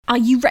Are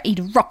you ready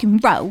to rock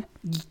and roll?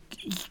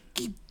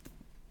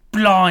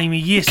 Blimey,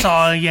 yes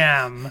I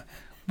am.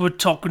 We're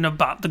talking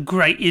about the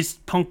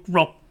greatest punk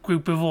rock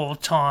group of all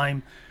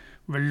time,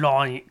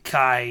 Relient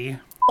K.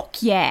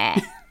 Fuck yeah.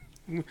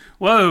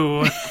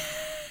 Whoa.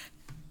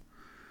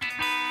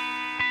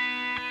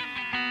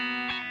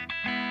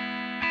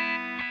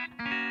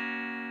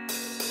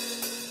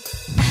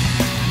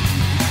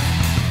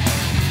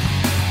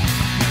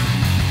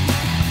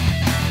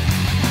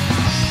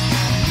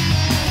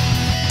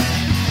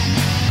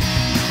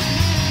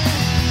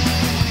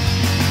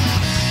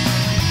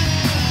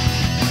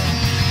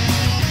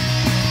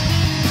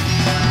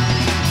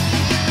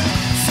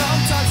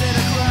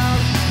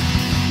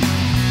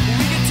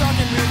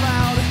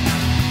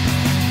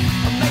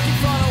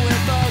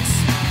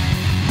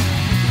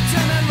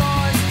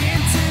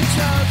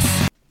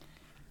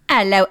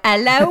 Hello,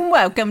 and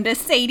welcome to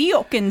Sadie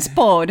Hawkins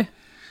Pod.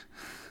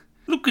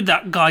 Look at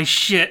that guy's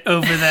shit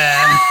over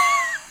there.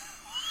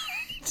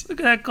 Look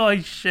at that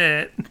guy's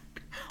shit.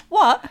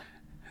 What?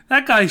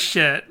 That guy's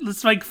shit.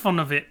 Let's make fun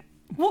of it.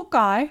 What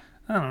guy?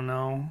 I don't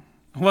know.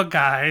 What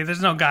guy?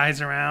 There's no guys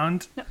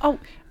around. Oh,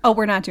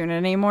 we're not doing it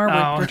anymore.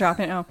 Oh. We're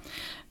dropping it. Oh.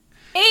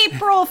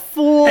 April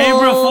Fools.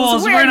 April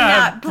Fools, We're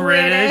not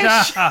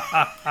British.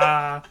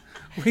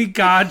 We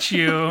got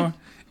you.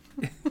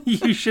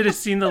 You should have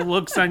seen the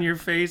looks on your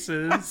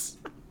faces.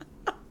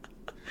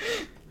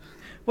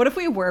 What if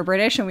we were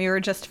British and we were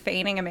just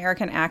feigning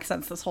American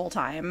accents this whole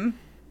time?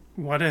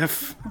 What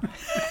if?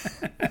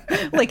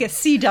 Like a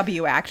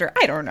CW actor.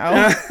 I don't know.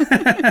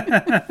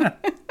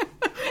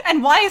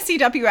 And why a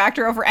CW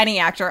actor over any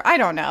actor? I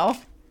don't know.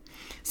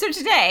 So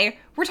today,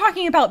 we're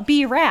talking about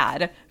Be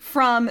Rad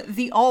from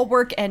the All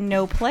Work and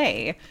No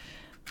Play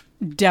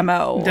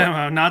demo.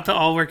 Not the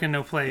all work and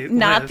no play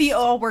Not list. the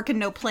All Work and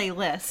No Play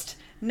list.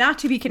 Not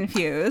to be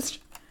confused.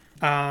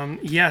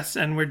 Yes,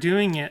 and we're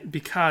doing it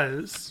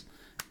because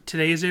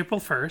today is April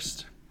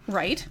 1st.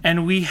 Right.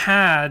 And we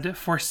had,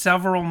 for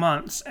several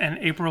months, an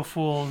April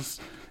Fool's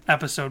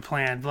episode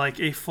planned.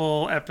 Like a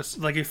full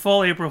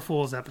April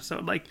Fool's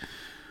episode. Like,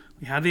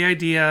 we had the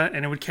idea,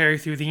 and it would carry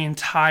through the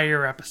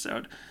entire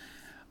episode.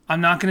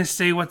 I'm not going to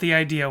say what the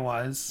idea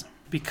was,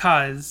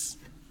 because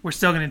we're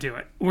still going to do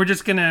it. We're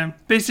just going to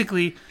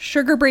basically...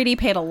 Sugar Brady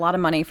paid a lot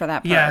of money for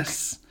that perk.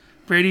 Yes.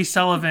 Brady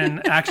Sullivan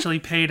actually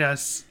paid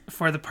us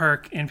for the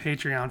perk in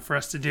Patreon for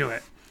us to do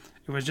it.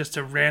 It was just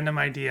a random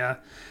idea.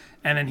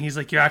 And then he's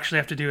like, you actually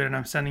have to do it, and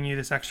I'm sending you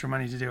this extra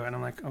money to do it. And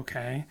I'm like,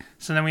 okay.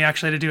 So then we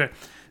actually had to do it.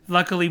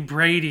 Luckily,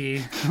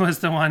 Brady was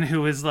the one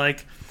who was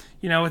like,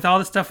 you know, with all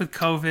the stuff with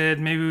COVID,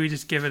 maybe we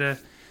just give it a...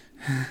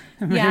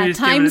 Yeah,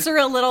 times are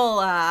a little...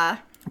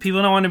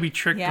 People don't want to be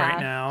tricked yeah, right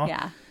now.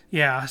 Yeah.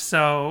 Yeah,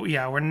 so,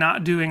 yeah, we're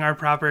not doing our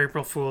proper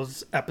April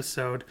Fool's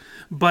episode.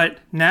 But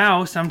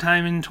now,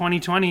 sometime in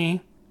 2020...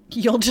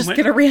 You'll just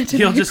get a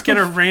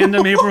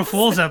random April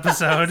Fool's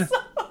episode.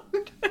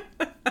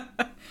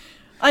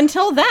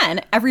 Until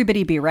then,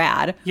 everybody be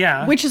rad.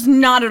 Yeah. Which is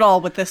not at all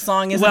what this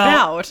song is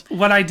about.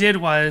 What I did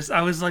was,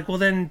 I was like, well,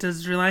 then,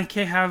 does Relient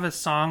K have a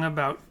song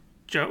about...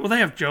 Well, they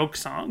have joke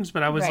songs,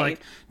 but I was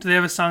like, do they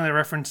have a song that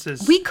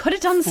references... We could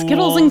have done fools?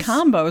 Skittles and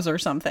combos or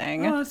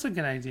something. Oh, that's a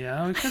good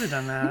idea. We could have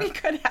done that. We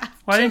could have.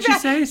 Why didn't you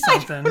say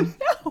something?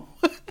 No.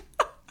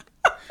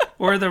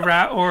 Or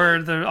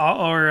the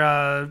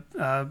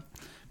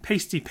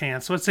pasty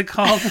pants. What's it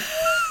called?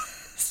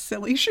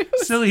 Silly shoes.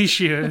 Silly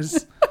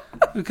shoes.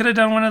 We could have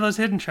done one of those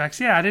hidden tracks.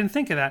 Yeah, I didn't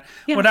think of that.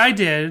 Yeah, what I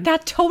did...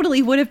 That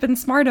totally would have been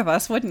smart of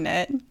us, wouldn't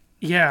it?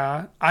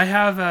 Yeah. I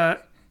have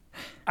a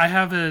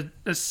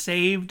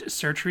saved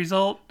search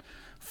result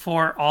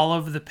for all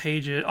of the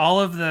pages, all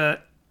of the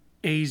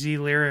AZ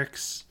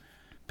lyrics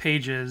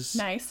pages.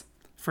 Nice.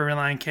 For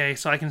Relient K,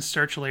 so I can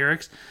search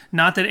lyrics.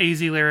 Not that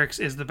AZ Lyrics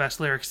is the best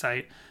lyric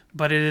site,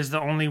 but it is the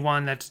only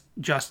one that's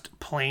just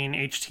plain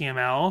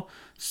HTML,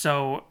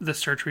 so the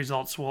search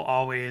results will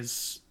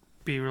always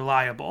be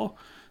reliable.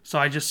 So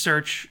I just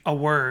search a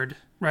word,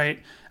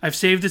 right? I've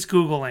saved this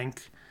Google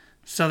link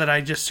so that I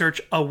just search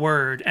a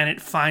word and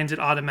it finds it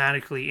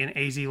automatically in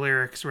AZ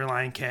Lyrics,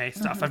 Relient K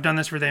stuff. Mm-hmm. I've done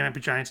this for They Might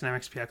Be Giants and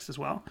MXPX as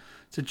well.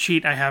 It's a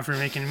cheat I have for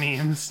making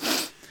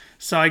memes.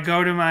 So I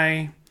go to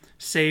my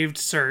saved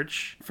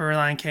search for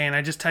Relient K and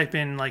I just type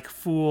in like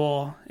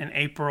Fool and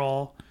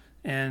April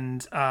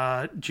and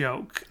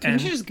joke.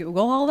 Didn't you just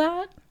Google all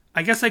that?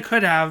 I guess I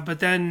could have, but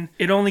then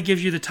it only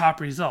gives you the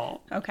top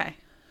result. Okay.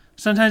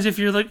 Sometimes if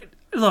you're like,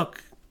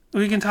 look,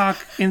 we can talk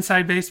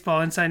inside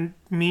baseball, inside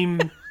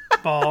meme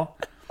ball.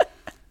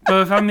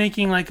 But if I'm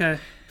making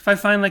if I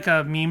find like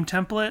a meme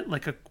template,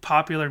 like a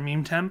popular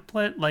meme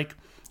template, like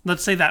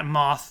let's say that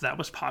moth that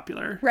was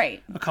popular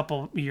right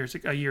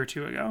a year or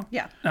two ago.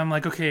 Yeah. I'm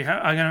like, okay,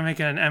 I'm going to make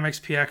an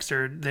MXPX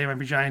or They Might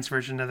Be Giants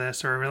version of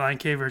this or a Relient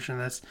K version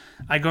of this.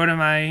 I go to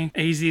my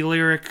AZ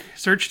Lyric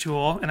search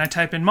tool and I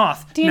type in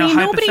moth. Danny,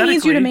 nobody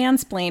needs you to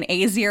mansplain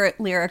AZ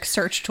Lyric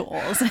search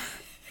tools.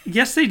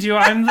 Yes, they do.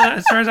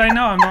 As far as I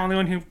know, I'm the only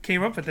one who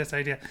came up with this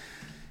idea.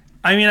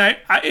 I mean,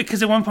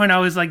 because at one point I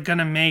was like going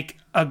to make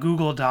a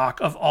Google Doc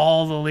of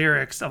all the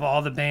lyrics of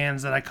all the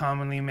bands that I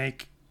commonly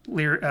make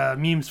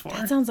memes for.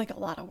 That sounds like a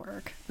lot of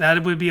work.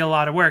 That would be a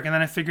lot of work. And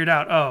then I figured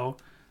out,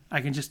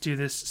 I can just do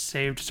this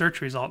saved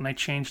search result, and I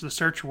changed the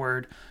search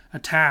word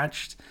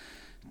attached.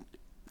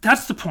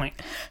 That's the point.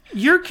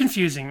 You're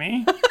confusing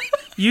me.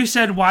 You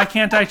said, why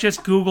can't I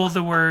just Google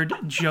the word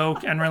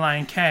joke and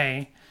Relient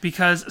K?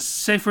 Because,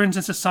 say, for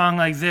instance, a song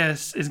like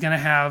this is going to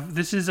have,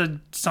 this is a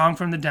song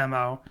from the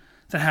demo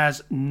that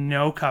has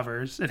no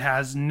covers. It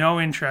has no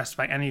interest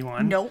by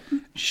anyone. Nope.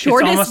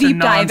 Shortest deep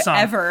dive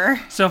ever.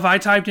 So if I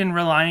typed in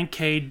Relient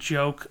K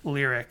joke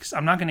lyrics,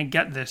 I'm not going to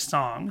get this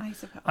song. I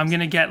suppose. I'm going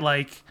to get,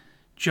 like,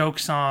 joke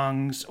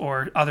songs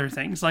or other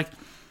things. Like,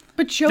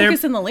 but joke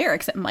is in the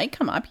lyrics. It might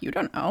come up. You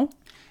don't know.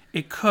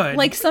 It could.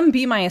 Like some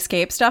Be My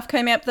Escape stuff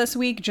came up this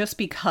week just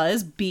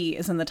because B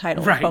is in the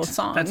title of both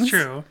songs. That's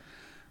true.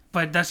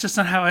 But that's just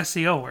not how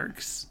SEO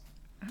works.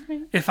 All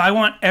right. If I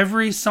want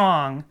every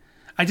song,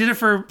 I did it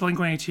for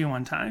Blink-182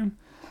 one time.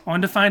 I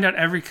wanted to find out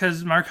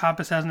because Mark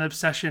Hoppus has an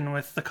obsession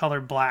with the color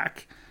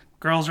black.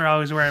 Girls are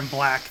always wearing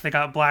black. They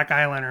got black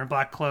eyeliner and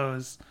black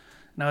clothes.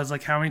 And I was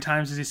like, how many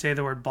times does he say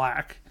the word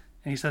black?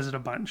 And he says it a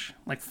bunch,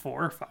 like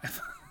 4 or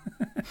 5.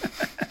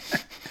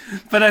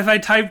 But if I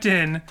typed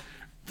in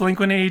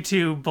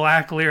Blink-182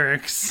 black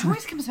lyrics. It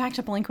always comes back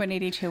to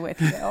Blink-182 with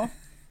you.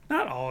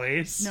 Not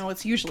always. No,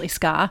 it's usually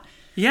ska.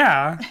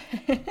 Yeah.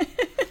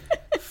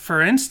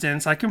 For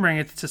instance, I can bring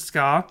it to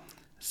ska.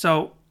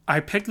 So I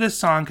picked this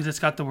song because it's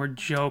got the word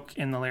joke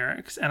in the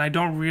lyrics. And I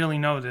don't really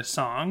know this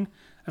song.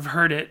 I've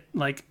heard it,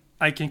 like,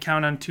 I can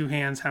count on 2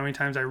 hands how many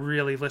times I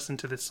really listened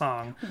to this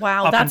song.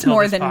 Wow, that's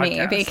more than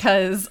me,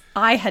 because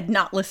I had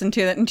not listened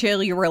to it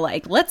until you were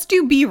like, let's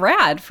do Be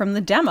Rad from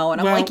the demo.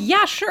 And I'm like,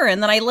 yeah, sure.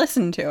 And then I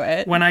listened to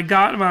it. When I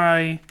got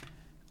my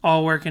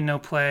All Work and No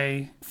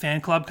Play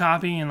fan club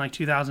copy in like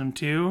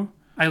 2002,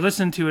 I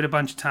listened to it a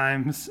bunch of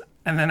times.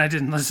 And then I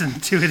didn't listen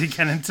to it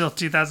again until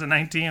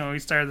 2019 when we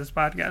started this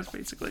podcast,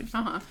 basically.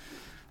 Uh-huh.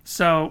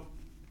 So...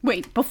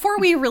 Wait, before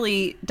we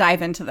really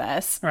dive into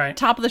this, right.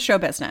 Top of the show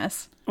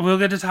business. We'll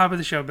get to top of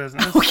the show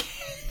business.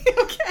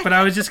 Okay. But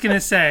I was just going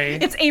to say...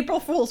 It's April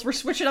Fool's. We're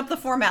switching up the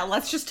format.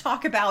 Let's just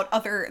talk about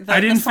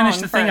I didn't finish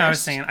the thing I was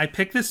saying. I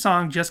picked this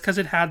song just because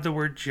it had the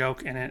word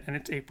joke in it, and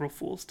it's April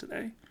Fool's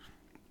today.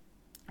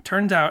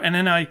 Turns out, and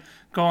then I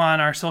go on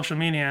our social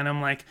media, and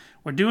I'm like,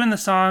 we're doing the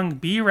song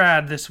Be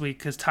Rad this week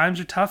because times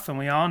are tough, and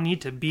we all need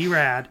to be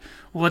rad.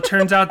 Well, it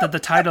turns out that the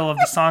title of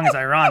the song is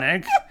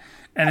ironic.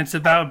 And it's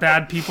about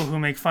bad people who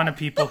make fun of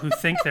people who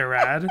think they're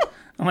rad.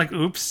 I'm like,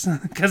 oops,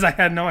 because I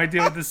had no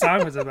idea what the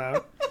song was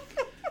about.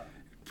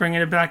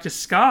 Bringing it back to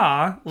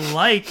ska,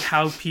 like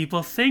how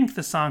people think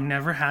the song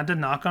Never Had to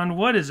Knock on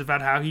Wood is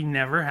about how he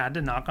never had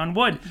to knock on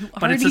wood.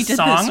 But it's a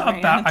song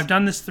about... I've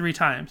done this 3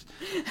 times.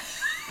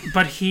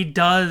 But he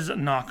does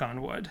knock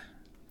on wood.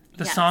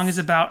 The song is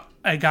about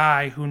a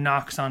guy who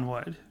knocks on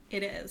wood.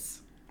 It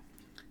is.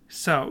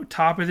 So,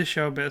 top of the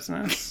show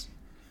business.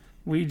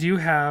 We do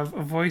have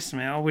a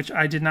voicemail, which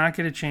I did not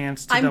get a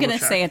chance to I'm going to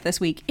double-check. say it this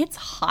week. It's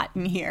hot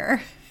in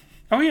here.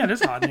 Oh, yeah, it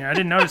is hot in here. I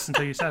didn't notice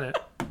until you said it.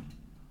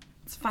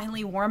 It's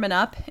finally warming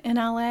up in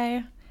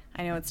LA.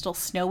 I know it's still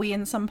snowy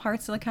in some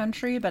parts of the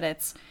country, but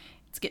it's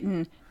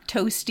getting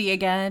toasty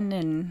again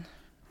in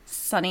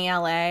sunny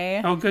LA.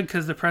 Oh, good,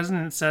 because the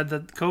president said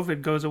that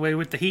COVID goes away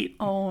with the heat.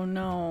 Oh,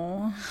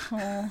 no.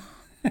 Oh.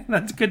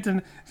 That's good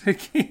to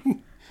keep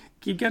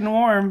getting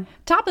warm.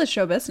 Top of the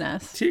show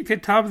business.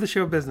 Top of the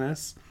show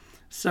business.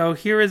 So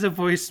here is a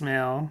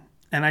voicemail,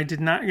 and I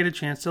did not get a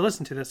chance to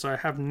listen to this, so I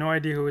have no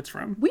idea who it's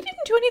from. We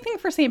didn't do anything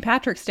for St.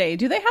 Patrick's Day.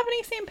 Do they have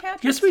any St.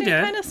 Patrick's Day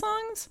kind of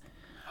songs?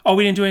 Oh,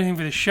 we didn't do anything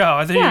for the show.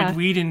 I thought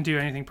we didn't do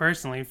anything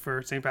personally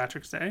for St.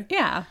 Patrick's Day.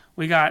 Yeah.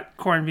 We got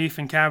corned beef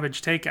and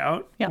cabbage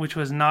takeout, which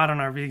was not on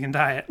our vegan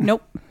diet.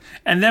 Nope.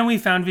 And then we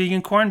found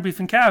vegan corned beef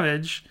and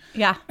cabbage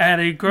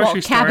at a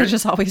grocery store. Cabbage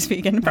is always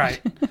vegan. But...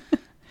 Right.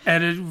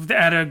 At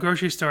a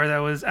grocery store that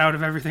was out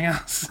of everything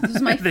else. This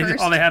is my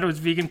first... All they had was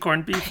vegan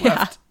corned beef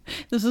left.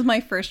 This is my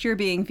first year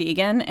being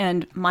vegan,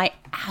 and my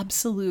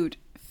absolute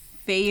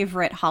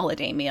favorite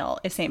holiday meal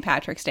is St.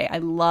 Patrick's Day. I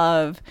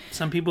love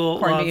some people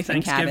corned love beef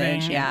Thanksgiving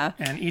and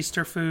cabbage, and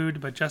Easter food,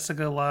 but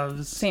Jessica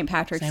loves St.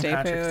 Patrick's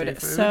Day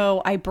food.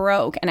 So I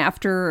broke, and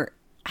after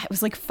it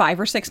was like 5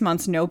 or 6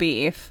 months no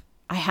beef,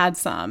 I had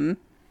some.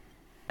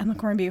 And the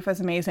corned beef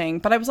was amazing.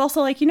 But I was also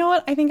like, you know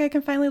what? I think I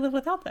can finally live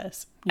without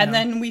this. Yeah. And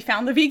then we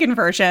found the vegan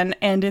version,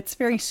 and it's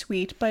very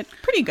sweet, but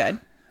pretty good.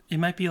 It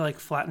might be like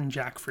flattened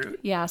jackfruit.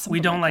 Yeah, we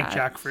don't like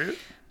jackfruit.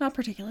 Not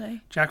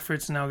particularly.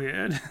 Jackfruit's no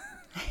good.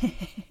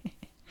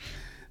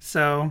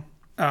 So,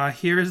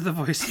 here is the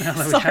voicemail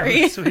that we have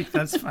this week.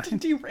 That's fine.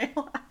 Did you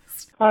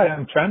realize? Hi,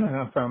 I'm Trent, and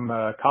I'm from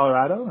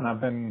Colorado, and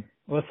I've been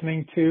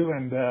listening to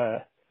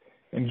and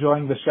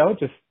enjoying the show,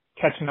 just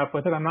catching up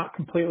with it. I'm not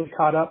completely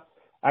caught up.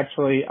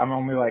 Actually, I'm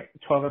only like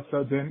 12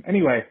 episodes in.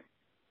 Anyway,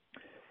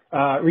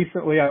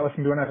 recently I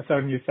listened to an episode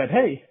and you said,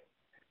 hey,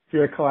 if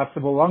you're a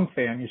Collapsible Lung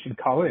fan, you should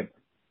call in.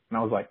 And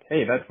I was like,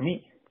 hey, that's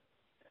me.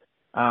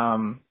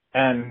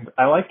 And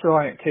I liked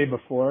Relient K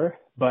before,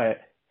 but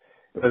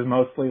it was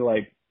mostly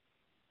like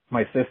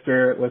my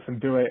sister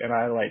listened to it and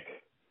I like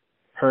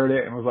heard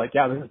it and was like,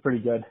 yeah, this is pretty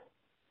good.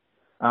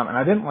 And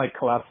I didn't like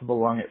Collapsible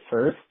Lung at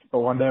first, but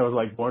one day I was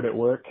like bored at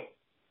work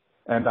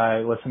and I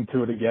listened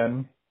to it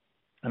again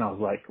and I was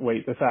like,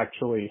 wait,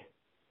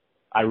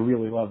 I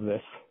really love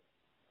this.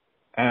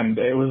 And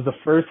it was the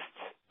first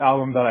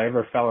album that I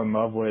ever fell in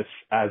love with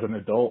as an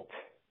adult,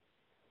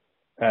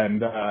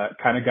 and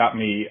kind of got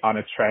me on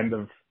a trend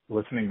of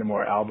listening to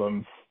more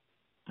albums.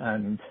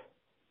 And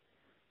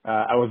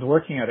I was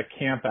working at a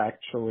camp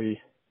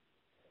actually,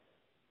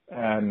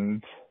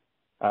 and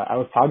I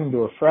was talking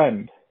to a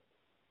friend,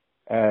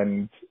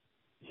 and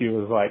he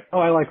was like, oh,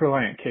 I like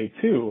Relient K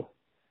too,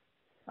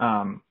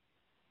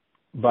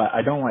 but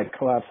I don't like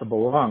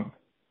Collapsible Lung.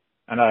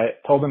 And I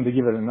told him to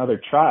give it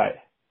another try,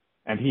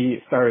 and he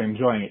started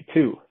enjoying it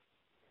too.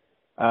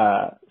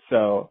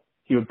 So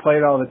he would play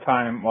it all the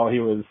time while he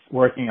was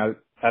working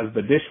as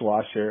the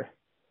dishwasher,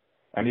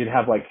 and he'd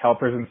have like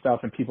helpers and stuff,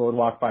 and people would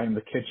walk by in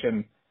the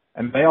kitchen,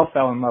 and they all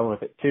fell in love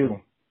with it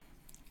too.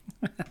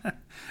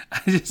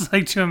 I just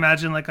like to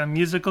imagine like a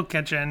musical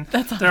kitchen.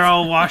 That's awesome. They're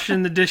all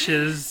washing the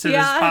dishes to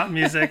this pop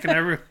music and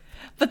everything.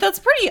 But that's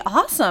pretty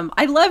awesome.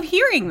 I love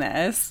hearing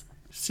this.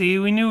 See,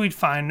 we knew we'd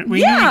find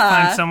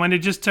someone. It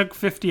just took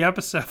 50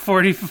 episodes,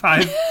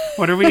 45.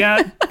 What are we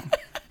at?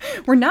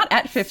 We're not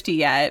at 50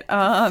 yet.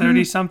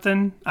 30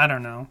 something? I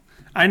don't know.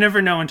 I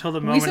never know until the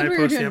moment I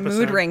post the episode.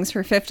 Mood rings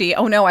for 50.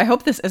 Oh no, I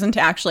hope this isn't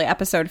actually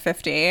episode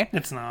 50.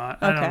 It's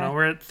not. I don't know.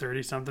 We're at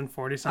 30 something,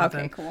 40 something.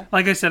 Okay, cool.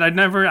 Like I said, I'd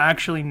never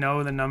actually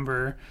know the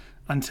number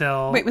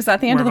until... Wait, was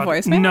that the end of the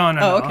voicemail? No.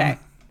 Oh, okay.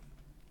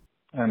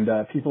 And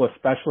people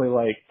especially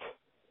liked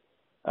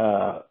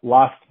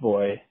Lost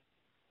Boy.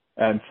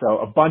 And so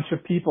a bunch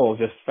of people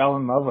just fell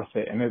in love with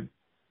it. And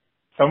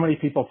so many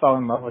people fell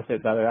in love with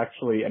it that it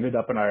actually ended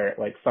up in our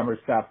like summer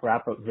staff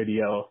wrap-up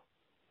video.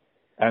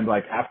 And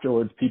like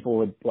afterwards, people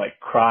would like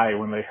cry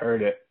when they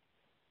heard it.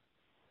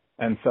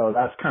 And so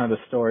that's kind of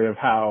the story of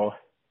how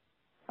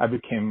I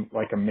became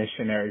like a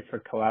missionary for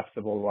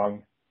Collapsible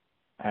Lung.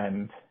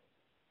 And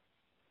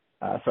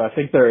so I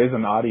think there is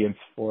an audience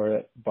for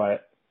it,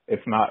 but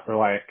it's not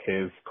Relient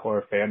K's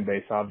core fan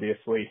base,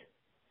 obviously.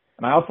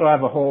 And I also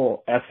have a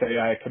whole essay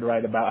I could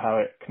write about how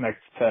it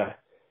connects to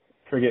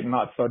Forget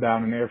Not So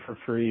Down in Air for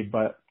Free,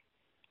 but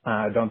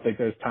I don't think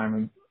there's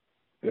time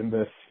in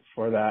this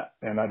for that,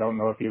 and I don't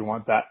know if you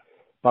want that,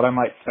 but I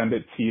might send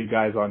it to you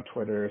guys on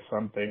Twitter or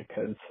something,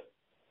 because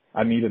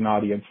I need an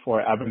audience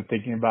for it. I've been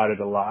thinking about it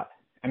a lot.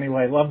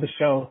 Anyway, love the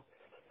show.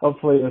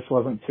 Hopefully this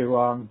wasn't too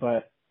long,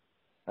 but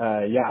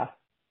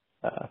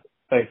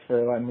thanks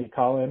for letting me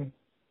call in.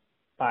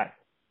 Bye.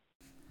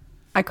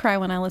 I cry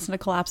when I listen to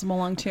Collapsible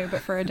Lung too,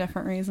 but for a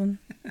different reason.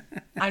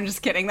 I'm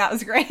just kidding. That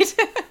was great.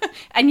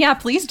 And yeah,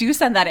 please do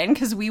send that in,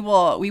 because we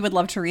would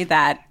love to read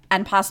that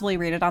and possibly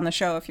read it on the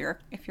show if you're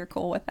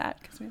cool with that,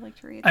 because we like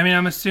to read. I mean,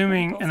 I'm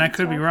assuming, and I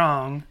could be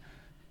wrong,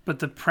 but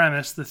the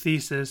premise, the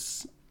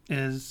thesis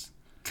is,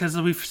 because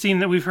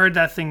we've heard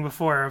that thing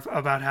before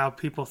about how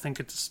people think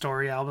it's a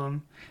story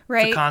album,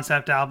 right? It's a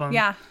concept album,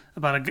 yeah,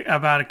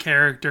 about a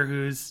character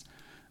who's,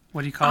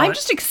 what do you call it? I'm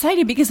just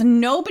excited because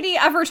nobody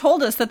ever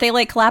told us that they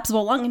like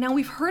Collapsible Lung, and now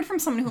we've heard from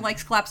someone who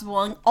likes Collapsible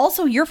Lung.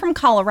 Also, you're from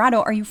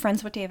Colorado. Are you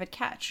friends with David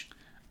Ketch?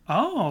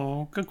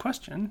 Oh, good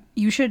question.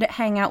 You should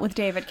hang out with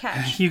David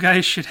Ketch. You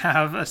guys should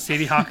have a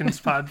Sadie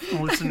Hawkins pod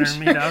listener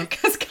meetup.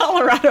 Because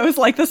Colorado is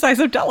like the size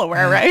of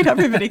Delaware, right?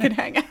 Everybody can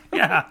hang out.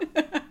 Yeah.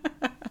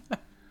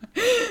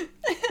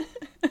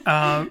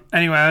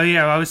 Anyway,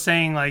 I was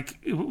saying,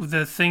 like,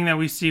 the thing that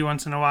we see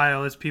once in a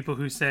while is people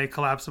who say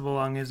Collapsible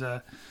Lung is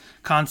a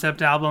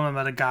concept album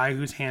about a guy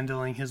who's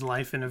handling his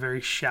life in a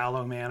very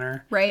shallow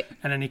manner. Right.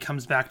 And then he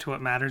comes back to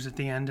what matters at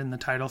the end in the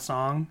title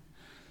song.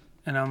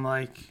 And I'm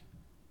like,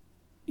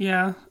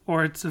 yeah,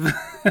 or it's a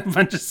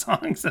bunch of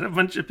songs that a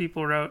bunch of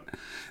people wrote.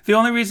 The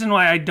only reason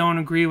why I don't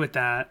agree with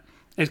that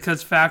is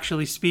because,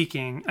 factually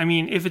speaking, I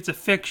mean, if it's a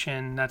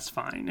fiction, that's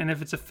fine. And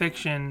if it's a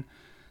fiction,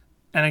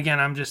 and again,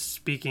 I'm just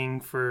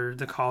speaking for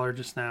the caller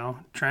just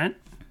now, Trent,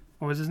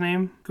 what was his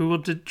name?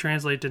 Google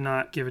Translate did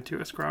not give it to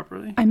us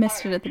properly. I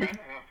missed it at the beginning.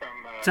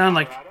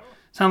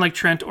 Sound like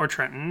Trent or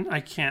Trenton.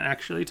 I can't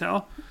actually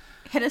tell.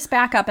 Hit us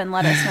back up and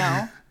let us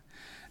know.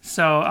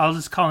 So I'll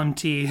just call him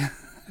T.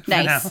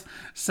 Nice. Now.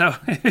 So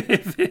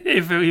if it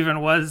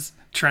even was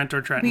Trent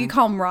or Trenton. We could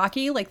call him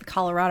Rocky, like the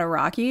Colorado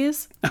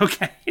Rockies.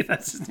 Okay,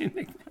 that's his new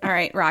nickname. All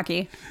right,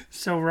 Rocky.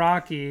 So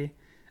Rocky,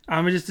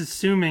 I'm just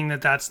assuming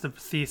that that's the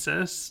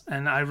thesis,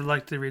 and I would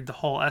like to read the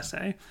whole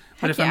essay.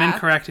 But if I'm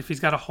incorrect, if he's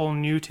got a whole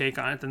new take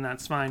on it, then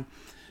that's fine.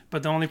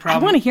 But the only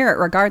problem... I want to hear it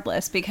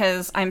regardless,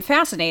 because I'm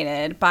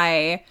fascinated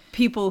by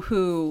people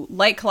who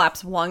like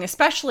Collapsible Lung,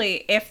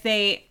 especially if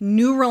they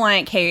knew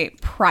Relient K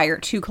prior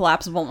to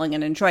Collapsible Lung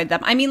and enjoyed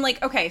them. I mean,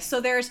 like, okay,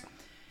 so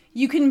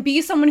you can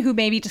be someone who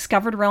maybe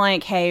discovered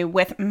Relient K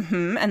with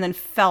and then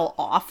fell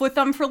off with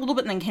them for a little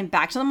bit and then came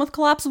back to them with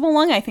Collapsible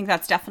Lung. I think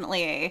that's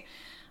definitely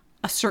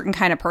a certain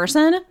kind of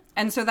person.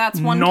 And so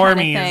that's one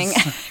Normies. kind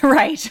of thing.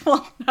 Right.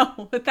 Well,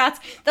 no, but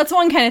that's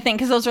one kind of thing,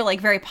 because those are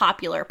like very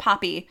popular,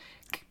 poppy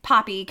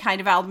kind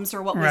of albums,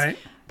 or what was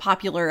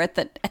popular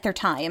at their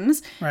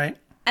times. Right.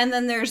 And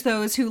then there's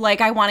those who, like,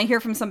 I want to hear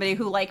from somebody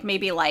who, like,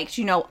 maybe liked,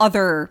 you know,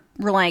 other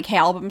Relient K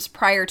albums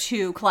prior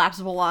to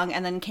Collapsible Lung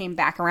and then came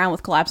back around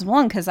with Collapsible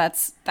Lung, because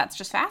that's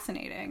just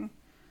fascinating.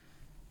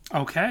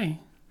 Okay.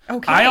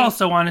 Okay. I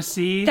also want to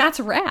see... That's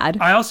rad.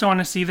 I also want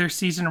to see their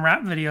season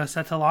rap video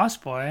set to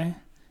Lost Boy.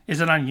 Is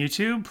it on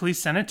YouTube? Please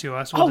send it to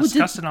us. We'll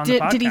discuss it on the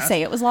podcast. Did he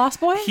say it was Lost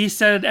Boy? He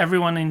said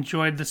everyone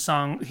enjoyed the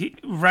song.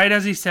 Right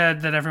as he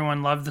said that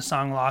everyone loved the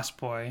song Lost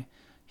Boy,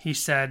 he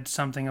said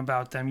something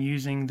about them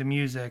using the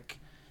music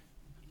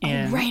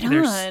in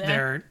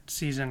their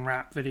season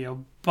rap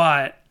video.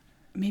 But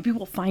maybe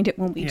we'll find it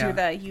when we do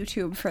the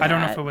YouTube for that. I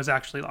don't know if it was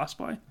actually Lost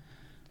Boy.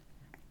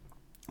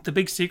 The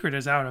big secret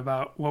is out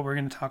about what we're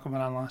going to talk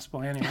about on Lost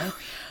Boy anyway.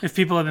 If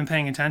people have been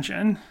paying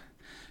attention.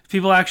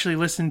 People actually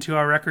listened to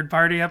our record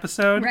party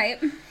episode. Right.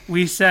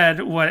 We said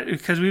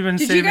because we've been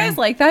saving. Did you guys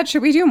like that?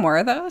 Should we do more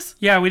of those?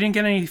 Yeah, we didn't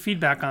get any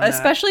feedback on that.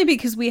 Especially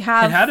because we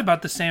have... It had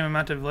about the same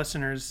amount of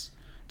listeners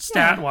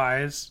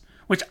stat-wise,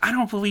 which I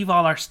don't believe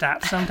all our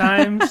stats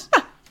sometimes.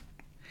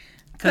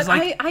 But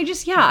like,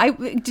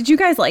 did you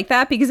guys like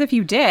that? Because if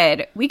you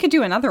did, we could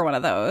do another one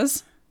of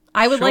those.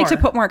 I would like to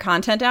put more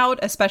content out,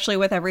 especially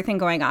with everything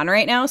going on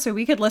right now, so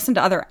we could listen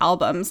to other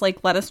albums.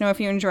 Like, let us know if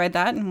you enjoyed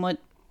that and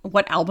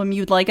what album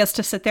you'd like us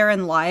to sit there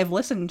and live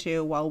listen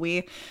to while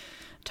we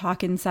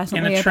talk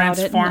incessantly about it and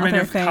other things. In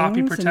a transformative,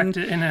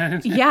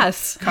 copy-protected,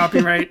 yes,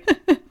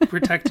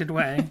 copyright-protected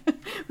way.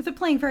 With it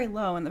playing very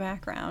low in the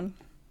background.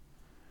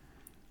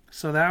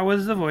 So that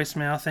was the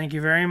voicemail. Thank you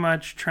very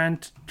much,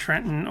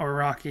 Trenton, or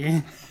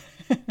Rocky.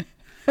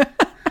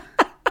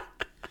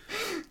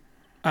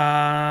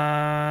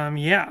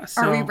 Yeah.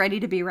 So, are we ready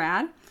to be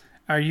rad?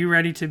 Are you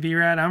ready to be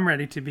rad? I'm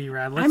ready to be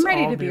rad. I'm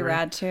ready to be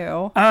rad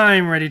too.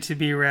 I'm ready to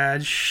be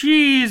rad.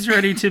 She's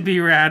ready to be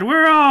rad.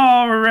 We're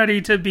all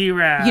ready to be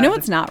rad. You know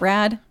what's not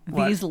rad?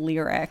 What? These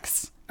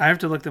lyrics. I have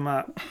to look them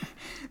up.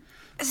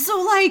 So,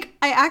 like,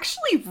 I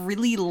actually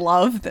really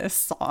love this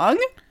song.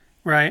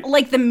 Right.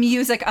 Like, the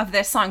music of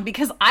this song,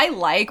 because I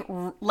like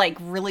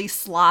really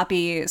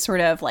sloppy sort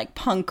of like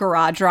punk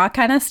garage rock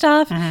kind of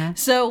stuff. Mm-hmm.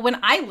 So when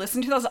I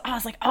listened to those, I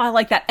was like, oh, I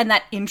like that. And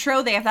that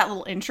intro, they have that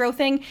little intro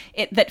thing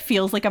that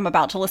feels like I'm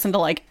about to listen to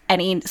like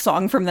any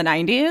song from the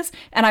 90s.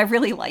 And I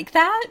really like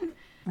that.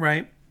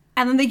 Right.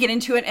 And then they get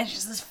into it and it's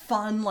just this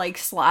fun, like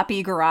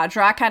sloppy garage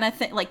rock kind of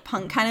thing, like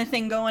punk kind of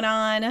thing going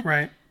on.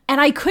 Right. And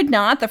I could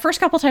not, the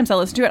first couple times I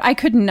listened to it, I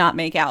could not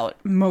make out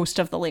most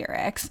of the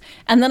lyrics.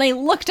 And then I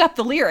looked up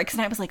the lyrics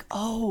and I was like,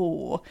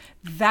 oh,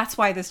 that's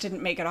why this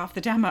didn't make it off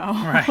the demo.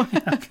 Right.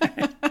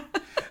 Okay.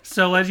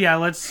 So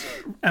let's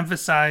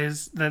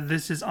emphasize that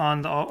this is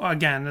on the All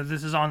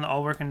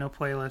Work and No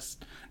playlist.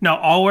 No,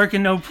 All Work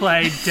and No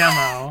Play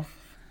demo.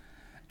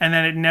 And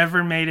then it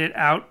never made it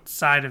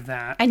outside of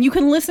that. And you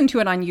can listen to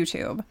it on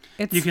YouTube.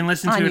 You can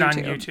listen to it on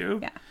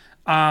YouTube. Yeah.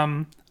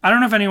 I don't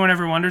know if anyone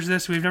ever wonders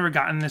this. We've never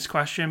gotten this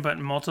question, but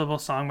multiple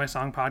song by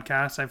song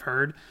podcasts I've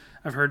heard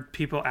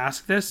people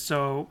ask this.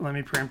 So let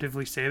me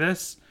preemptively say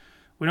this: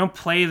 we don't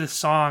play the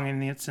song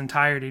in its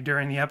entirety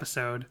during the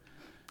episode,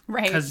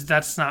 right? Because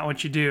that's not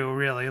what you do,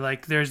 really.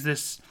 Like, there's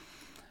this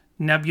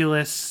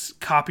nebulous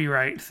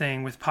copyright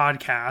thing with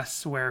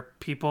podcasts where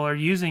people are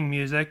using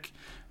music,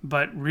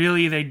 but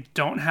really they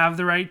don't have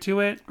the right to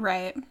it.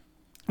 Right.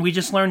 We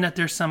just learned that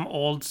there's some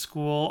old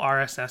school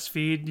RSS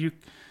feed you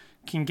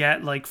can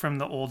get, like, from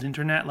the old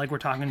internet, like we're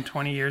talking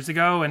 20 years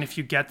ago, and if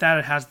you get that,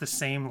 it has the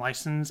same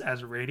license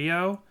as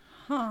radio,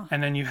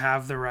 and then you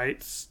have the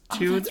rights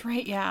to that's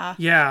right. Yeah.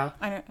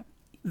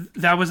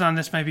 That was on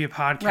This Might Be a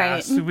Podcast.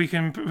 Right. So we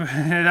can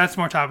that's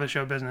more top of the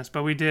show business,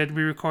 but we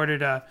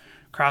recorded a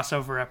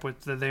crossover up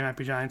with the They Might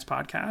Be Giants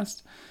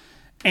podcast,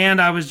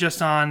 and I was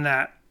just on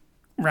that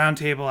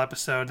roundtable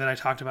episode that I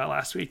talked about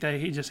last week. That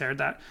he just aired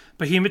that,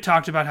 but he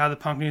talked about how the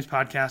Punk News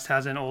podcast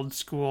has an old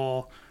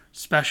school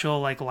special,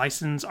 like,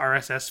 license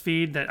RSS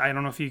feed that I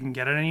don't know if you can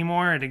get it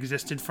anymore. It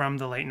existed from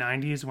the late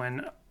 90s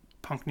when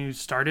Punk News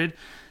started,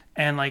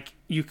 and like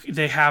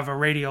they have a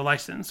radio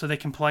license, so they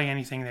can play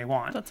anything they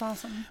want. That's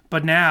awesome.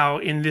 But now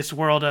in this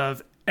world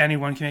of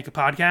anyone can make a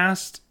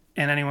podcast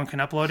and anyone can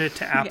upload it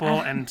to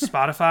Apple and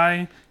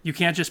Spotify, you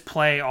can't just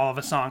play all of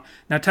a song.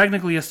 Now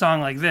technically a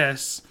song like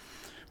this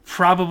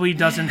probably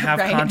doesn't have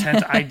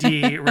Content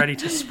ID ready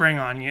to spring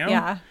on you.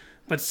 Yeah.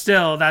 But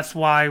still, that's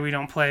why we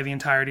don't play the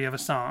entirety of a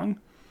song.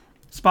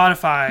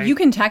 Spotify. You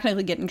can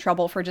technically get in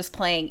trouble for just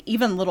playing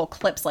even little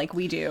clips like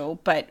we do,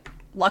 but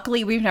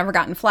luckily we've never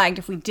gotten flagged.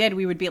 If we did,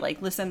 we would be like,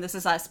 listen, this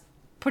is us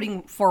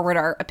putting forward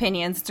our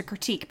opinions. It's a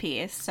critique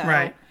piece. So.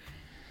 Right.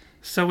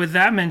 So with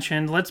that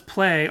mentioned, let's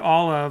play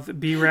all of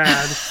Be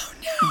Rad.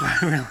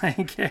 Oh,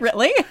 no.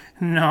 Really?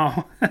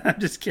 No, I'm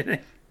just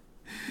kidding.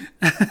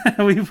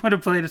 We would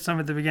have played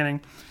some at the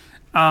beginning.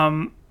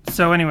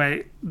 So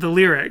anyway, the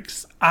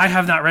lyrics. I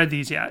have not read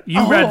these yet.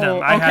 You read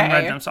them. I hadn't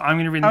read them, so I'm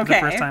going to read them for the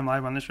first time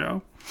live on the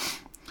show.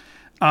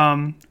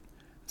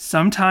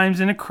 Sometimes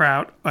in a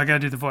crowd... I got to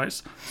do the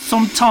voice.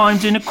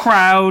 Sometimes in a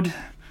crowd,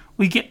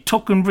 we get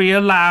talking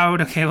real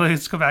loud. Okay, well,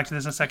 let's go back to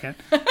this in a second.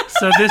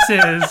 So this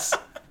is...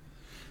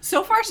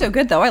 So far, so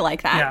good, though. I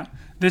like that. Yeah.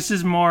 This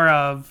is more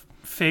of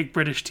fake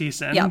British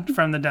Thiessen Yep.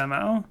 from the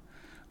demo,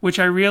 which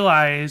I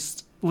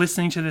realized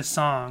listening to this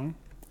song,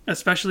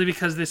 especially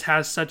because this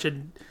has such a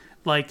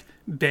like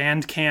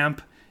Bandcamp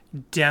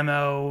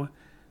demo,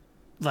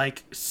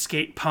 like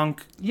skate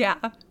punk Yeah.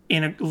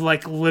 in a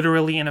like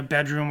literally in a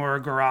bedroom or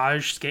a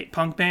garage skate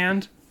punk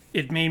band.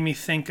 It made me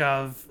think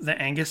of the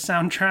Angus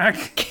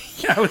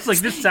soundtrack. I was like,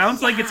 this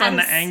sounds like it's on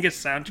the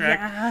Angus soundtrack.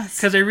 Yes.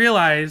 Because I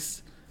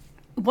realized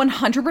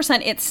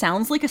 100%, it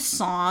sounds like a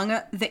song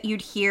that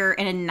you'd hear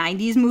in a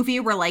 90s movie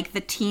where, like,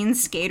 the teen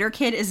skater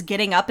kid is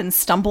getting up and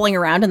stumbling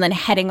around and then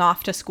heading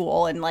off to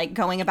school and, like,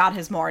 going about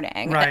his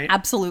morning. Right. It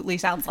absolutely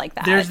sounds like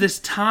that. there's this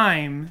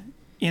time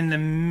in the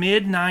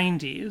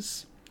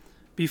mid-90s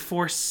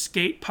before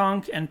skate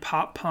punk and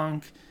pop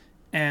punk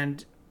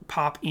and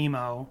pop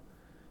emo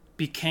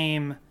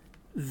became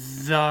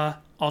the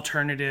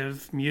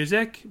alternative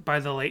music by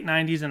the late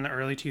 90s and the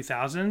early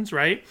 2000s,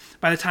 right?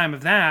 By the time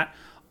of that,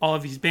 all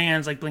of these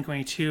bands like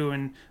Blink-182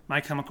 and My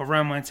Chemical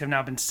Romance have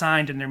now been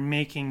signed, and they're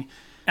making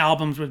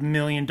albums with $1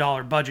 million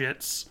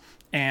budgets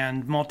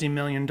and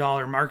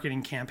multi-million-dollar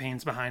marketing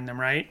campaigns behind them,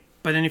 right?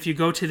 But then if you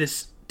go to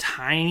this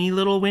tiny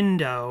little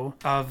window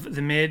of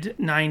the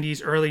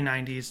mid-90s, early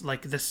 90s,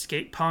 like the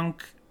skate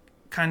punk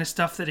kind of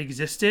stuff that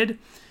existed,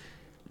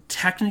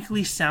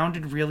 technically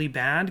sounded really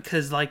bad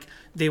because like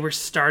they were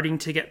starting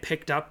to get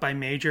picked up by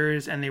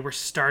majors and they were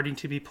starting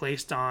to be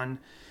placed on,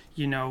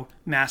 you know,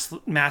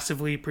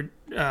 massively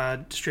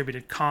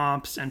distributed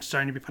comps and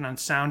starting to be put on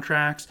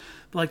soundtracks.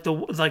 But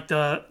like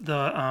the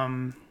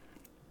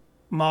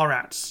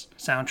Mallrats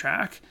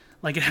soundtrack,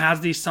 like it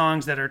has these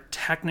songs that are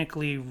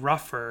technically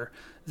rougher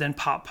than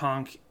pop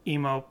punk,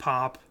 emo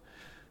pop,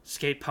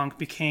 skate punk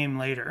became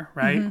later,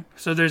 right? Mm-hmm.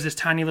 So there's this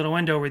tiny little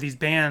window where these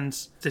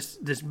bands, this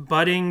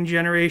budding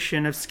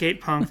generation of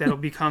skate punk that'll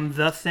become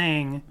the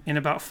thing in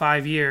about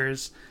 5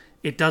 years,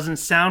 it doesn't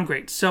sound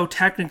great. So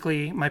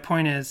technically, my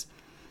point is,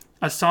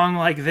 a song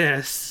like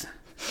this,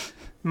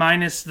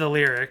 minus the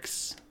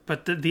lyrics,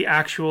 but the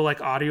actual like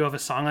audio of a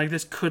song like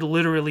this could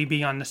literally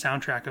be on the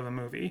soundtrack of a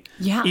movie.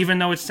 Yeah. Even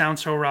though it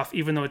sounds so rough,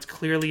 even though it's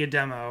clearly a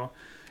demo,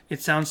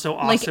 it sounds so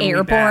awesome. Like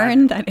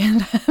Airborne, bad. that in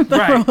the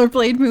Right.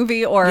 Rollerblade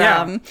movie, or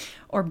Yeah.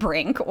 or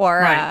Brink, or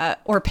Right.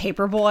 or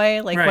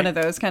Paperboy, like Right. one of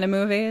those kind of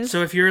movies.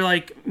 So if you're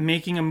like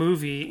making a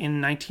movie in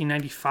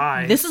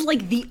 1995, This is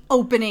like the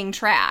opening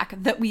track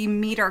that we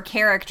meet our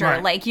character.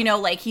 Right. Like, you know,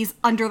 like he's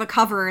under the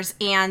covers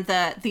and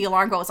the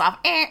alarm goes off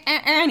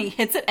and he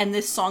hits it and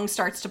this song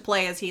starts to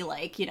play as he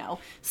like, you know,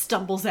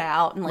 stumbles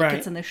out and like Right.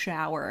 gets in the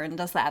shower and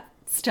does that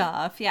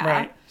stuff. Yeah.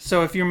 right.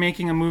 So if you're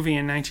making a movie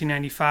in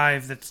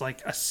 1995 that's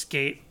like a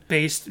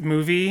skate-based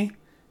movie,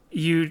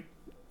 you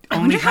I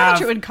only wonder how have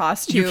much it would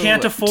cost you. you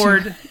can't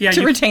afford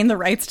to retain the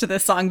rights to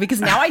this song, because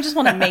now I just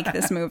want to make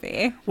this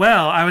movie.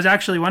 Well, I was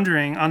actually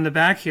wondering, on the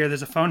back here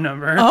there's a phone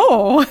number.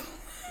 Oh.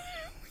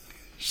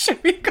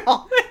 Should we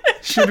call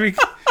it? Should we?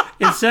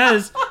 It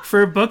says,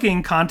 for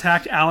booking,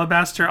 contact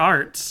Alabaster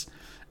Arts.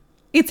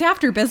 It's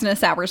after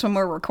business hours when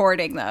we're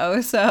recording,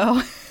 though,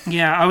 so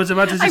Yeah, I was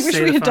about to just I say wish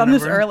the we had phone done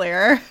this number.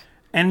 earlier.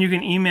 And you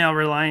can email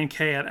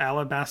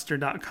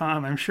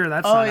ReliantK@alabaster.com. I'm sure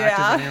that's Oh, not yeah.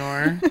 active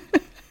anymore.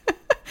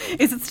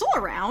 Is it still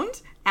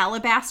around?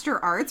 Alabaster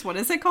Arts, what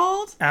is it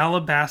called?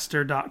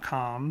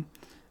 Alabaster.com.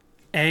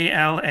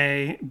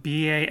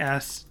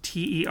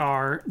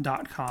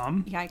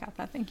 ALABASTER.com. Yeah, I got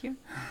that, thank you.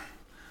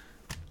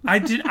 I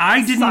didn't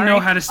Sorry. know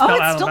how to spell it's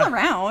still Alabaster.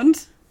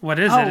 around. What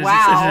is Oh, it? Is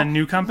wow. it a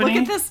new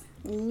company?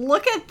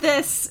 Look at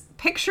this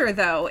picture,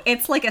 though.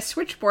 It's like a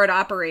switchboard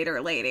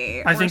operator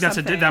lady. I think or that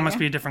must something.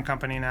 be a different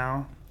company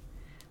now.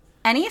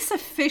 Any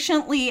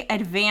sufficiently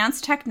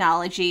advanced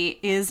technology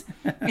is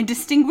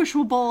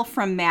indistinguishable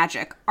from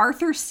magic.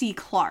 Arthur C.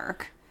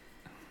 Clarke.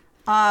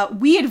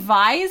 We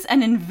advise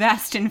and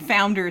invest in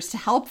founders to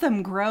help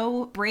them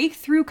grow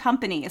breakthrough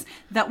companies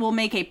that will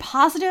make a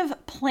positive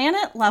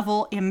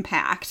planet-level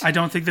impact. I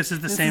don't think this is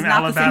the This same is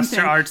not the same Alabaster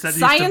thing. Arts that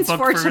Science used to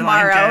book for for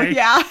tomorrow. Reliant K.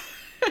 Yeah.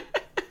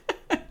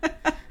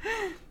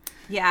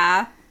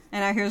 Yeah.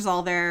 And now here's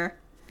all their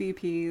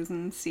VPs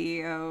and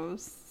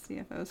CEOs,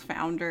 CFOs,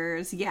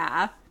 founders.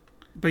 Yeah.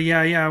 But yeah,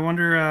 I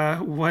wonder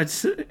what's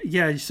so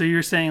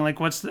you're saying like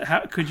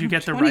how could you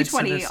get the rights to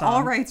 2020, this song?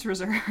 all rights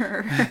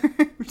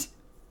reserved.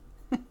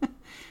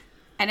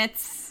 And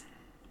it's,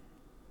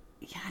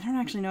 I don't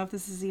actually know if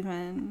this is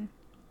even,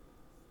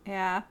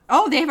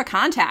 Oh, they have a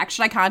contact.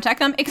 Should I contact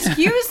them?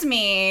 Excuse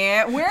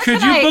me. Where Could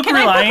can you I book can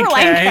I book Reliant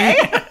Reliant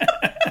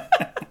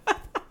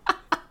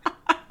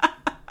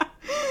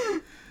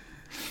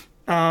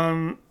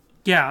K?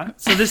 Yeah,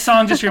 so this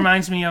song just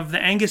reminds me of the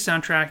Angus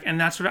soundtrack, and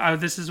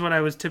this is what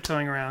I was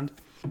tiptoeing around.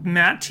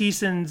 Matt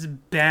Thiessen's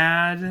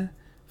bad,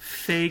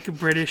 fake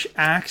British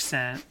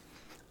accent,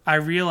 I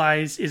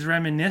realize, is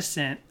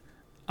reminiscent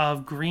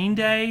of Green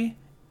Day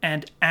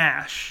and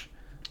Ash.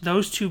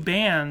 Those two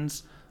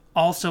bands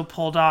also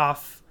pulled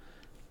off.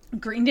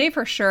 Green Day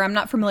for sure. I'm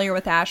not familiar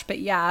with Ash, but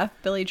yeah,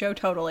 Billy Joe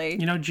totally.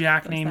 You know,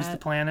 Jack names the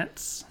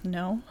planets.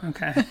 No.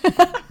 Okay,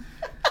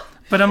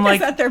 but I'm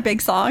like, Is that their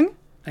big song?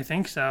 I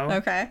think so.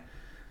 Okay.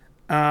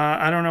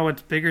 I don't know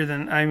what's bigger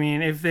than. I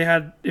mean, if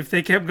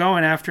they kept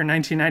going after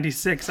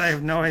 1996, I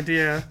have no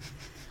idea.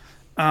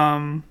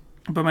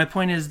 But my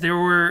point is, there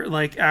were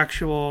like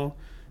actual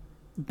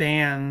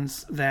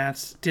bands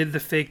that did the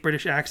fake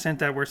British accent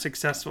that were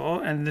successful,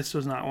 and this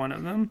was not one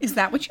of them. Is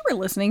that what you were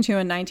listening to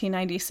in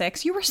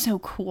 1996? You were so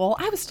cool.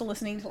 I was still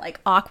listening to like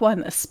Aqua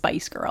and the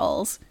Spice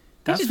Girls.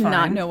 I did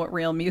not know what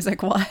real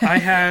music was. I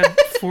had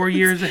 4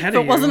 years ahead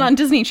of you. It wasn't on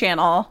Disney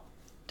Channel.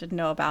 Didn't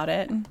know about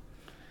it.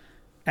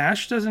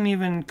 Ash doesn't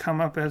even come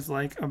up as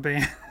like a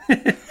band.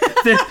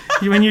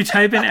 When you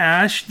type in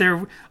Ash,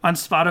 they're on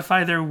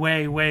Spotify. They're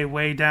way, way,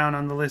 way down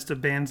on the list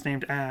of bands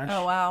named Ash.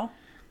 Oh wow!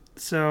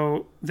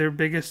 So their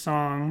biggest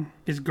song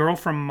is "Girl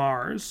from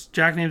Mars."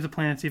 Jack Names the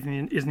Planets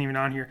isn't even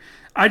on here.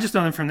 I just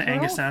know them from the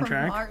Angus soundtrack. Girl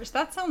from Mars.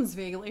 That sounds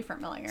vaguely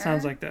familiar.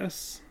 Sounds like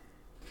this.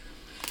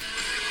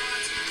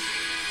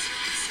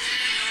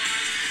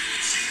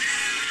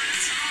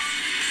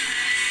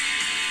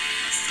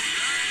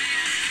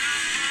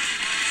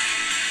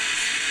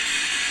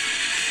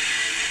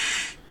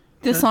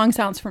 This song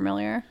sounds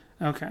familiar.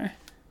 Okay.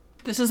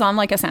 This is on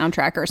like a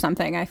soundtrack or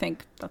something. I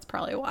think that's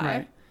probably why.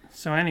 Right.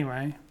 So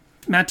anyway,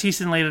 Matt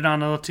Thiessen laid it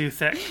on a little too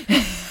thick.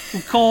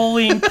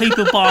 Calling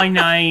people by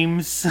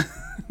names.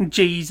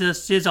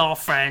 Jesus is our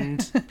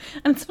friend.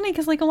 And it's funny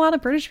because like a lot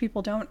of British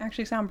people don't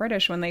actually sound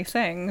British when they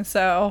sing.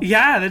 So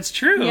yeah, that's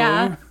true.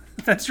 Yeah.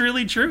 That's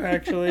really true,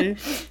 actually.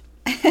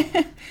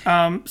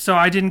 So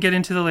I didn't get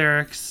into the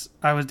lyrics.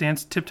 I was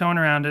tiptoeing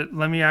around it.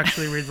 Let me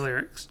actually read the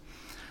lyrics.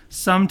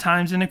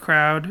 Sometimes in a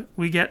crowd,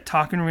 we get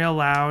talking real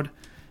loud,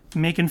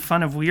 making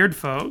fun of weird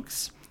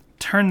folks,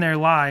 turn their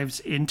lives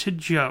into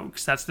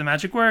jokes. That's the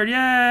magic word.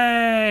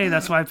 Yay!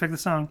 That's why I picked the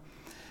song.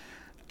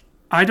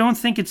 I don't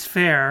think it's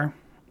fair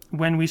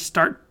when we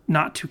start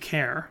not to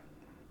care.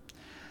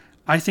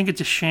 I think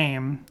it's a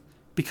shame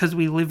because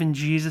we live in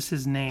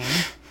Jesus' name.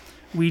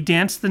 We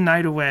dance the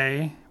night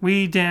away.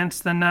 We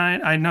dance the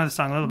night. I know the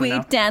song a little bit now.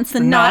 We dance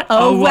the night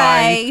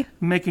away.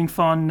 Making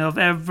fun of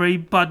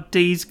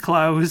everybody's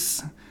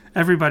clothes.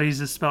 Everybody's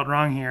is spelled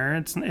wrong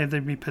here.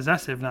 They'd be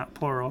possessive, not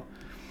plural.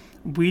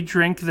 We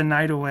drink the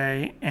night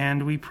away,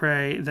 and we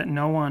pray that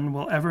no one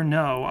will ever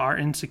know our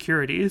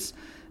insecurities.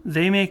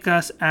 They make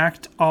us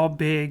act all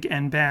big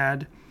and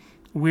bad.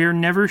 We're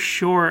never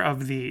sure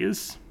of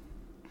these.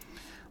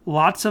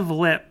 Lots of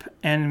lip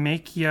and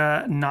make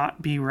ya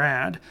not be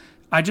rad.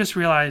 I just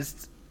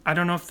realized, I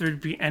don't know if there'd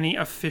be any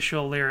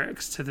official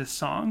lyrics to this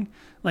song.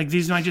 Like,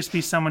 these might just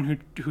be someone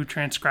who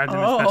transcribed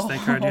them as best they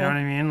could. You know what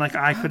I mean? Like,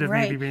 I could have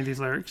maybe made these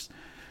lyrics.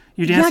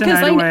 You dance the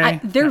night away.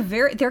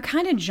 They're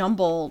kind of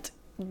jumbled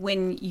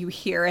when you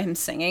hear him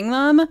singing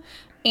them.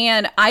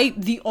 And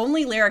the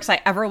only lyrics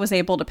I ever was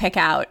able to pick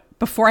out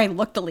before I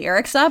looked the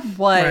lyrics up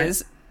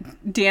was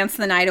Dance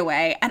the Night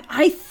Away. And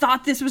I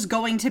thought this was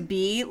going to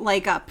be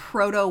like a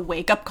proto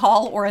wake-up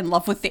call or In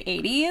Love with the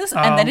 80s.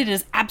 And then it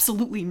is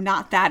absolutely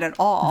not that at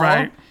all.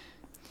 Right.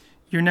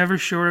 You're never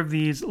sure of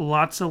these.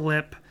 Lots of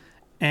lip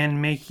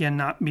and make you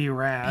not be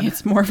rad.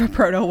 It's more of a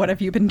proto what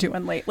have you been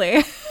doing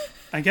lately?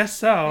 I guess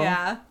so.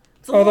 Yeah.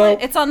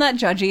 It's on that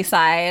judgy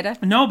side.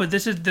 No, but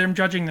this is them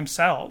judging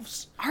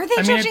themselves. Are they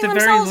judging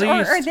themselves,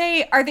 or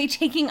are they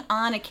taking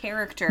on a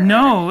character?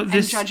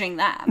 And judging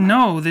them.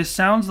 No, this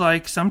sounds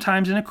like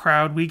sometimes in a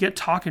crowd we get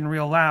talking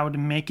real loud,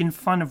 making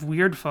fun of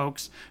weird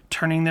folks,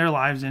 turning their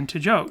lives into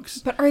jokes.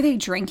 But are they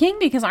drinking?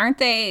 Because aren't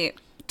they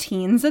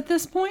teens at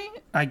this point?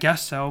 I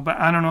guess so, but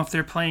I don't know if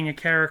they're playing a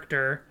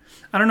character.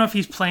 I don't know if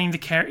he's playing the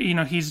character. You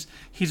know, he's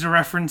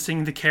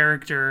referencing the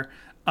character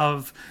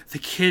of the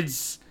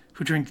kids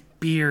who drink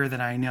beer that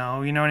I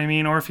know, you know what I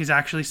mean? Or if he's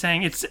actually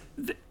saying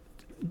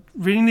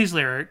reading these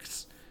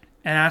lyrics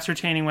and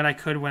ascertaining what I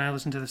could when I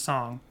listened to the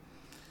song.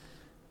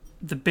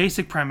 The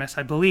basic premise,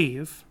 I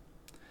believe,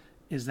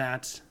 is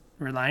that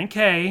Relient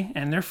K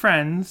and their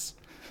friends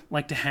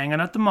like to hang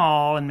out at the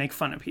mall and make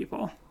fun of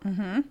people.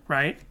 Mm-hmm.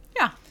 Right?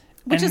 Yeah.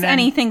 Which is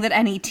anything that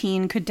any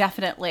teen could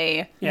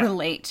definitely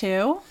relate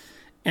to.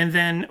 And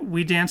then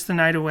we dance the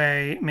night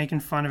away,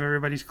 making fun of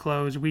everybody's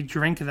clothes. We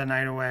drink the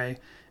night away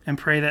and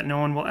pray that no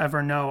one will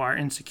ever know our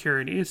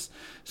insecurities.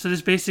 So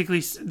this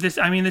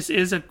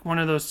is one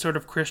of those sort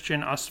of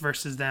Christian us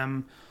versus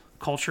them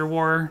culture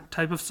war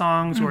type of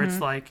songs where it's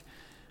like,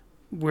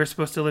 we're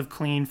supposed to live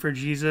clean for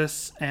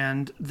Jesus,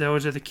 and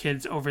those are the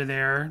kids over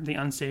there, the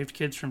unsaved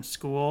kids from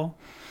school.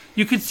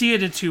 You could see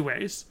it in two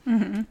ways.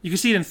 Mm-hmm. You could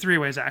see it in three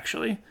ways,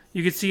 actually.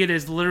 You could see it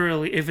as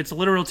literally, if it's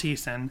literal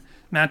Thiessen,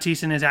 Matt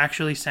Thiessen is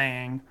actually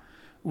saying,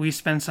 we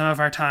spend some of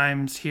our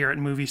times here at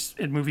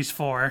Movies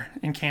 4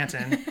 in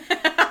Canton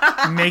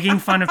making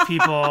fun of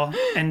people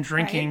and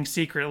drinking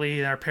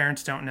secretly that our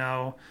parents don't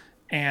know,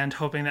 and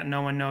hoping that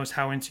no one knows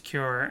how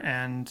insecure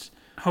and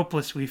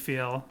hopeless we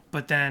feel.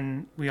 But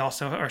then we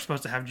also are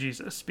supposed to have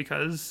Jesus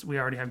because we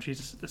already have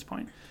Jesus at this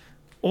point.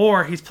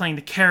 Or he's playing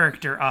the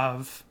character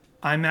of,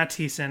 I'm Matt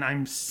Thiessen,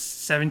 I'm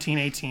 17,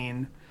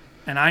 18,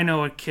 and I know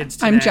what kids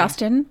today... I'm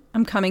Justin.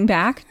 I'm coming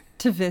back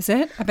to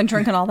visit. I've been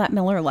drinking all that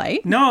Miller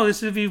Lite. No,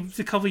 this would be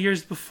a couple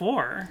years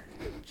before.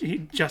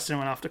 Justin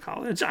went off to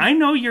college. I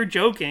know you're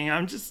joking.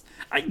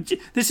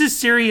 This is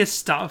serious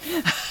stuff.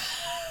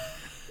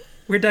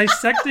 We're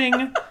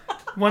dissecting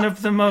one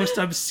of the most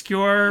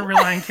obscure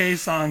Relient K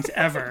songs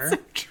ever. So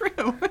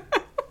true.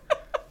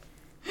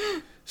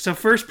 So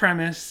first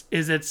premise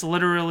is it's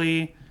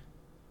literally.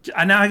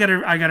 Now I gotta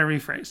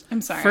rephrase.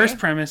 I'm sorry. First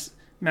premise: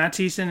 Matt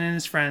Thiessen and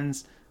his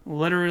friends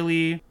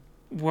literally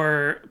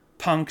were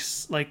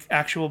punks, like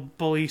actual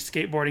bully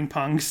skateboarding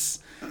punks,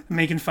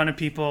 making fun of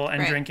people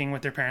and drinking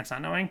with their parents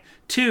not knowing.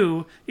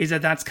 2 is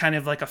that's kind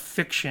of like a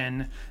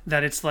fiction,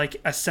 that it's like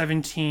a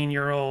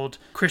 17-year-old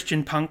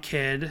Christian punk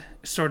kid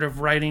sort of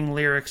writing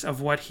lyrics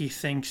of what he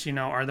thinks,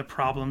 are the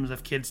problems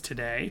of kids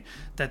today,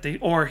 that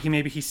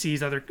maybe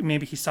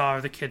he saw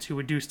other kids who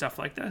would do stuff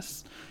like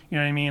this. You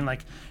know what I mean?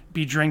 Like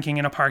be drinking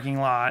in a parking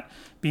lot,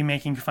 be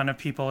making fun of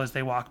people as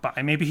they walk by.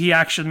 Maybe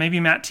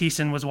Matt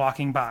Thiessen was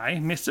walking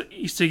by. So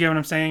you get what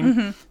I'm saying?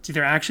 Mm-hmm. It's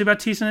either actually about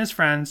Thiessen and his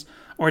friends,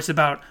 or it's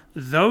about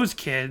those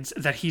kids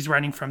that he's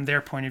writing from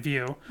their point of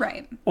view.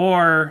 Right.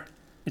 Or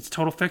it's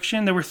total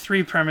fiction. There were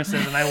 3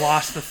 premises, and I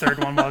lost the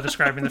third one while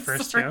describing the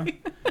first 2.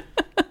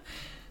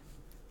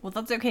 Well,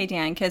 that's okay,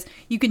 Dan, because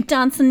you can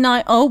dance the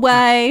night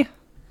away.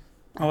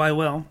 Oh, I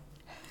will.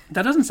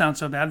 That doesn't sound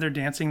so bad. They're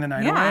dancing the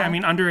night away. I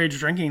mean, underage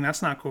drinking,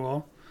 that's not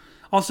cool.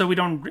 Also,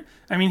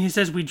 he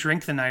says we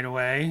drink the night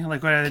away.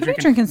 Like, what are they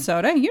drinking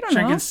soda? You don't know.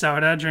 Drinking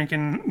soda,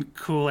 drinking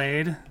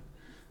Kool-Aid,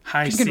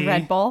 drinking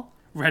Red Bull.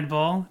 Red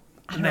Bull.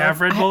 Did they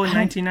have Red Bull in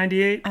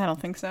 1998? I don't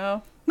think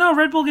so. No,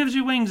 Red Bull gives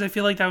you wings. I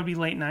feel like that would be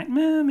late night.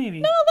 Maybe.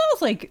 No, that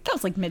was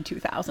like mid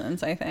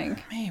 2000s, I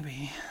think.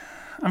 Maybe.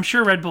 I'm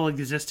sure Red Bull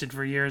existed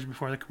for years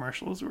before the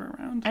commercials were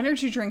around.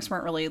 Energy drinks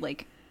weren't really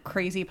like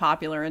crazy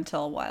popular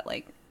until what,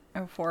 like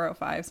 04,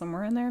 05,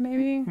 somewhere in there,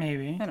 maybe.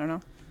 Maybe. I don't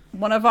know.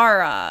 One of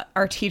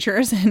our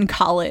teachers in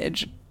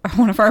college,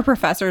 one of our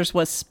professors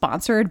was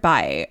sponsored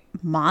by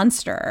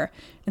Monster,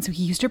 and so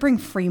he used to bring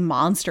free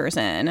Monsters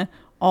in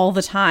all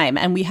the time,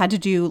 and we had to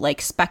do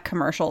like spec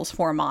commercials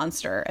for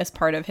Monster as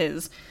part of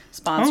his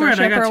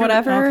sponsorship or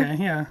whatever. Okay,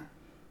 yeah.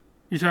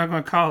 You're talking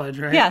about college,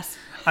 right? Yes.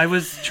 I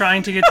was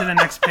trying to get to the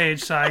next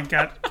page, so I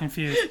got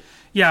confused.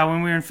 Yeah,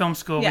 when we were in film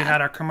school, we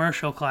had our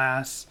commercial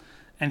class,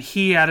 and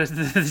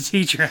the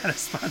teacher had a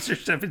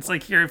sponsorship. It's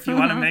like, here, if you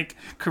want to make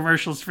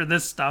commercials for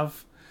this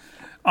stuff.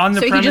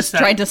 So he just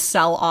tried to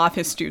sell off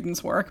his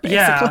students' work,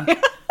 basically.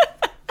 Yeah.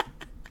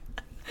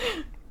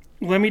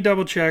 Let me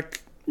double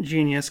check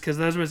Genius, because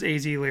those was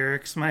AZ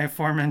lyrics, my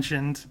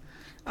aforementioned,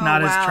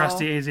 not as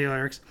trusty AZ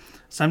lyrics.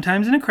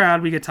 Sometimes in a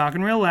crowd, we get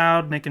talking real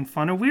loud, making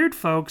fun of weird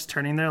folks,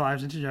 turning their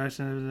lives into jokes.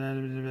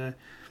 We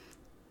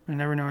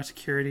never know our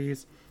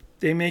securities.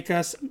 They make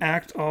us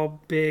act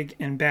all big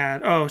and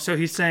bad. Oh, so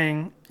he's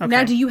saying... Okay.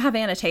 Now, do you have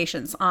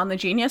annotations on the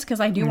Genius?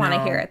 Because I do want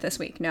to hear it this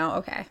week. No?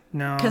 Okay.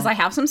 No. Because I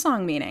have some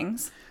song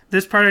meanings.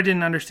 This part I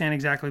didn't understand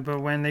exactly,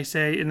 but when they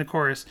say in the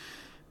chorus,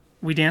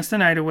 we dance the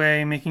night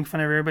away, making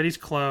fun of everybody's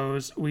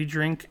clothes. We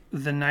drink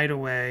the night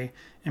away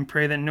and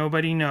pray that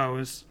nobody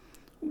knows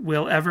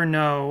will ever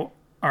know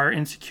our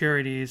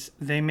insecurities.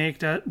 They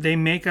make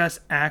us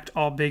act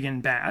all big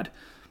and bad.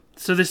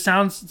 So the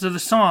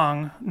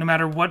song, no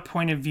matter what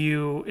point of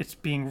view it's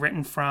being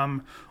written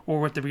from, or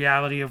what the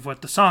reality of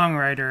what the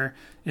songwriter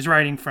is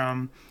writing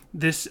from,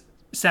 this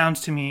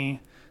sounds to me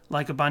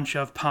like a bunch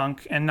of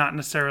punk, and not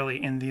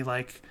necessarily in the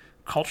like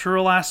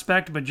cultural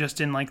aspect, but just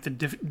in like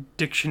the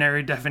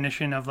dictionary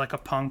definition of like a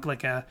punk,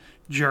 like a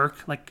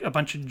jerk, like a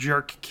bunch of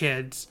jerk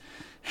kids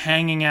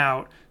hanging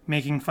out,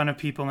 making fun of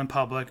people in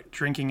public,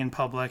 drinking in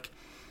public,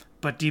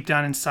 but deep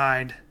down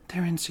inside,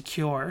 they're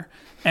insecure.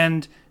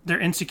 And their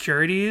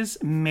insecurities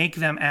make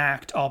them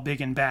act all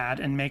big and bad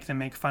and make them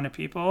make fun of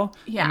people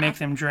and make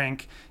them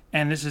drink.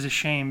 And this is a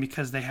shame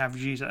because they have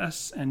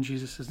Jesus and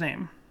Jesus'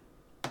 name.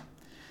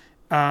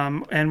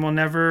 And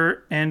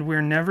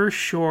we're never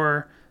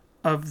sure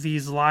of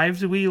these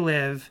lives we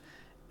live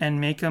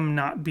and make them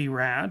not be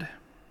rad.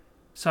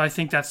 So I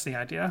think that's the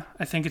idea.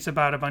 I think it's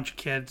about a bunch of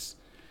kids.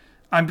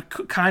 I'm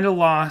kind of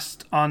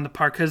lost on the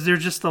part because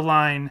there's just the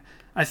line,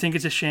 I think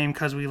it's a shame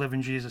because we live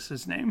in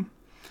Jesus' name.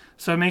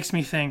 So it makes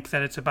me think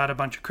that it's about a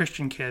bunch of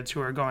Christian kids who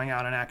are going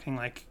out and acting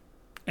like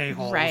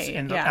a-holes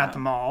at the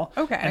mall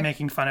and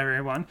making fun of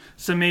everyone.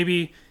 So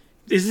maybe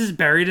this is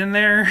buried in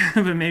there,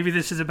 but maybe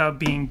this is about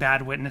being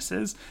bad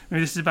witnesses. Maybe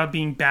this is about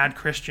being bad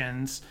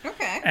Christians.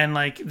 Okay. And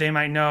like they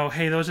might know,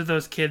 hey, those are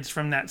those kids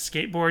from that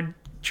skateboard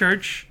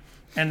church,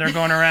 and they're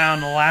going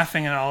around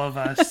laughing at all of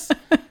us.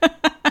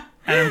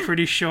 And I'm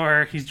pretty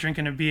sure he's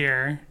drinking a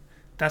beer.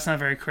 That's not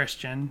very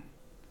Christian.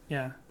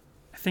 Yeah.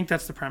 I think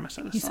that's the premise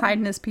of the song. He's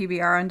hiding his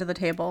PBR under the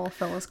table,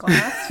 fill his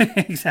glass.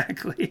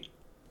 Exactly.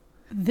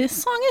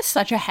 This song is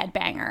such a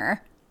headbanger.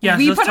 Yeah,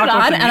 we put it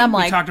on, and I'm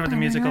like... We talked about the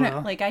music a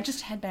little. Like, I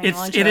just headbang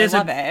on it. I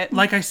love it.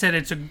 Like I said,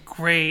 it's a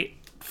great,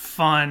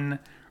 fun,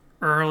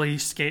 early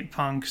skate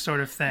punk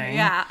sort of thing.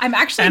 Yeah, I'm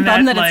actually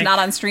bummed that it's not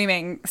on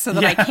streaming, so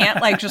that I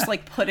can't, like, just,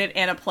 like, put it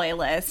in a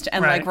playlist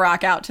and, like,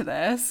 rock out to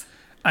this.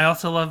 I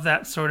also love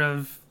that sort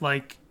of,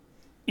 like,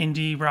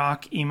 indie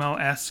rock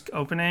emo-esque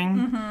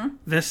opening.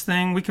 This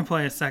thing, we can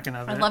play a second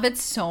of it. I love it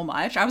so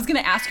much. I was going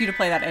to ask you to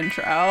play that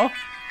intro.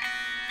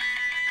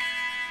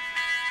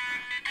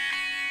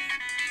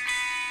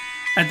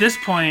 At this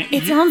point,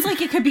 It sounds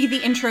like it could be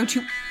the intro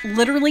to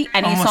literally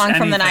any Almost song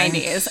from the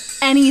anything. 90s.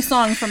 Any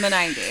song from the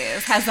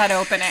 90s has that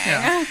opening.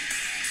 Yeah.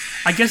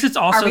 I guess it's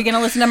also... Are we going to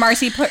listen to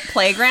Marcy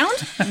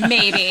Playground?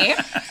 Maybe.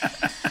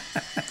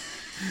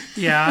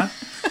 Yeah.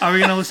 Are we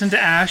going to listen to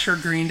Ash or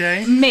Green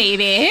Day?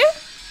 Maybe.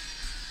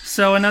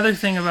 So another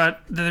thing about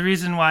the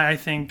reason why I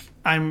think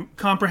I'm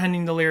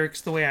comprehending the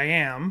lyrics the way I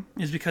am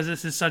is because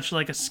this is such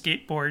like a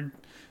skateboard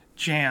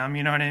jam,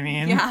 you know what I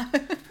mean? Yeah.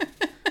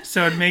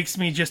 So it makes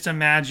me just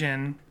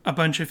imagine a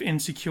bunch of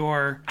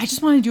insecure... I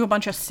just want to do a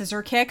bunch of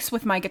scissor kicks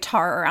with my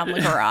guitar around the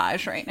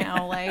garage right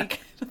now. Like,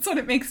 that's what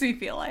it makes me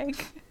feel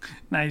like.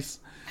 Nice.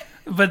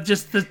 But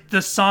just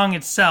the song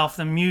itself,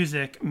 the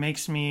music,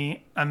 makes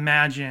me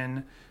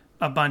imagine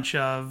a bunch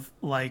of,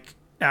 like,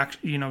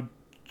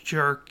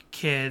 jerk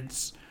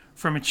kids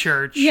from a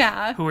church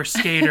Yeah. who are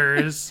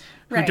skaters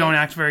who Right. don't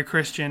act very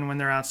Christian when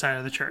they're outside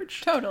of the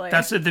church. Totally.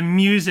 That's the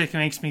music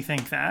makes me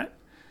think that.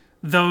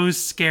 Those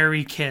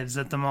scary kids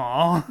at the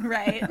mall.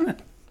 Right.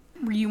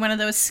 Were you one of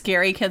those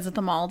scary kids at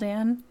the mall,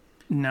 Dan?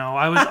 No,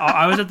 I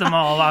was at the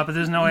mall a lot, but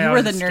there's no way You I were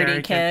was the a scary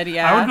nerdy kid,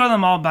 yeah. I would go to the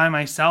mall by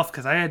myself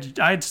because I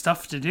had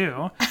stuff to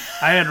do.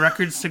 I had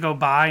records to go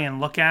buy and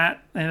look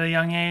at a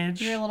young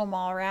age. You're a little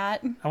mall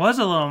rat. I was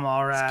a little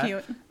mall rat.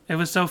 Cute. It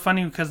was so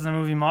funny because the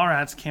movie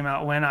Mallrats came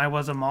out when I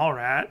was a mall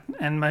rat,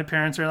 and my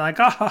parents were like,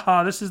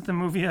 "Oh, this is the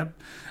movie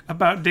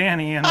about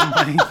Danny," and I'm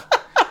like,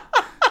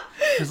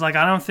 "It's like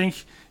I don't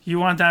think you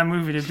want that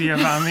movie to be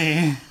about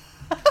me."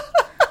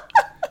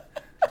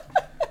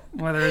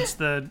 Whether it's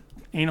the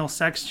anal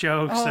sex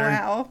jokes or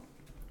wow.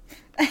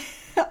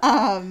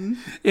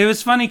 it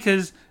was funny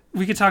because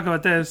we could talk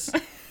about this.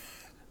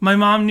 My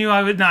mom knew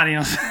I would not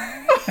anal.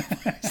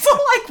 So,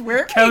 like,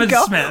 where can Kevin we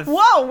go? Smith.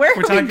 Whoa, where are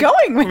we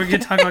going with We're gonna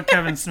talk about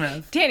Kevin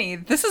Smith. Danny,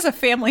 this is a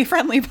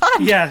family-friendly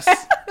podcast. Yes.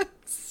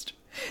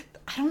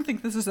 I don't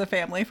think this is a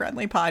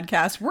family-friendly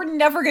podcast. We're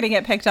never going to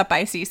get picked up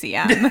by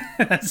CCM.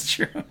 That's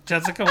true.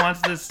 Jessica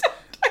wants this.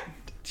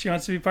 She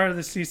wants to be part of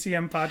the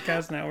CCM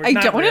podcast network. I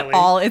Not don't really. at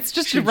all. It's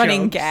just She a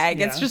running jokes,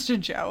 gag. It's yeah. just a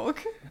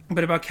joke.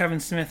 But about Kevin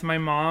Smith, my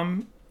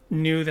mom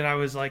knew that I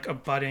was like a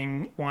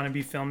budding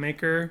wannabe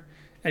filmmaker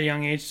at a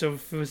young age. So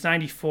if it was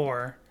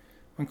 94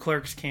 when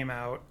Clerks came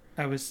out,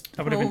 I would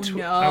have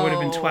been I would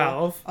have been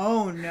 12.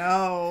 Oh,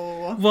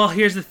 no. Well,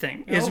 here's the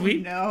thing: is Oh,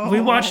 we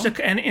no. watched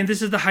and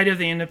this is the height of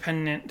the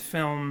independent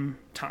film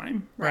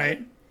time,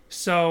 right?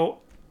 So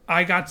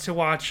I got to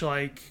watch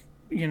I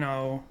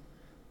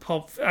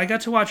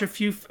got to watch a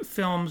few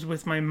films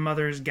with my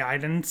mother's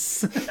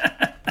guidance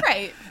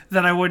Right.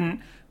 that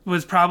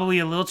was probably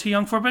a little too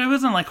young for, but it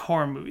wasn't like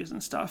horror movies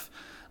and stuff.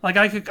 Like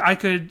I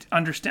could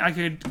understand, I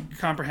could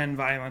comprehend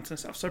violence and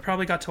stuff. So I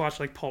probably got to watch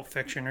like Pulp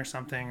Fiction or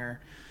something, or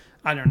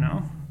I don't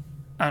know.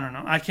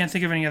 I can't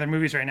think of any other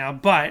movies right now.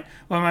 But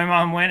when my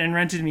mom went and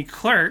rented me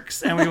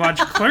Clerks and we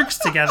watched Clerks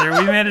together,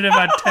 we made it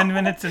about 10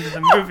 minutes into the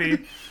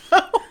movie.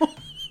 I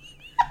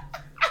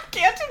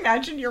can't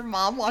imagine your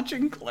mom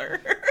watching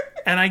Clerks.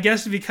 And I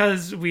guess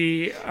because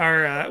we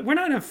are, we're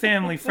not a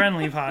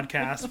family-friendly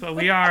podcast, but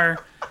we are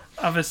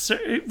of a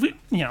certain,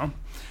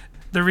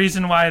 the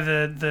reason why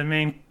the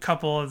main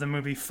couple of the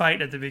movie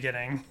fight at the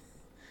beginning,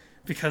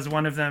 because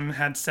one of them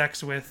had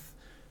sex with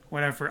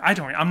whatever.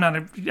 I'm not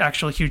an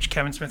actual huge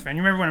Kevin Smith fan.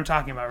 You remember what I'm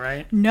talking about,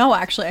 right? No,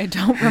 actually, I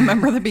don't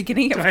remember the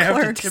beginning of Do I have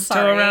Clerks. to tiptoe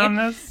Sorry. around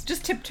this?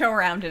 Just tiptoe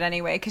around it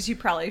anyway, because you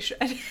probably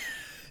should.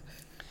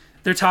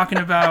 They're talking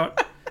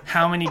about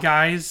how many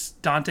guys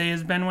Dante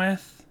has been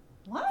with.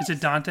 What? Is it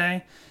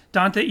Dante?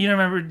 Dante, you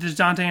remember, there's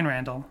Dante and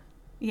Randall.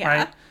 Yeah.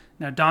 Right?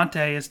 Now,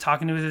 Dante is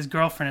talking to his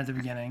girlfriend at the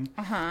beginning.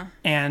 Uh-huh.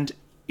 And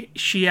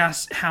she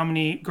asks, how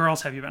many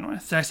girls have you been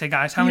with? Did I say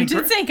guys? How You many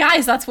did say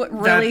guys. That's what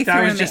really that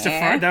threw was me. just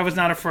that was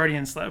not a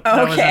Freudian slip. Okay.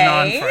 That was a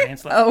non-Freudian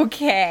slip.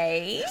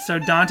 Okay. So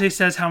Dante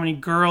says how many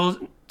girls...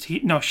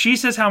 she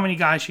says how many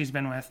guys she's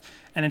been with.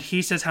 And then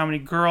he says how many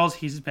girls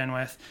he's been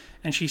with.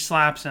 And she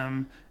slaps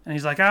him. And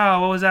he's like,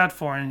 oh, what was that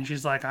for? And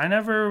she's like, you're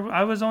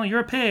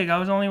a pig. I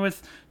was only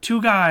with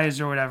 2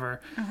 guys or whatever.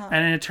 Uh-huh.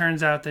 And then it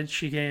turns out that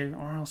she gave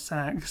oral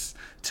sex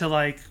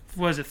to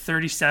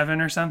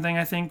 37 or something,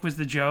 I think was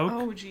the joke.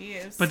 Oh,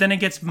 jeez. But then it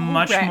gets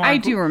much right. more... I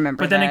do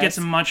remember But then it this. gets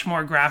much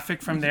more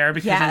graphic from there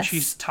because then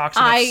she talks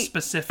about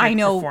specific I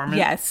know, performance.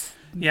 yes.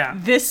 Yeah.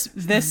 This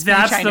That's speech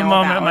I the know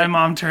moment about. my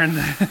mom turned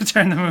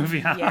the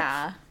movie off.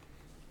 Yeah.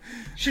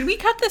 Should we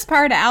cut this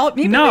part out?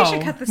 Maybe we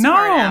should cut this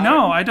part out.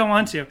 No, I don't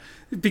want to.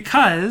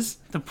 Because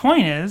the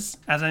point is,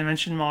 as I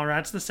mentioned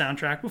Mallrats, the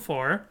soundtrack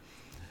before,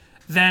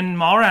 then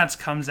Mallrats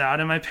comes out,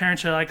 and my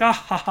parents are like, oh,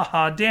 ha, ha,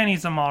 ha,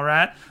 Danny's a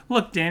Mallrat.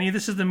 Look, Danny,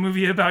 this is the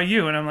movie about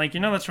you. And I'm like,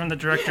 that's from the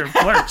director of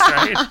Clerks,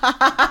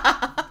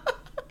 right?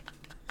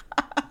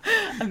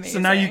 Amazing. So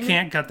now you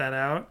can't cut that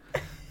out.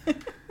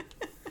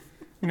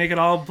 Make it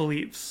all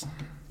bleeps.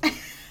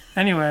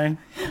 Anyway.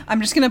 I'm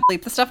just going to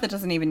bleep the stuff that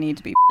doesn't even need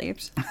to be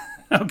bleeped.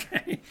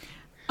 Okay.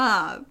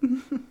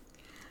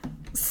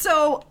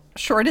 So,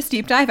 shortest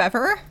deep dive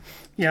ever.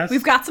 Yes.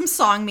 We've got some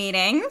song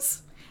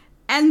meanings.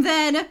 And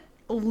then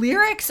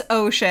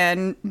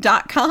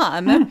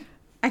LyricsOcean.com,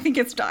 I think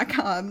it's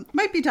 .com,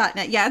 might be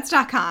 .net, yeah, it's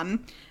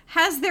 .com,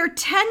 has their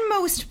 10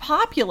 most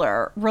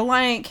popular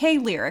Relient K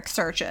lyric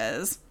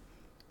searches.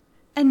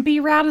 And Be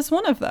Rad is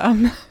one of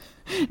them.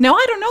 Now,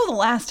 I don't know the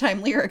last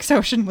time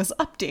LyricsOcean was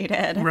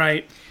updated.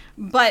 Right.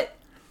 But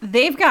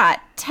they've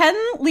got 10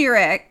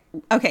 lyrics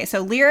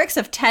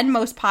of 10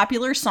 most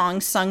popular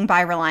songs sung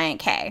by Relient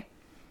K.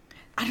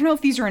 I don't know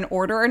if these are in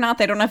order or not.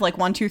 They don't have like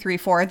 1, 2, 3,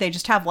 4. They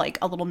just have like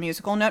a little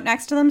musical note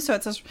next to them. So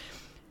it says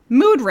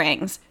Mood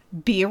Rings,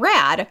 Be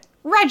Rad,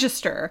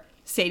 Register,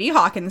 Sadie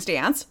Hawkins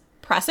Dance,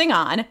 Pressing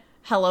On,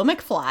 Hello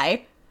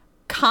McFly,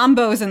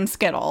 Combos and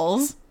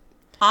Skittles,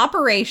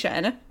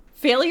 Operation,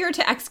 Failure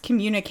to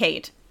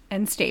Excommunicate,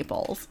 and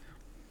Staples.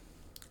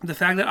 The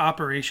fact that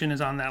Operation is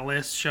on that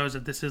list shows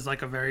that this is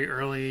like a very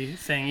early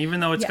thing. Even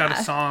though it's got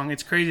a song,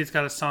 it's crazy it's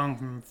got a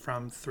song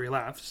from Three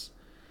Lefts.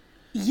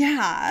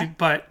 Yeah.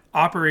 But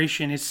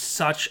Operation is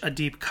such a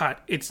deep cut.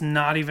 It's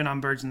not even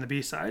on Birds and the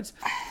B-Sides.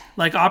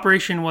 Like,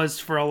 Operation was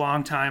for a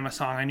long time a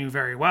song I knew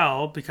very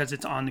well because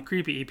it's on the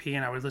Creepy EP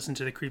and I would listen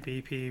to the Creepy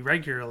EP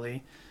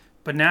regularly.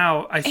 But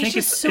now I think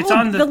it's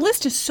on the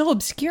list is so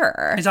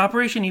obscure. Is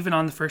Operation even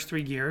on the first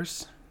 3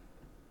 gears?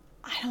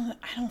 I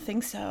don't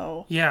think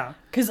so. Yeah.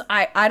 Because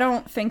I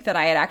don't think that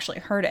I had actually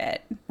heard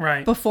it.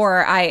 Right.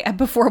 Before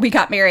we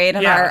got married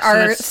and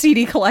our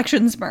CD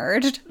collections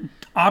merged.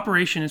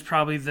 Operation is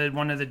probably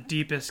one of the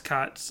deepest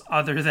cuts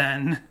other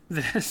than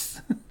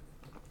this.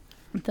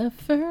 The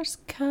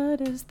first cut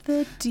is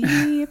the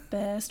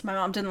deepest. My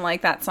mom didn't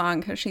like that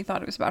song because she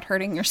thought it was about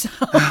hurting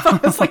yourself. I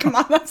was like,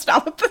 Mom, that's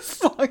not what this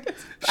song is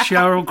about.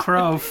 Sheryl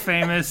Crow,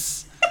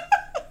 famous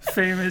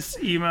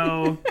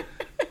emo.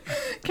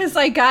 Because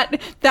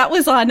that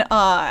was on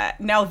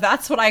Now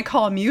That's What I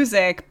Call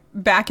Music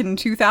back in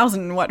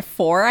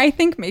 2004, I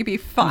think, maybe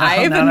 5.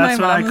 No, and that's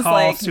my what mom I was call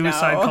like,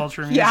 suicide no.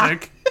 culture music. Yeah.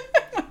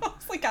 I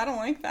was like, I don't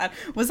like that.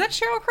 Was that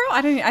Sheryl Crow?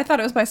 I thought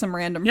it was by some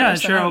random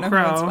person. Sheryl I don't know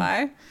Crow. Who it's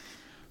by.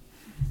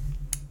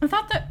 I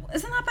thought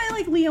isn't that by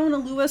like Leona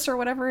Lewis or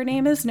whatever her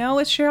name is? No,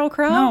 it's Sheryl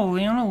Crow. No,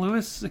 Leona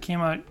Lewis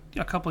came out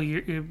a couple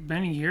years,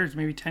 many years,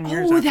 maybe 10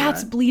 years. Oh,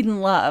 that's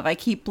Bleedin' Love. I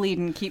keep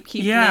bleeding, keep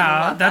bleeding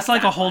love. That's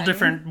like a whole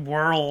different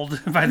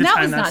world by the time that song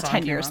came out. That was not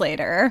 10 years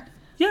later.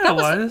 Yeah, it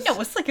was. No,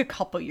 it's like a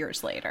couple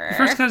years later. The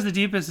First Cut is the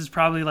Deepest is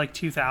probably like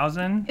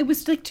 2000. It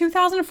was like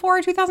 2004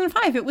 or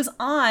 2005. It was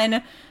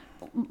on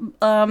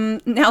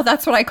Now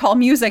That's What I Call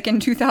Music in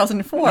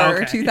 2004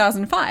 or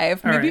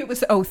 2005. Maybe it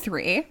was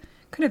 03.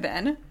 Could have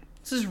been.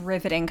 This is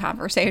riveting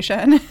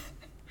conversation.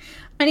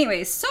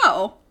 Anyway,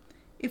 so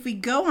if we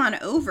go on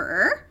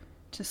over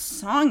to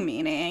song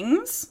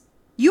meanings,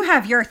 you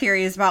have your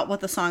theories about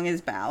what the song is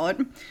about.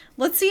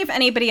 Let's see if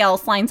anybody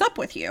else lines up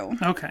with you.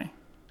 Okay.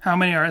 How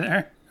many are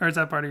there? Or is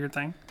that part of your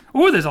thing?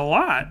 Oh, there's a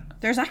lot.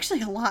 There's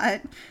actually a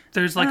lot.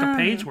 There's like a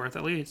page worth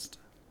at least.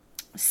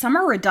 Some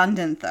are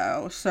redundant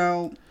though.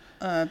 So,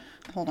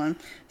 hold on.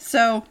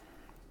 So,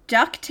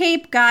 Duct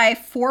Tape Guy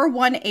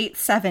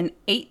 4187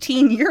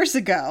 18 years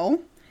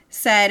ago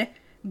said,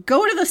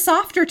 "Go to the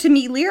Softer to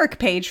Me lyric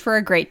page for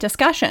a great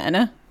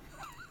discussion."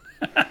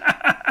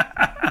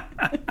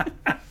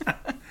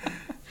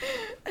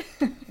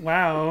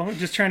 Wow,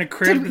 just trying to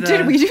crib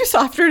Did we do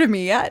Softer to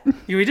Me yet?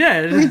 We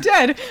did. We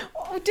did.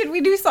 Oh, did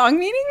we do song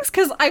meanings?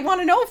 Because I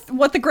want to know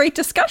what the great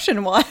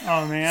discussion was.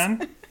 Oh,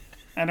 man.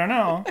 I don't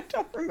know. I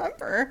don't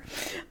remember.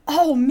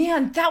 Oh,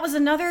 man, that was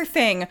another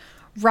thing.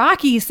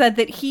 Rocky said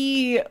that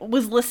he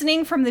was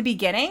listening from the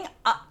beginning.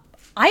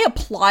 I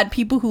applaud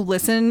people who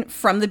listen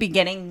from the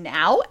beginning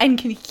now and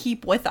can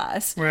keep with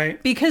us.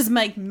 Right. Because,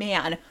 like,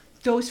 man,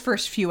 those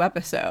first few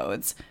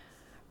episodes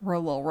were a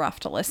little rough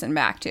to listen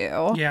back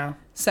to. Yeah.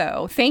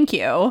 So, thank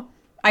you.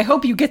 I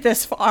hope you get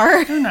this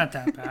far. They're not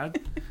that bad.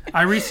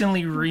 I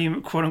recently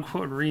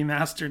quote-unquote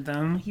remastered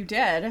them. You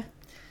did?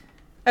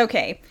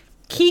 Okay.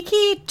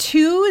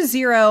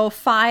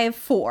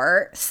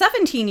 Kiki2054,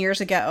 17 years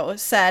ago,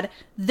 said,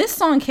 "This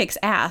song kicks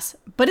ass,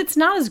 but it's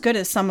not as good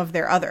as some of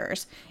their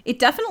others. It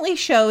definitely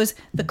shows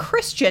the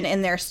Christian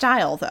in their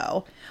style,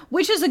 though,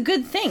 which is a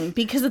good thing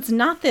because it's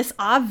not this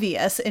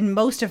obvious in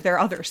most of their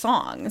other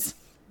songs."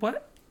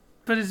 What?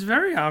 But it's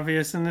very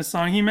obvious in this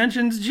song. He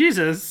mentions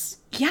Jesus.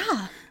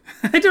 Yeah.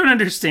 I don't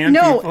understand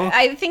No, people.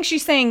 I think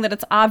she's saying that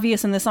it's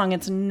obvious in this song.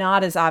 It's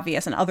not as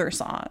obvious in other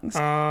songs.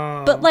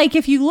 Oh. But, like,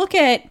 if you look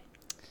at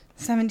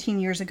 17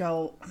 years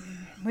ago,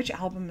 which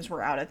albums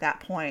were out at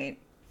that point?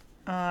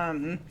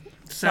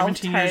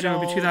 17 years ago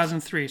would be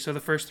 2003, so the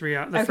first three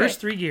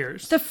first 3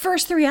 years. The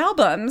first 3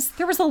 albums,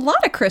 there was a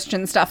lot of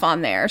Christian stuff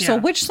on there. So Yeah.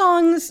 which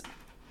songs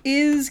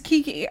is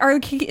Kiki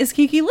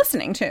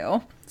listening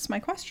to? That's my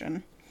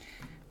question.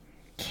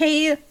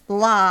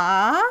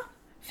 Kayla,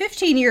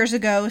 15 years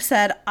ago,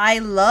 said, "I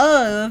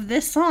love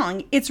this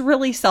song. It's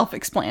really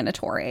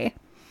self-explanatory."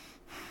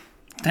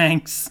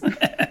 Thanks.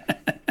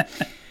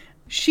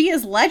 She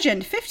Is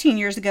Legend 15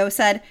 years ago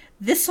said,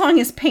 "This song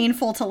is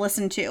painful to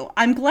listen to.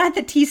 I'm glad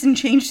that Thiessen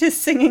changed his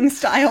singing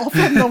style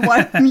from the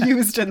one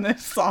used in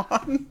this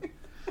song."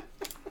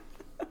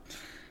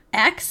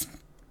 X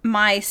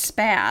My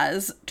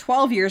Spaz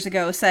 12 years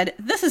ago said,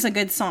 "This is a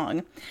good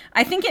song.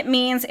 I think it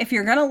means if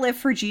you're gonna live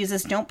for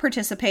Jesus, don't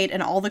participate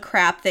in all the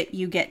crap that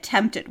you get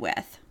tempted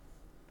with."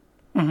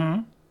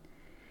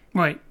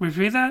 Wait,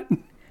 repeat that?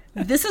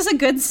 This is a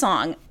good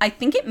song. I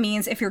think it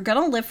means if you're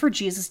gonna live for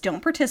Jesus,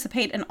 don't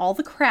participate in all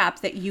the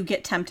crap that you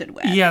get tempted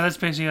with. Yeah, that's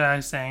basically what I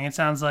was saying. It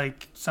sounds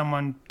like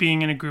someone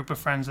being in a group of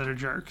friends that are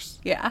jerks.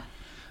 Yeah.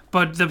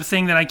 But the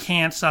thing that I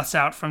can't suss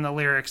out from the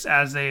lyrics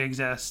as they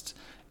exist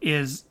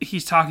is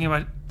he's talking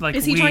about, like,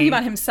 Is he talking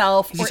about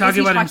himself, or is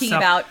he talking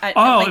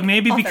about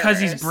maybe because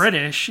he's others?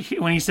 British,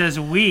 when he says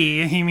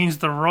we, he means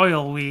the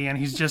royal we, and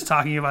he's just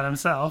talking about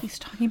himself. He's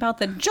talking about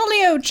the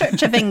jolly old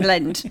Church of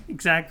England.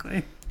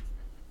 Exactly.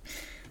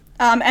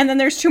 And then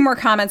there's 2 more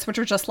comments, which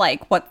are just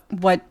like, what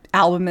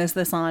album is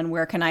this on?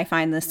 Where can I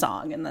find this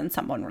song? And then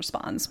someone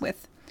responds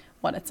with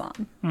what it's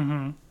on.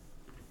 Mm-hmm.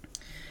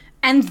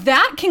 And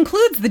that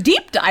concludes the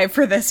deep dive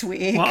for this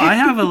week. Well, I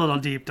have a little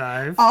deep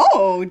dive.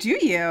 Oh, do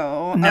you?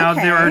 Now,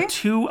 Okay. there are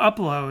 2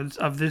 uploads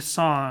of this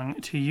song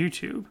to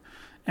YouTube.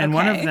 And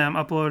one of Okay. them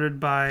uploaded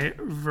by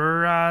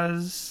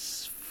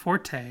Vertaz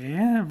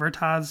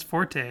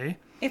Forte.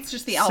 It's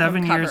just the album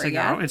 7 cover, years ago.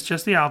 yeah? It's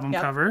just the album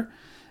Yep. cover.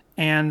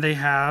 And they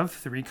have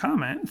 3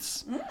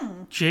 comments.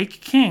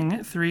 Jake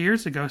King, 3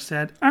 years ago,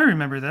 said, "I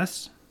remember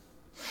this."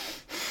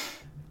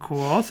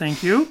 Cool,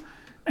 thank you.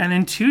 And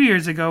then 2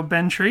 years ago,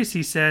 Ben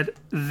Tracy said,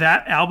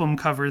 "That album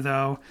cover,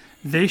 though,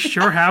 they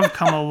sure have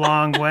come a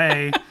long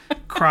way."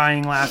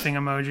 Crying, laughing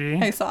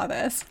emoji. I saw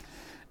this.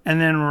 And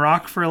then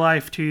Rock for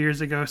Life 2 years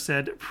ago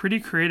said,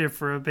 "Pretty creative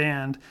for a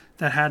band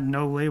that had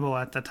no label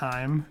at the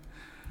time."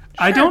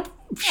 I don't...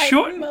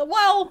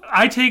 Well,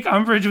 I take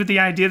umbrage with the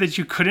idea that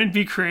you couldn't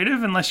be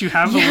creative unless you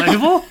have a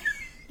label.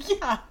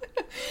 yeah.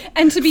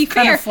 And to be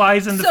Kind fair, of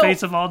flies in the so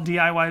face of all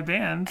DIY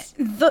bands.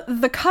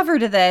 the cover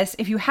to this,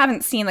 if you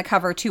haven't seen the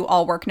cover to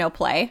All Work No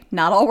Play,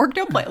 not All Work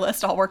No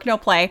Playlist, All Work No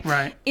Play,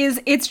 Right.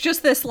 it's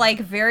just this like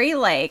very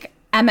like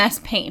MS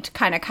Paint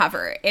kind of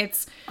cover.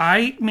 It's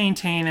I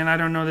maintain, and I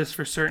don't know this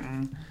for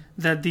certain,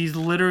 that these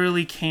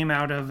literally came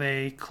out of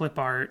a clip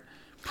art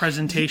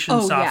presentation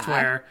Oh, yeah.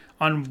 software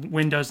on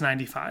Windows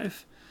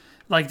 95.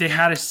 Like, they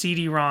had a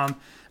CD-ROM.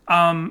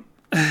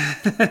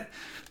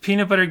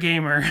 Peanut Butter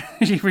Gamer,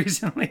 he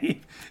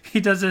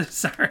does a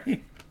series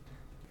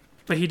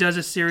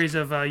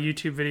of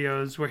YouTube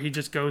videos where he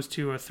just goes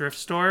to a thrift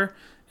store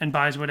and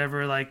buys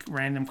whatever, like,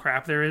 random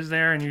crap there is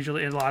there, and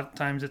usually a lot of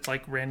times it's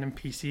like random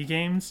PC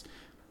games.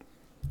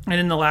 And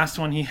in the last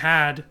one he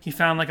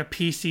found like a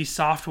PC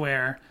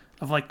software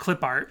of like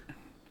clip art.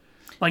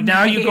 Like,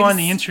 now you go on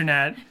the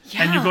internet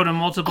and you go to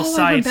multiple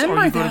sites,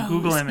 or you go to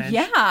Google Image.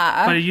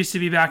 Yeah. But it used to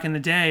be back in the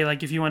day,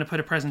 like, if you want to put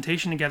a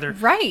presentation together.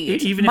 Right.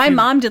 Even My if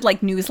mom did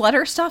like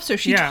newsletter stuff, so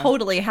she Yeah.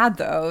 totally had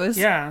those.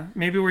 Yeah,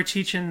 maybe we're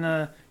teaching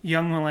the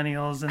young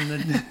millennials and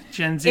the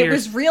Gen Zers. It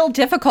was real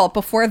difficult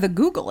before the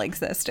Google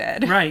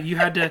existed. Right, you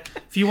had to,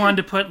 if you wanted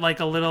to put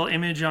like a little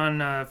image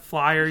on a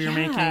flyer you're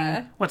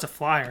making, what's a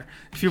flyer?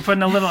 If you're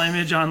putting a little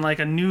image on like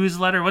a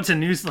newsletter, what's a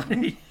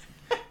newsletter?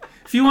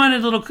 If you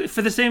wanted if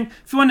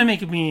you wanted to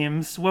make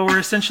memes, what were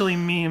essentially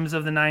memes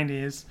of the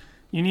 90s,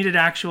 you needed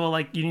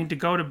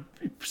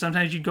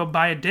sometimes you'd go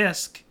buy a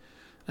disc,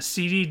 a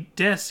CD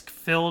disc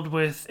filled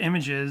with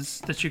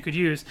images that you could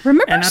use.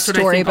 Remember and that's what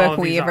I think all Storybook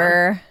of these are.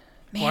 Weaver?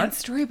 Man, What?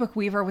 Storybook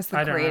Weaver was the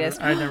I greatest.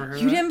 never heard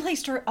You of that. didn't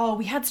play Oh,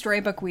 we had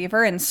Storybook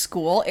Weaver in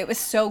school. It was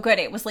so good.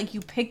 It was like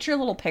you picture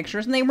little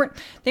pictures, and they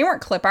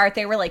weren't clip art.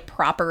 They were like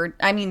proper.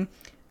 I mean,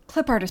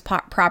 clip art is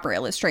proper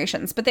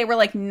illustrations, but they were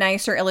like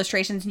nicer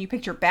illustrations. And you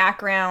picked your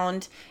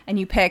background, and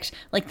you picked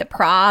like the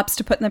props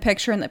to put in the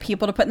picture and the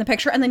people to put in the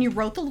picture, and then you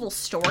wrote the little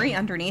story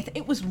underneath.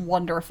 It was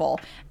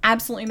wonderful,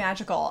 absolutely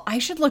magical. I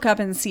should look up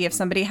and see if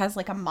somebody has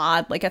like a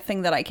mod, like a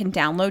thing that I can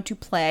download to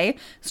play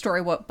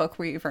Storybook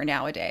Weaver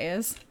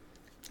nowadays.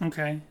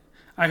 Okay.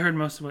 I heard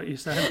most of what you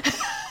said.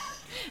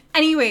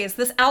 Anyways,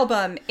 this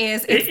album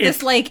is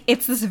this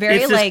very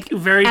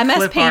MS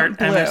clip Paint art,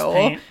 blue. MS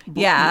Paint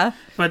Yeah.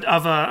 But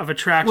of a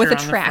tractor With a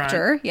on the front.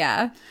 tractor,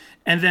 yeah.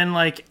 And then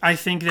like I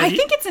think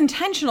it's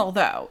intentional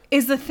though,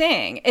 is the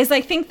thing. Is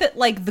I think that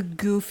like the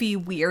goofy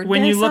weirdness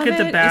when you look of at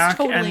the it is back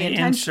totally and the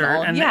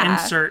intentional. insert, and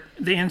yeah.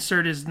 the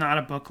insert is not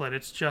a booklet,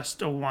 it's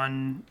just a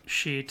one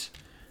sheet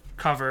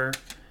cover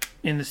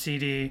in the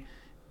CD.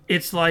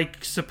 It's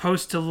like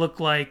supposed to look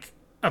like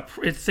I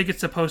think it's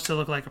supposed to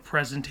look like a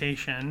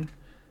presentation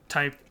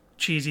type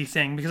cheesy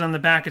thing, because on the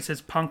back it says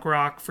punk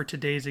rock for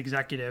today's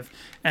executive,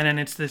 and then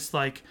it's this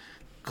like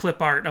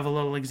clip art of a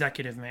little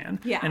executive man,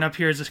 and up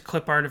here is this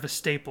clip art of a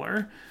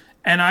stapler,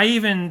 and I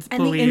even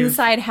believe the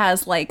inside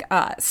has like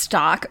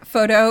stock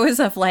photos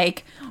of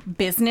like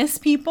business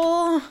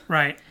people.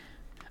 Right.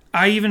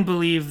 I even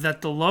believe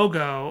that the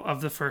logo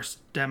of the first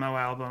demo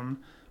album,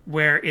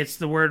 where it's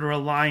the word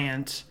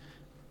Reliant,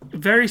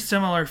 very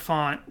similar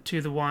font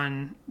to the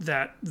one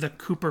that the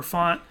Cooper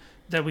font,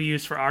 that we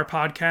use for our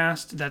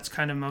podcast. That's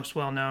kind of most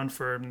well known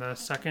from the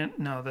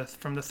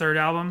from the third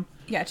album.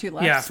 Yeah, Two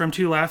Lefts. Yeah, from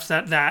Two Lefts.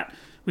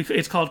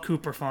 It's called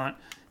Cooper font.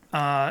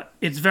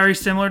 It's very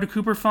similar to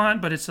Cooper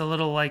font, but it's a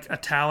little like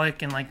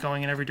italic and like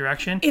going in every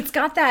direction. It's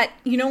got that,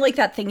 like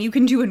that thing you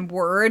can do in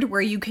Word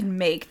where you can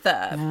make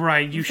the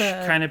right. You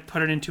kind of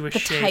put it into a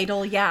shape. The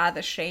title, yeah,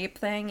 the shape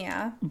thing,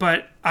 yeah.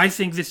 But I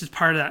think this is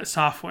part of that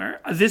software.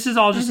 This is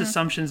all just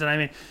assumptions that I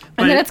made.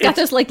 But and then it's got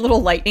this like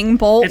little lightning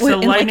bolt. It's a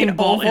lightning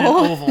bolt in an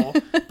oval.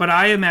 But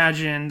I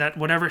imagine that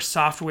whatever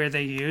software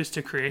they used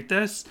to create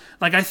this,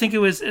 like I think it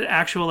was an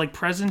actual like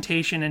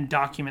presentation and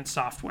document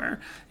software.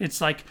 It's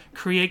like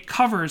create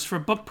covers for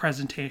book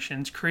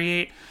presentations,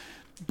 create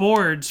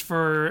boards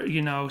for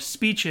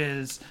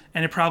speeches,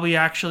 and it probably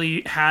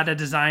actually had a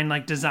design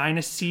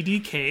a CD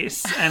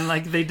case, and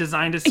like they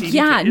designed a CD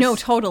yeah case. No,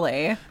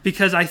 totally,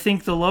 because I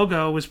think the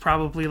logo was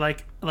probably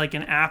like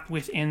an app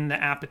within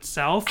the app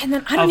itself, and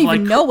then I don't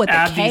even know what the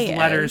add K these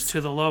letters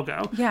to the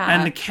logo.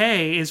 And the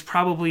K is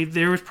probably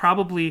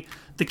the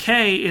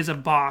K is a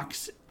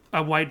box,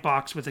 a white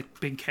box with a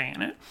big K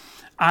in it.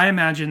 I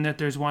imagine that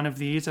there's one of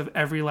these of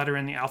every letter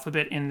in the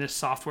alphabet in this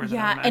software that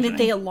I'm imagining. And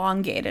they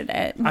elongated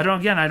it. I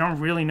don't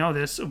really know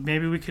this.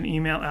 Maybe we can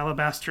email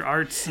Alabaster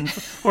Arts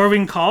or we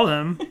can call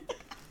them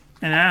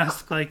and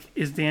ask, like,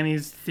 is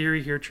Danny's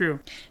theory here true?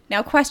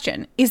 Now,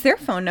 question. Is their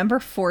phone number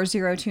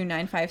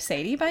 40295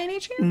 Sadie by any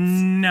chance?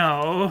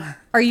 No.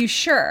 Are you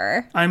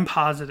sure? I'm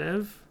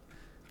positive.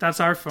 That's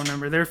our phone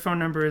number. Their phone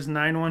number is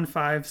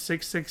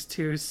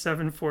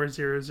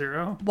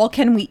 915-662-7400. Well,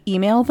 can we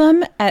email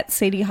them at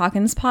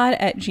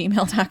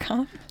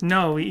sadiehawkinspod@gmail.com?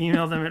 No, we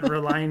email them at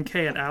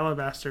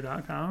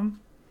relionk@alabaster.com.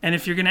 And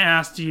if you're going to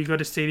ask, do you go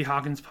to Sadie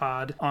Hawkins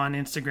Pod on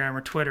Instagram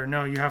or Twitter?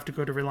 No, you have to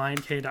go to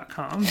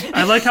ReliantK.com.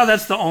 I like how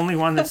that's the only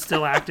one that's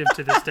still active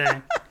to this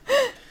day.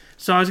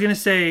 So I was going to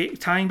say,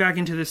 tying back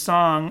into this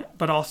song,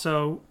 but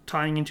also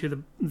tying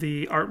into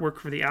the artwork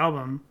for the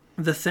album,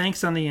 the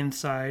thanks on the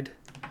inside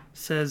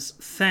says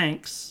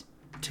thanks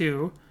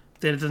to,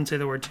 it doesn't say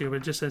the word to, but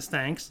it just says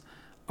thanks,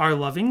 our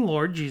loving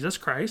Lord Jesus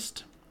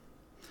Christ.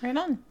 Right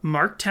on.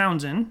 Mark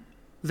Townsend,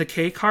 the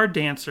K-Car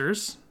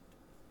Dancers.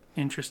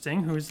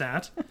 Interesting. Who's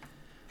that?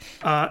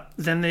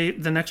 Then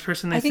the next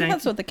person they thank... I think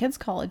that's what the kids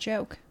call a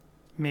joke.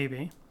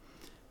 Maybe.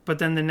 But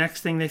then the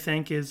next thing they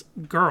thank is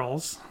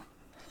girls.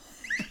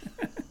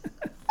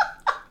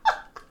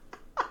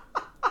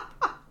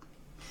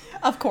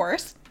 Of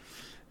course.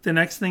 The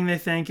next thing they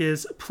thank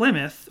is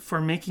Plymouth for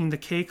making the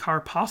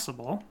K-Car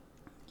possible.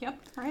 Yep,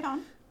 right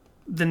on.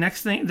 The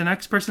next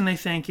person they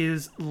thank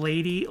is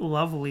Lady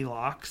Lovely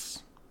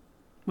Locks,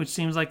 which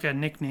seems like a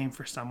nickname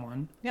for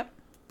someone. Yep.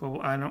 But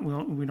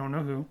we don't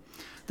know who.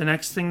 The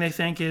next thing they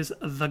thank is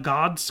the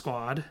God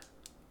Squad.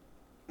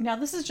 Now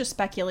this is just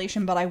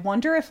speculation, but I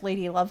wonder if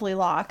Lady Lovely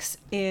Locks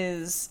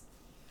is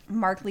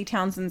Mark Lee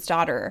Townsend's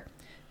daughter,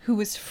 who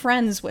was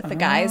friends with the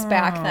guys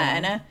back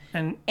then,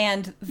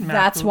 and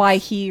that's Hoops. Why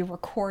he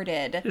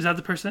recorded. Is that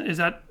the person? Is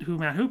that who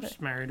Matt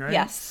Hoops married? Right.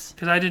 Yes.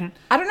 Because I don't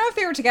know if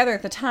they were together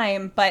at the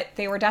time, but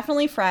they were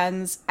definitely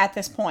friends at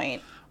this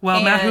point. Well,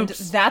 and Matt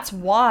Hoops. That's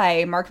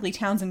why Mark Lee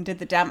Townsend did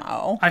the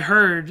demo. I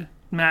heard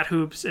Matt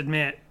Hoops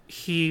admit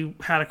he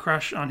had a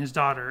crush on his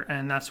daughter,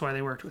 and that's why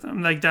they worked with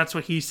him. Like that's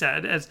what he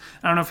said. I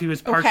don't know if he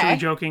was partially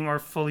joking or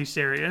fully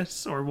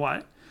serious or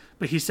what.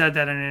 But he said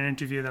that in an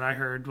interview that I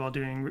heard while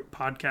doing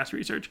podcast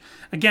research.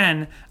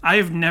 Again, I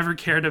have never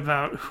cared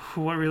about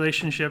what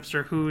relationships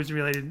or who is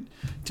related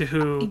to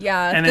who.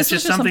 Yeah, and it's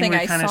just something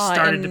we kind of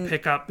started to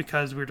pick up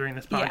because we're doing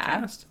this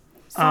podcast.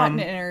 Saw it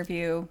in an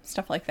interview,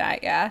 stuff like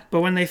that, yeah.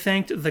 But when they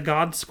thanked the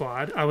God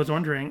Squad, I was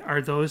wondering,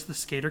 are those the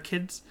skater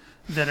kids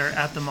that are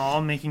at the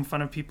mall making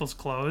fun of people's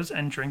clothes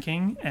and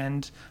drinking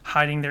and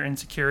hiding their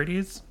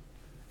insecurities?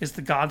 Is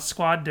the God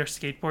Squad their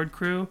skateboard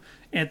crew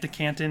at the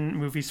Canton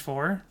Movies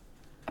 4?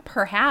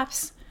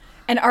 Perhaps.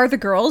 And are the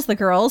girls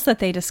that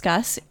they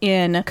discuss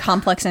in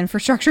Complex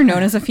Infrastructure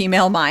known as a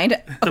Female Mind,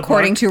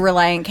 according to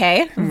Reliant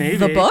K? Maybe.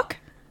 The book?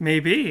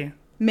 Maybe.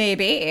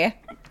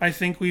 I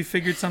think we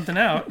figured something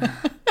out.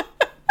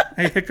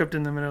 I hiccuped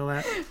in the middle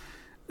of that.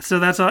 So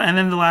that's all. And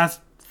then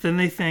then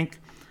they think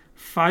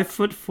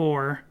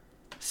 5'4",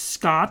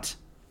 Scott,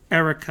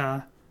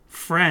 Erica,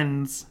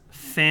 friends,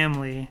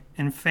 family,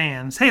 and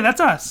fans. Hey,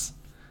 that's us.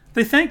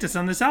 They thanked us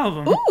on this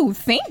album. Ooh,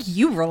 thank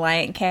you,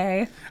 Reliant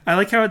K. I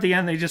like how at the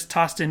end they just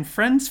tossed in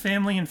friends,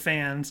 family, and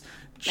fans,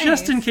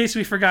 just in case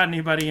we forgot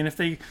anybody. And if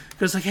they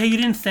goes like, hey, you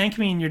didn't thank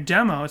me in your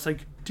demo. It's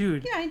like,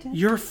 dude, I did.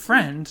 You're a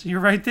friend.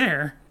 You're right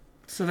there.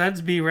 So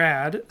that's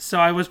B-Rad. So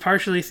I was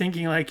partially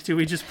thinking, like, do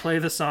we just play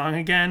the song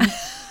again?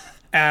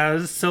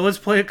 So let's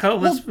play a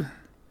couple.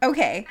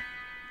 Okay.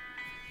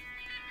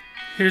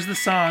 Here's the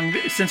song.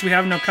 Since we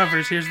have no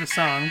covers, here's the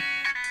song.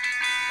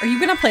 Are you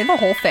going to play the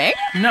whole thing?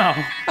 No.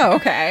 Oh,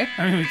 okay.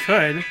 I mean, we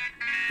could.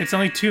 It's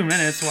only 2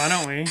 minutes. Why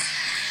don't we?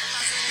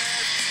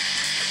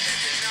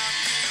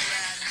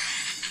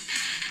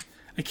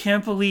 I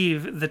can't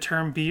believe the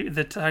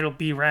title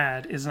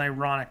B-Rad is an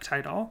ironic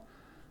title.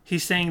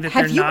 He's saying that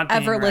they're not being Have you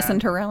ever rad.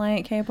 listened to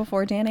Reliant K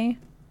before, Danny?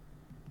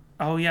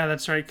 Oh, yeah,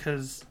 that's right,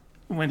 because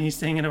when he's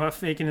singing about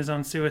faking his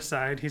own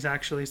suicide, he's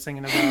actually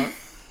singing about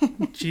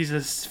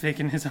Jesus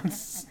faking his own.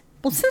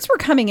 Well, since we're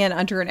coming in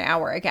under an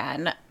hour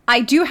again,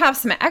 I do have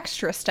some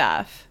extra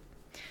stuff.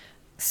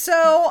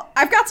 So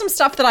I've got some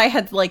stuff that I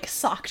had like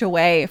socked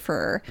away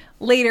for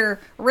later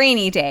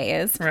rainy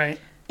days. Right.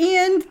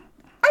 And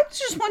I was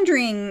just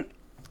wondering,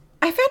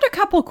 I found a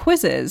couple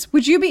quizzes.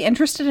 Would you be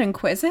interested in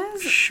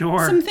quizzes?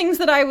 Sure. Some things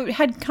that I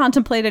had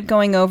contemplated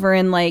going over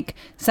in like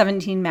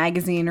 17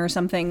 magazine or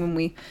something when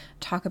we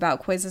talk about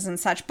quizzes and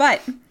such.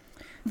 But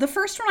the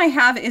first one I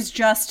have is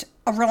just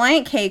a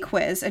Relient K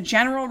quiz, a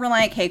general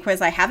Relient K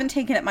quiz. I haven't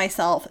taken it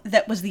myself.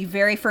 That was the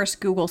very first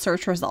Google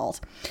search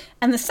result.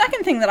 And the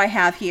second thing that I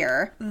have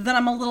here that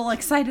I'm a little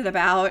excited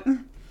about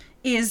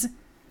is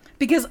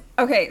because,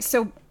 okay,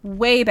 so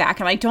way back,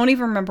 and I don't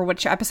even remember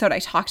which episode I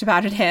talked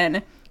about it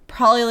in,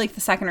 probably like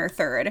the second or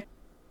third,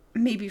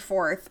 maybe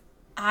fourth,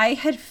 I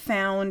had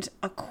found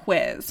a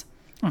quiz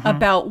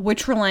about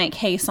which Relient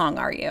K song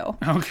are you.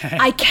 Okay.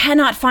 I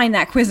cannot find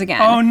that quiz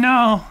again. Oh,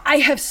 no. I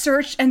have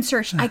searched and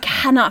searched. I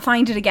cannot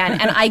find it again.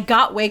 And I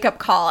got Wake Up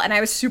Call, and I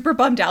was super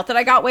bummed out that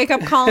I got Wake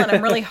Up Call, and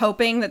I'm really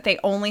hoping that they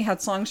only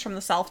had songs from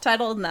the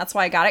self-titled, and that's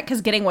why I got it,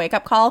 because getting Wake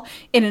Up Call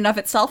in and of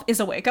itself is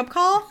a wake-up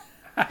call.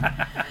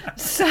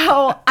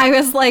 So I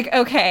was like,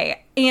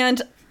 okay.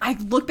 And I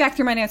looked back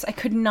through my notes. I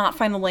could not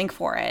find the link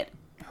for it.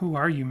 Who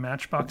are you,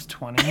 Matchbox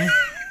 20?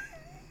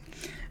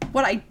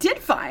 What I did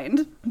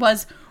find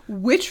was,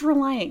 which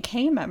Relient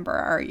K member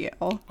are you?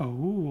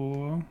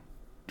 Oh.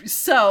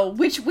 So,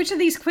 which of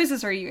these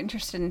quizzes are you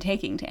interested in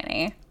taking,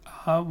 Danny?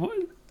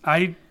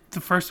 The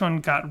first one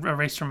got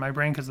erased from my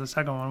brain because the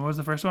second one. What was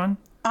the first one?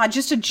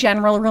 Just a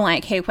general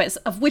Relient K quiz,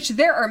 of which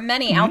there are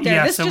many out there.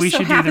 Yeah, This so just we so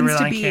should do the happens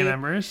to Relient be, K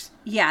members.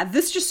 Yeah,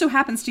 this just so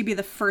happens to be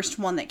the first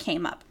one that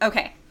came up.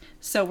 Okay,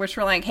 so which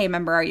Relient K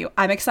member are you?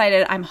 I'm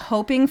excited. I'm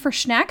hoping for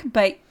Schneck,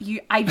 but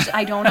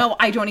I don't know.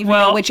 I don't even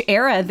know which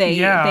era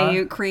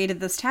they created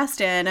this test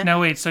in. No,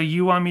 wait. So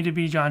you want me to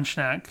be John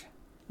Schneck?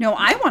 No,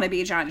 I want to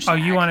be John Schneck. Oh,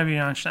 you want to be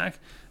John Schneck?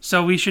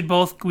 So we should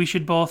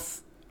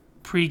both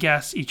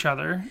pre-guess each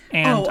other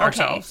and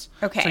ourselves.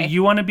 Okay. So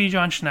you want to be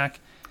John Schneck,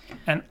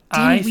 and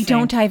Danny, we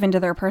don't dive into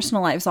their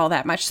personal lives all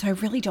that much, so I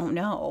really don't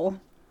know.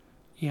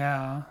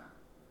 Yeah.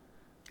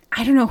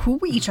 I don't know who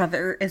each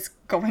other is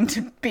going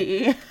to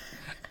be.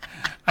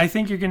 I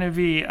think you're going to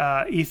be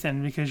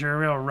Ethan because you're a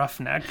real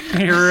roughneck.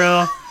 You're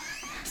real.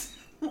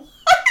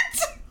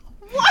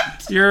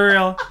 What?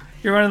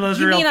 You're one of those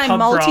real pub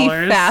brawlers. You mean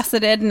I'm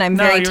multifaceted and I'm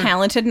very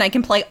talented and I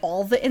can play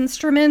all the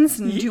instruments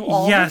and do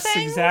all the things?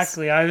 Yes,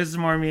 exactly. I was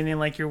more meaning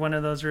like you're one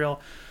of those real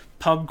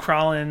pub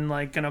crawling,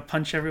 like gonna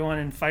punch everyone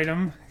and fight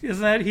them.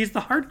 Isn't that? He's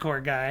the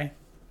hardcore guy.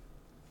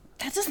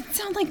 That doesn't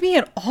sound like me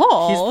at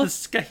all.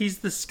 He's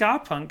the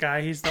ska punk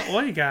guy. He's the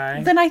oi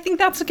guy. Then I think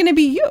that's going to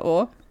be you.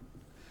 All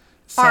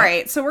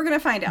right, so we're going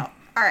to find out.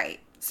 All right,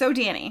 so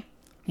Danny.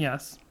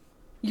 Yes.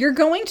 You're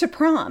going to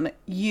prom.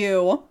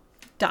 You ...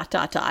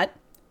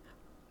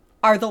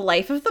 are the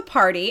life of the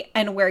party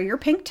and wear your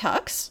pink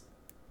tux.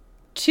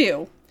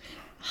 2,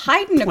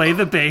 hide in play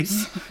the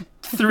bass.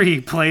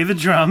 3, play the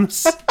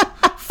drums.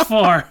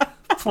 4,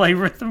 play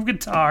rhythm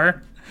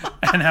guitar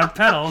and have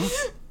pedals.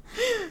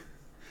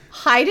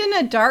 Hide in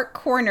a dark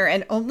corner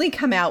and only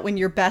come out when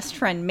your best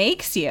friend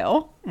makes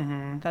you.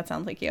 Mm-hmm. That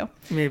sounds like you.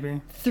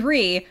 Maybe.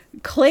 3,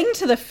 cling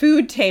to the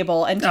food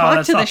table and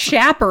talk to the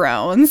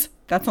chaperones.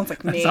 That sounds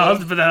like me.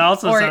 But that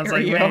also sounds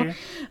like me.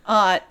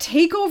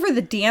 Take over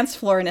the dance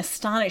floor and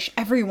astonish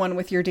everyone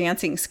with your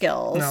dancing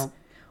skills. No.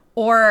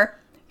 Or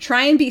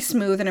try and be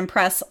smooth and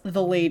impress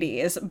the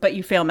ladies, but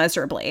you fail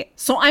miserably.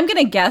 So I'm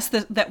going to guess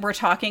that we're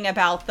talking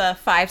about the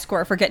 5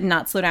 score for getting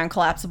not slow down,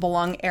 collapsible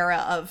lung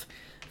era of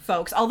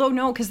folks. Although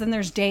no, because then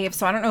there's Dave.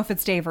 So I don't know if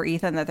it's Dave or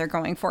Ethan that they're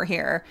going for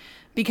here,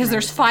 because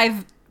there's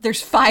 5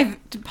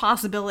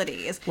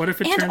 possibilities. What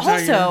if it turns out?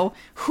 And also,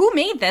 who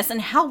made this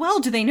and how well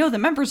do they know the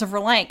members of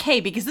Relient K?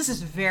 Because this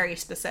is very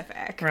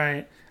specific.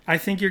 Right. I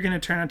think you're going to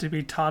turn out to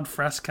be Todd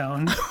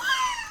Frescone.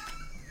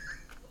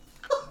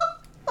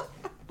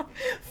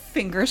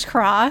 Fingers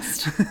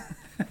crossed.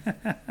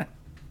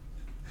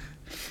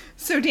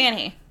 So,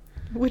 Danny,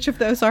 which of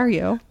those are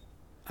you?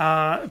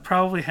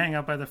 Probably hang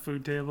out by the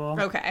food table.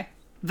 Okay.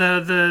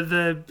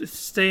 The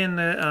stay in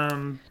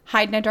the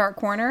hide in a dark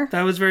corner.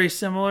 That was very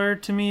similar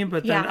to me,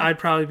 but then I'd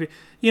probably be,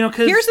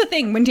 because here's the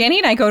thing: when Danny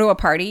and I go to a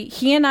party,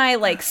 he and I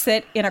like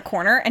sit in a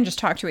corner and just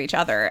talk to each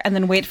other, and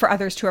then wait for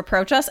others to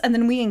approach us, and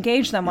then we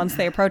engage them once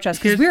they approach us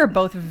because we are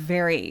both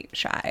very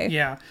shy.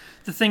 Yeah.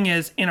 The thing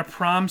is, in a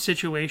prom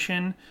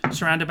situation,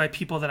 surrounded by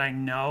people that I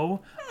know,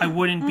 I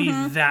wouldn't be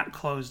that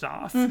closed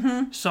off.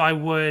 Mm-hmm. So I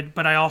would,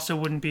 but I also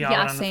wouldn't be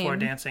out on the floor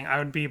dancing. I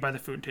would be by the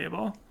food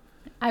table.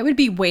 I would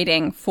be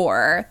waiting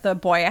for the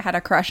boy I had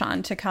a crush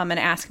on to come and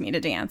ask me to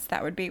dance.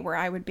 That would be where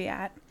I would be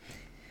at.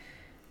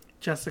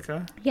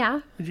 Jessica?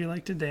 Yeah? Would you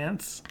like to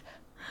dance?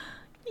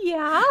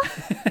 Yeah.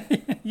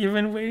 You've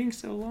been waiting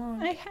so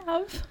long. I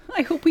have.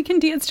 I hope we can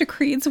dance to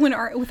Creed's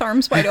with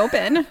arms wide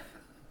open.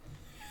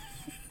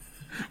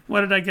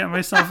 What did I get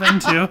myself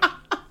into?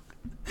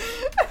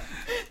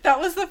 That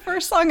was the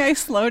first song I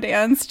slow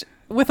danced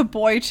with a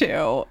boy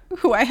too,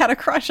 who I had a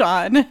crush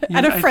on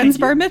at a friend's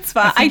bar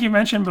mitzvah. I think you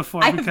mentioned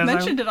before. I've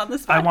mentioned it on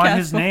this podcast I want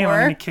his name. before.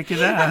 I'm going to kick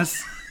his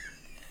ass.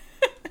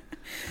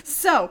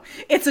 So,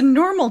 it's a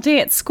normal day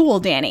at school,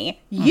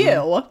 Danny.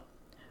 You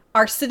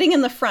are sitting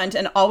in the front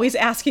and always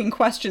asking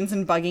questions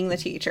and bugging the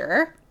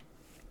teacher.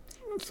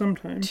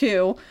 Sometimes.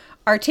 2,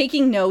 are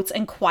taking notes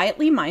and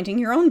quietly minding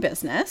your own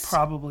business.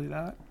 Probably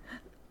that.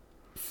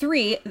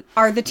 3,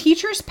 are the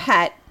teacher's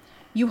pet.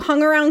 You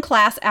hung around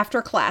class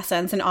after class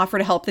ends and offer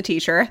to help the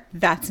teacher.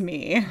 That's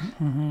me.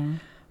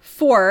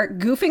 4,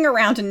 goofing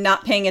around and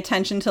not paying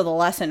attention to the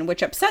lesson,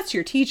 which upsets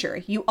your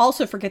teacher. You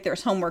also forget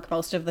there's homework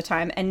most of the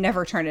time and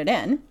never turn it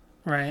in.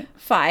 Right.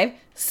 5,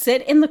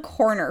 sit in the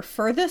corner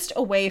furthest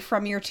away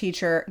from your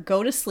teacher,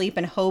 go to sleep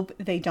and hope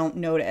they don't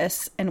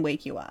notice and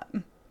wake you up.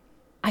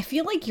 I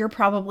feel like you're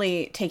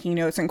probably taking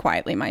notes and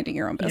quietly minding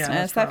your own Yeah, business.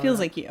 that's That feels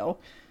probably like you.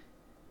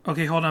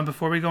 Okay, hold on.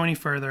 Before we go any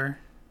further,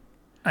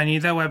 I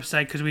need that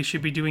website because we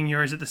should be doing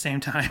yours at the same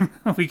time.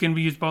 We can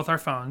use both our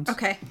phones.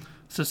 Okay.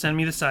 So send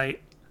me the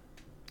site.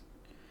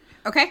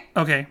 Okay.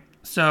 Okay.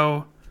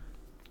 So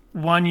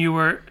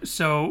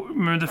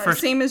remember the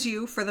first. Same as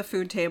you for the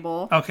food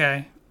table.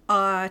 Okay. 2,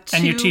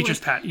 And your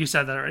teacher's pet. You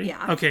said that already.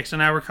 Yeah. Okay, so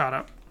now we're caught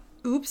up.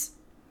 Oops.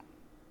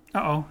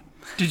 Uh-oh.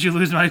 Did you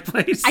lose my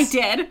place? I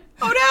did.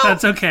 Oh no.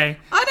 That's okay.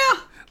 Oh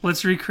no.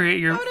 Let's recreate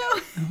your.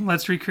 Oh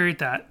Let's recreate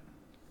that.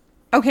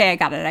 no. Okay, I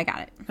got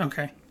it.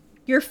 Okay.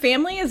 Your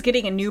family is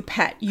getting a new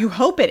pet. You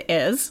hope it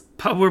is.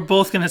 We're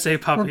both gonna say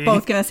puppy. We're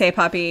both going to say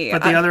puppy.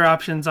 But the other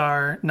options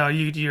are no.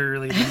 You're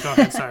leaving. Go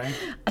ahead. Sorry.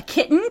 A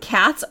kitten.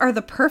 Cats are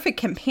the perfect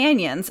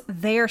companions.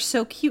 They are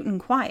so cute and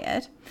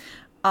quiet.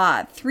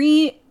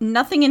 3,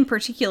 nothing in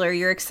particular.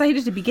 You're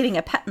excited to be getting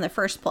a pet in the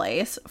first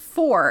place.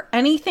 4,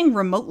 anything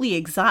remotely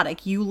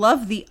exotic. You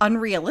love the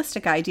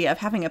unrealistic idea of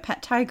having a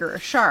pet tiger or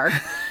shark.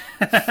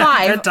 5.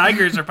 Pet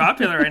tigers are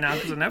popular right now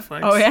because of Netflix.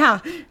 Oh, yeah.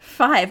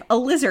 5, a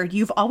lizard.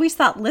 You've always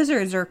thought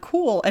lizards are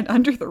cool and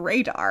under the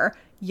radar.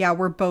 Yeah,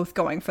 we're both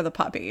going for the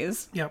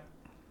puppies. Yep.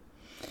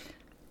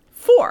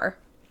 4,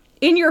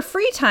 in your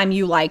free time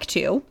you like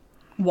to.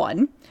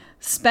 1,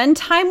 spend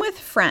time with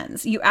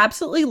friends. You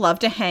absolutely love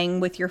to hang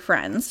with your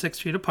friends. 6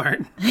 feet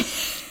apart.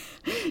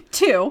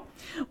 2,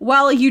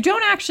 well, you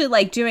don't actually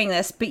like doing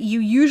this, but you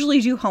usually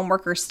do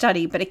homework or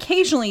study, but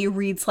occasionally you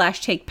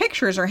read/take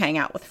pictures or hang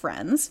out with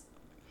friends.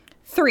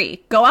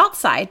 3, go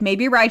outside,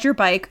 maybe ride your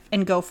bike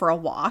and go for a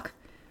walk.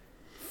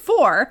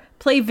 4,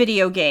 play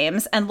video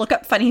games and look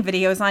up funny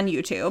videos on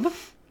YouTube.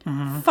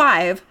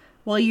 5,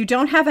 well, you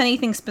don't have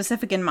anything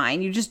specific in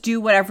mind. You just do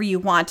whatever you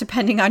want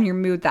depending on your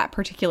mood that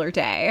particular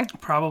day.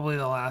 Probably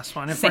the last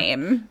one.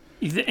 Same.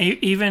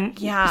 Even.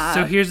 Yeah.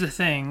 So here's the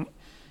thing.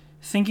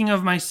 Thinking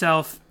of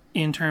myself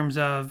in terms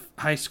of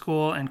high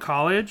school and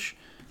college,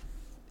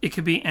 it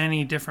could be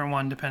any different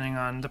one depending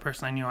on the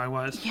person I knew I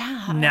was.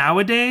 Yeah.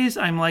 Nowadays,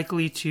 I'm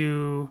likely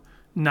to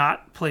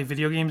not play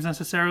video games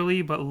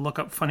necessarily, but look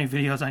up funny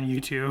videos on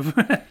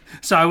YouTube.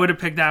 So I would have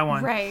picked that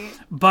one. Right.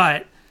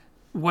 But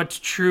what's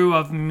true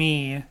of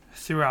me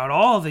throughout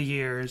all the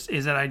years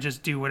is that I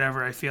just do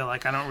whatever I feel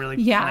like. I don't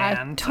really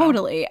plan.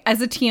 Totally.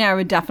 As a teen, I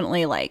would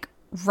definitely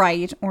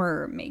write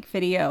or make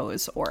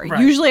videos, or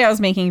Right. usually I was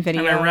making videos.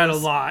 And I read a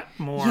lot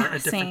more Yeah,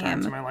 at different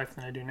times same. in my life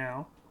than I do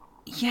now.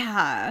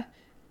 Yeah.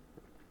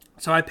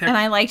 So I picked. And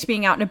I liked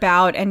being out and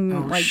about and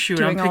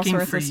doing I'm all picking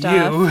sorts for of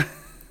stuff.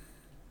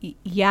 you.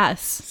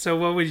 Yes. So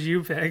what would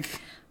you pick?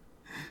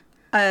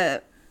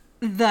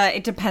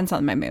 It depends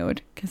on my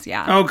mood, because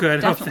Oh,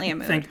 good. definitely a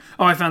mood.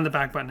 I found the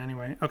back button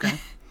anyway. Okay.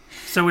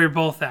 So we're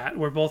both that.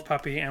 We're both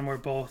puppy, and we're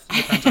both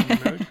depends on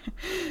the mood.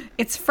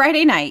 It's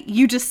Friday night.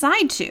 You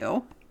decide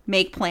to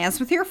make plans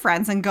with your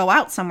friends and go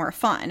out somewhere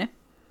fun.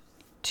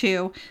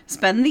 2,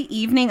 spend the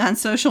evening on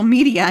social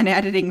media and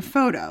editing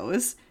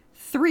photos.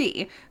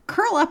 3,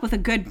 curl up with a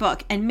good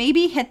book and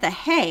maybe hit the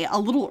hay a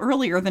little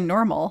earlier than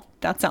normal.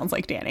 That sounds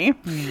like Danny.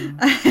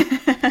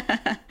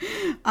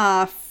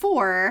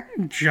 4,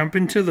 Jump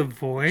into the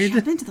void.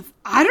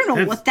 I don't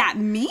know what that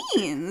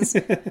means.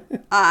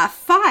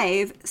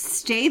 5,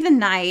 stay the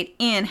night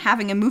in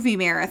having a movie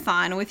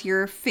marathon with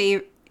your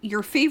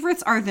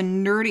favorites are the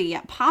nerdy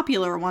yet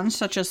popular ones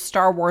such as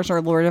Star Wars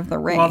or Lord of the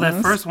Rings. Well,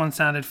 that first one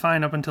sounded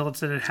fine up until it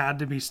said it had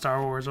to be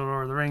Star Wars or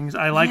Lord of the Rings.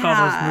 I like all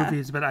those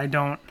movies, but I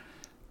don't.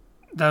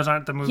 Those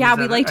aren't the movies. Yeah,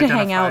 we that like to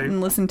identify. hang out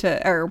and listen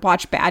to or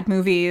watch bad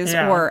movies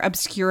or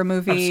obscure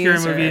movies.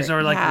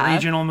 Or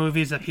regional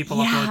movies that people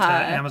upload to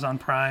Amazon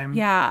Prime.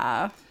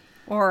 Yeah.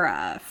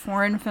 Or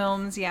foreign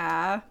films,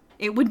 yeah.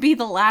 It would be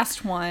the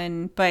last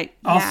one, but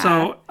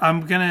Also,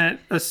 I'm going to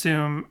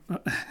assume,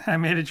 I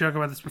made a joke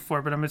about this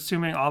before, but I'm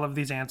assuming all of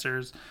these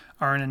answers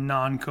are in a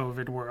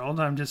non-COVID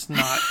world. I'm just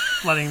not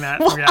letting that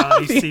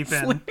reality seep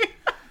in.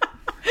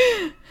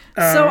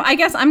 So I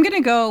guess I'm going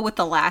to go with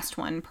the last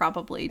one,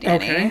 probably,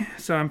 Danny. Okay,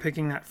 so I'm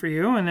picking that for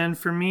you. And then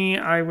for me,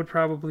 I would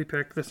probably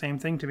pick the same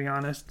thing, to be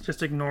honest.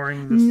 Just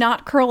ignoring this.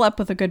 Not curl up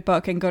with a good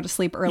book and go to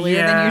sleep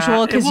earlier than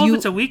usual. Because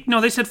it's a week. No,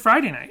 they said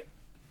Friday night.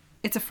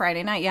 It's a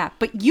Friday night, yeah.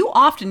 But you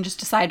often just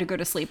decide to go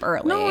to sleep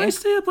early. No, I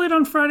stay up late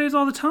on Fridays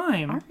all the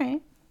time. All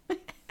right.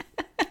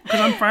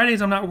 Because on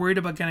Fridays, I'm not worried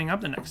about getting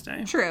up the next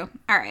day. True.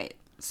 All right.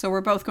 So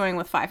we're both going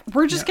with 5.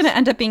 We're just going to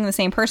end up being the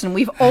same person.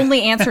 We've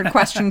only answered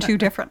question 2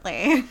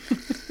 differently.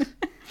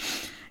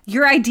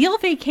 Your ideal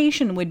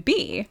vacation would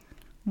be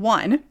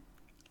 1,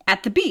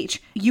 at the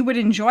beach. You would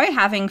enjoy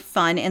having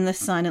fun in the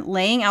sun,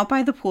 laying out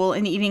by the pool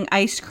and eating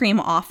ice cream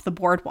off the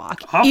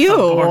boardwalk. Ew. The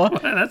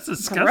boardwalk? That's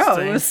disgusting.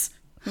 Gross.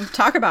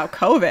 Talk about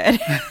COVID.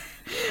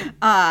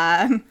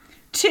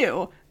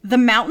 2, the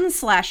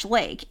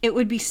mountain/lake. It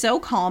would be so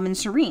calm and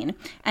serene,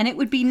 and it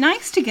would be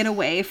nice to get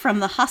away from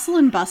the hustle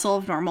and bustle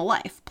of normal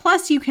life.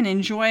 Plus, you can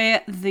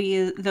enjoy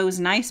those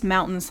nice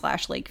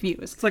mountain/lake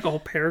views. It's like a whole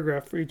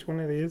paragraph for each one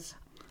of these.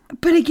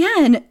 But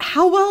again,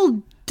 how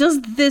well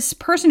does this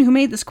person who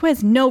made this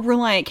quiz know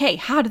Relient K?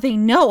 How do they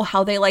know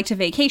how they like to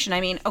vacation?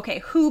 I mean, okay,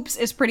 Hoops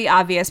is pretty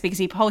obvious because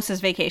he posts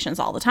his vacations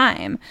all the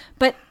time.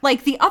 But,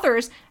 like, the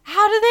others,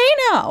 how do they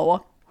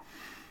know?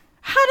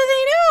 How do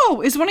they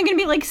know? Is one going to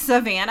be like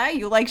Savannah?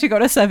 You like to go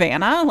to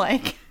Savannah?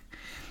 Like,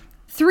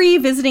 3,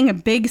 visiting a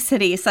big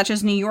city such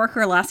as New York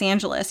or Los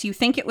Angeles. You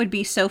think it would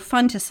be so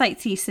fun to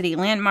sightsee city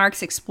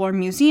landmarks, explore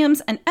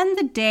museums, and end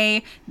the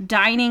day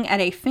dining at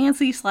a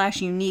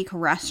fancy/unique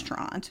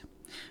restaurant.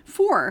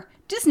 4,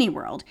 Disney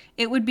World.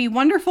 It would be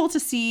wonderful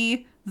to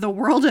see the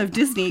world of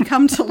Disney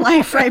come to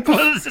life right before.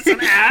 Is this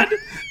an ad?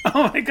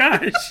 Oh my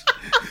gosh.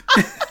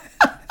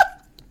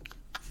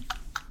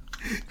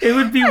 It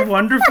would be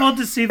wonderful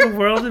to see the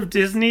world of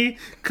Disney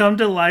come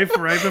to life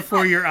right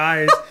before your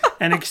eyes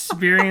and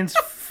experience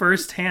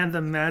firsthand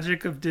the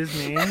magic of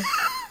Disney.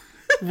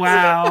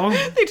 Wow.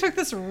 They took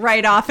this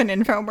right off an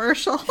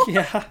infomercial.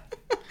 Yeah.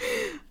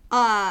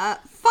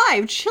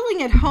 5,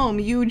 chilling at home.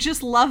 You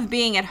just love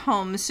being at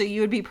home, so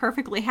you would be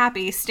perfectly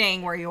happy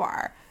staying where you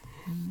are.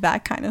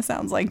 That kind of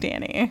sounds like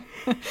Danny.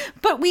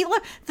 But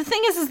the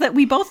thing is that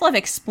we both love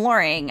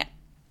exploring.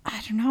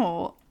 I don't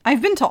know. I've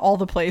been to all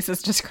the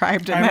places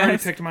described in this. I've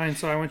already picked mine,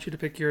 so I want you to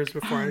pick yours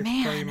before I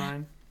tell you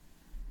mine.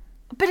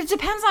 But it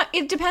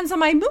depends on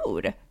my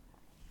mood.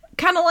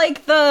 Kind of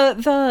like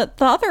the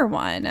other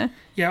one.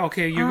 Yeah,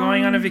 okay, you're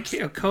going on a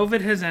vacation.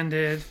 COVID has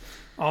ended.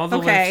 All the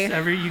lists,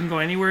 you can go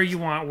anywhere you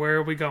want. Where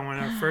are we going?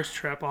 Our first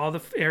trip. All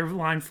the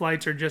airline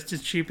flights are just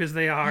as cheap as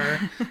they are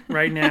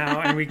right now,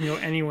 and we can go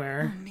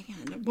anywhere. Oh,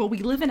 man. Well, we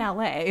live in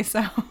LA,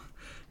 so...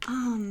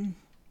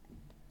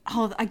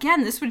 Oh,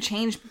 again, this would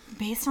change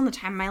based on the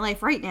time of my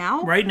life right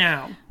now. Right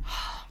now.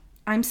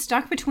 I'm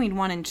stuck between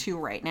 1 and 2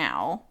 right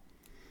now.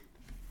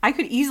 I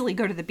could easily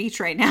go to the beach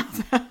right now,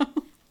 though.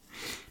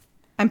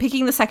 I'm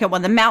picking the second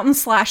one, the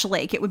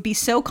mountain/lake. It would be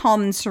so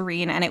calm and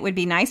serene, and it would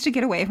be nice to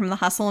get away from the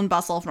hustle and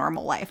bustle of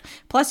normal life.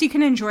 Plus, you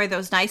can enjoy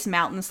those nice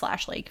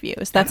mountain/lake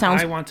views. That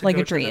sounds like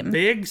a dream. To the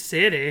big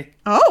city.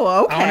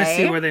 Oh, okay. I want to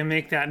see where they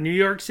make that New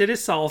York City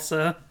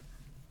salsa.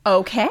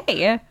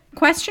 Okay.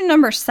 Question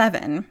number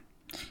 7.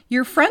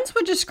 Your friends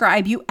would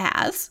describe you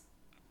as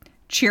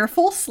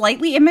cheerful,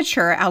 slightly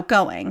immature,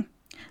 outgoing,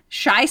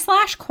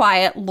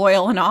 shy/quiet,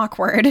 loyal, and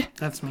awkward.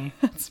 That's me.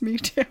 That's me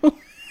too.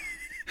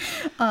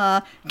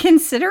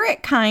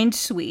 Considerate, kind,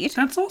 sweet.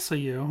 That's also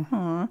you.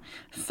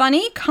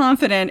 Funny,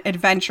 confident,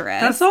 adventurous.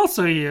 That's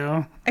also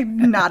you.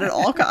 I'm not at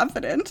all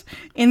confident.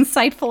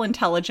 Insightful,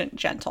 intelligent,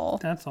 gentle.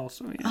 That's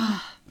also you.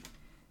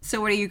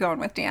 So what are you going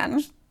with,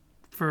 Dan?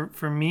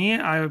 For me,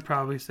 I would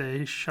probably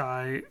say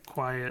shy,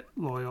 quiet,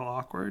 loyal,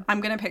 awkward.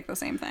 I'm going to pick the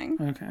same thing.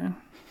 Okay.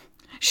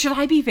 Should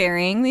I be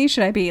varying these?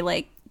 Should I be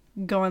like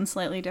going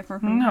slightly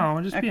different from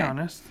No, just be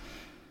honest.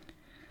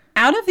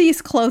 Out of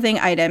these clothing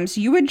items,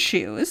 you would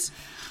choose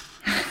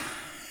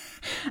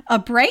a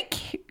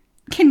bright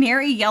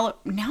canary yellow.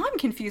 Now I'm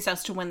confused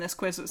as to when this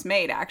quiz was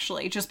made,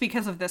 actually, just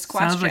because of this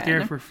question. Sounds like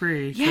they're for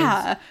free.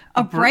 Yeah.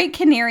 A bright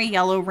canary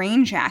yellow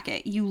rain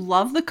jacket. You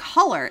love the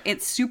color.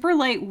 It's super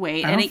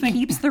lightweight, and it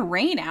keeps the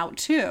rain out,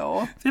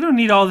 too. They don't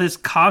need all this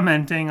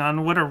commenting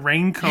on what a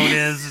raincoat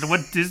is and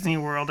what Disney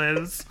World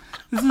is.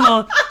 This is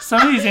all.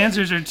 Some of these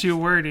answers are too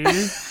wordy.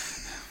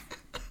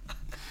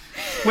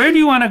 Where do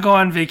you want to go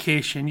on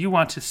vacation? You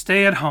want to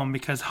stay at home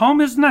because home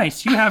is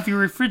nice. You have your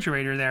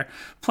refrigerator there.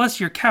 Plus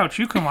your couch.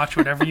 You can watch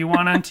whatever you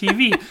want on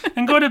TV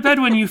and go to bed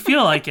when you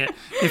feel like it.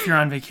 If you're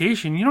on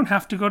vacation, you don't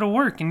have to go to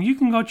work and you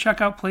can go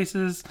check out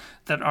places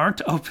that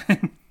aren't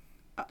open.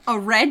 A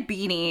red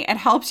beanie. It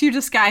helps you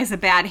disguise a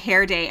bad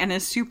hair day and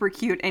is super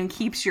cute and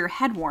keeps your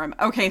head warm.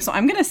 Okay, so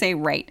I'm going to say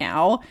right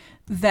now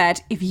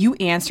that if you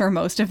answer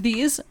most of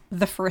these,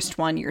 the first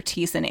one, you're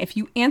teasing. If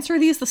you answer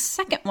these, the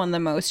second one the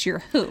most,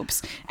 you're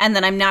Hoops. And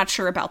then I'm not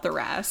sure about the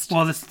rest.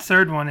 Well, this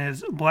third one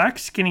is black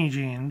skinny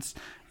jeans.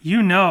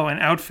 You know an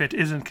outfit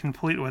isn't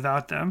complete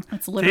without them.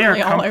 That's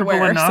literally all I wear.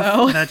 They are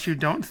comfortable enough that you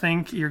don't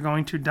think you're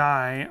going to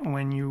die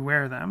when you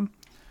wear them.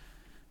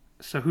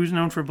 So who's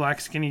known for black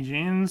skinny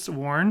jeans?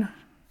 Warren?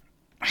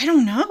 I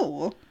don't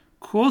know.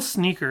 Cool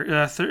sneaker.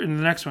 The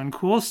next one.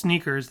 Cool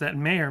sneakers that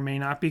may or may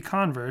not be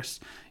Converse.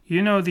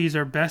 You know these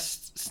are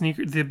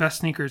the best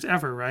sneakers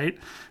ever, right?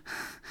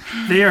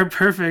 They are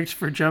perfect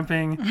for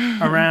jumping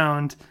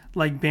around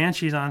like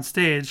banshees on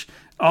stage.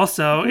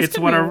 Also, These it's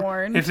could what be a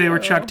worn, if they were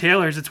too. Chuck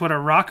Taylors, it's what a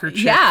rocker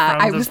chick Yeah,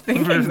 from I the, was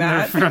thinking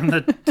that. from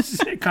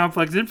the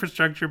complex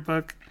infrastructure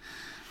book.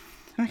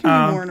 I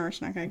can be more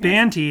Norshnec, I guess.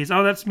 Band tees.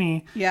 Oh, that's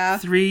me. Yeah.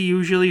 3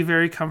 usually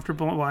very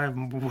comfortable. Well, I have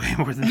way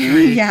more than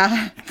 3.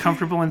 Yeah.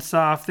 Comfortable and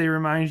soft. They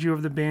remind you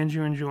of the bands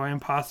you enjoy, and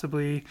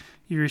possibly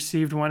you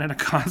received one at a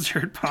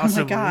concert.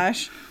 Possibly. Oh my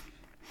gosh.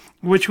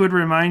 Which would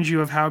remind you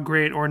of how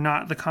great or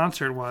not the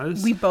concert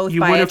was. We both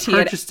you buy would a have tee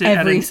at purchased it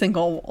every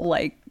single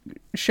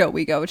show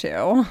we go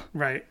to.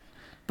 Right.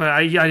 But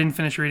I didn't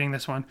finish reading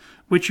this one.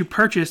 Which you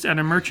purchased at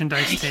a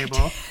merchandise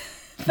table.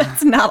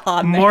 That's not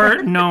on there.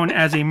 More known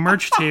as a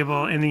merch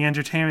table in the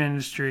entertainment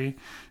industry,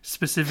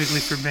 specifically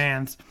for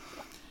bands.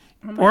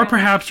 Or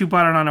perhaps you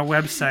bought it on a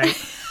website,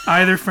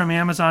 either from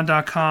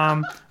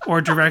Amazon.com or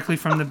directly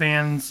from the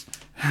band's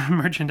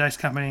merchandise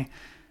company.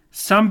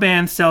 Some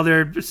bands sell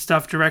their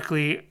stuff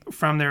directly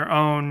from their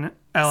own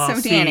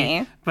LLC, So,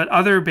 Danny. but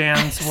other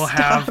bands will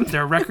have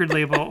their record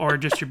label or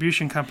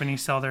distribution company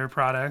sell their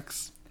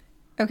products.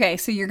 Okay,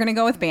 so you're going to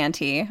go with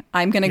Banty.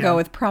 I'm going to go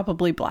with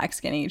probably black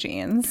skinny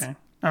jeans. Okay,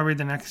 I'll read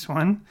the next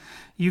one.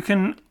 You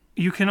can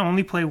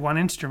only play one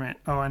instrument.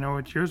 Oh, I know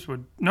what yours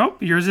would.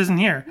 Nope, yours isn't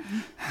here.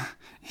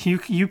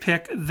 You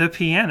pick the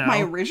piano.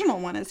 My original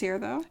one is here,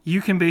 though.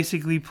 You can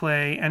basically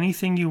play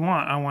anything you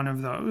want on one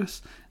of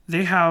those.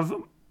 They have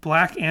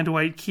black and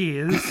white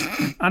keys.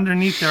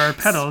 Underneath there are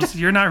pedals.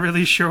 You're not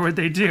really sure what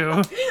they do. I'm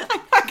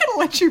not going to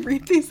let you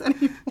read these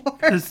anymore.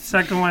 The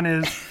second one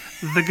is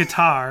the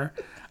guitar.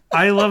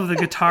 I love the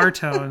guitar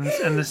tones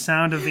and the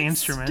sound of the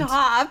instrument.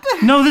 Stop.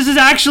 No, this is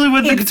actually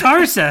what the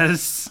guitar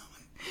says.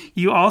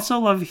 You also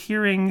love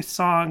hearing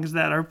songs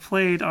that are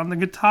played on the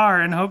guitar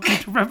and hoping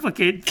to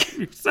replicate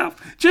yourself.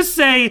 Just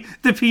say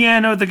the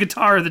piano, the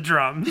guitar, or the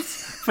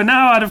drums. But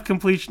now, out of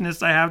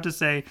completionist, I have to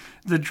say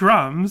the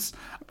drums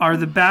are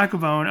the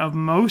backbone of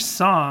most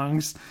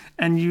songs,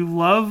 and you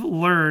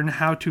learn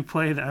how to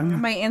play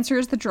them. My answer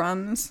is the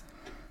drums.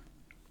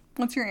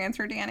 What's your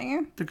answer,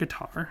 Danny? The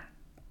guitar.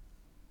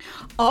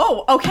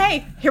 Oh,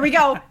 okay. Here we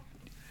go.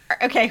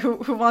 Okay, who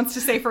wants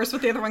to say first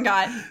what the other one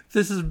got?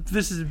 This is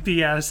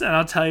BS, and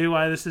I'll tell you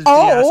why this is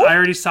Oh. BS. I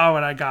already saw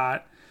what I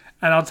got,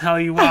 and I'll tell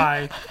you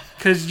why.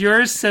 Because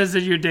yours says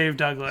that you're Dave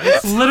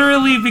Douglas.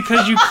 Literally,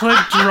 because you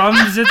clicked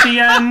drums at the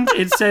end,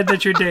 it said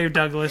that you're Dave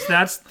Douglas.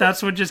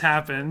 That's what just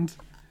happened.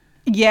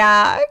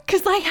 Yeah,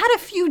 because I had a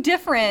few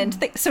different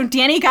So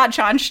Danny got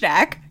John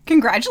Schneck.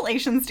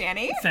 Congratulations,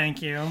 Danny.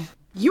 Thank you.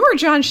 You are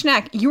John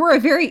Schneck. You are a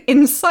very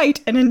insight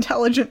and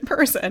intelligent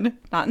person.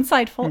 Not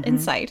insightful,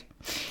 insight.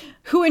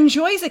 Who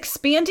enjoys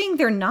expanding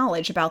their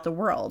knowledge about the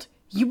world.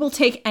 You will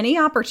take any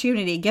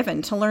opportunity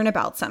given to learn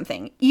about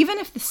something, even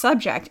if the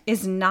subject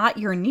is not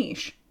your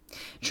niche.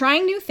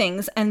 Trying new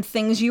things and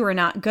things you are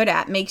not good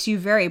at makes you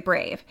very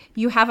brave.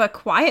 You have a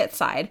quiet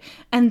side,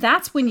 and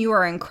that's when you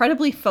are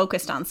incredibly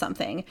focused on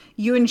something.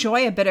 You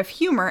enjoy a bit of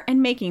humor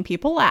and making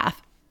people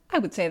laugh. I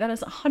would say that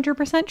is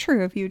 100%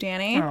 true of you,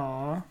 Danny.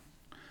 Aww.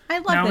 I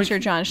love that you're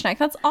John Schneck.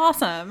 That's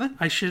awesome.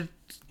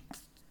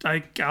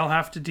 I'll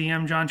have to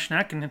DM John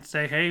Schneck and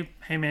say,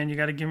 hey man, you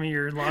got to give me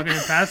your login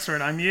and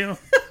password. I'm you.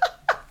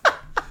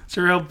 It's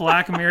a real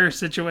Black Mirror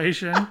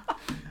situation.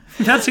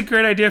 That's a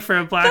great idea for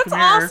a Black Mirror.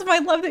 That's awesome. I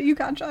love that you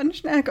got John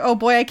Schneck. Oh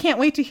boy, I can't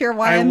wait to hear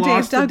why I'm Dave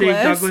lost Douglas. the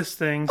Dave Douglas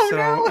thing, Oh, so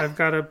no. I've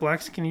got a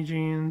black skinny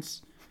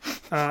jeans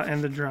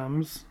and the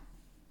drums.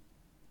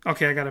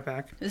 Okay, I got it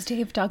back. Is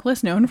Dave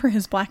Douglas known for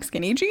his black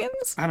skinny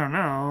jeans? I don't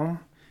know.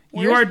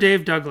 You are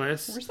Dave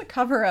Douglas. Where's the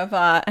cover of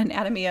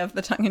Anatomy of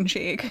the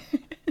Tongue-in-Cheek?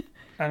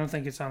 I don't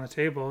think it's on the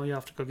table. You'll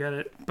have to go get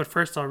it. But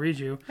first, I'll read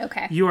you.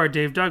 Okay. You are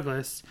Dave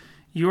Douglas.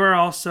 You are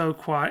also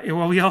quiet.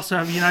 Well, we also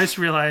have. I just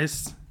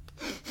realized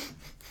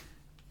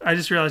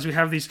we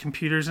have these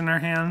computers in our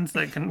hands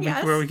that can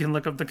Yes. where we can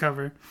look up the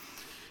cover.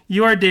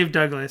 You are Dave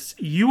Douglas.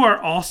 You are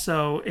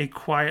also a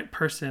quiet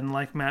person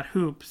like Matt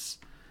Hoops.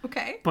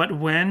 Okay. But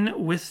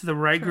when with the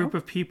right group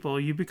of people,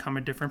 you become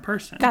a different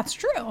person. That's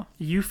true.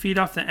 You feed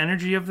off the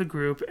energy of the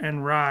group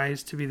and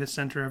rise to be the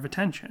center of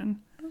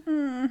attention.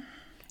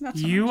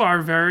 You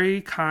are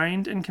very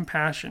kind and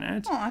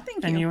compassionate. Aw,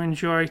 thank And you. you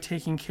enjoy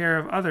taking care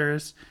of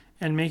others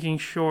and making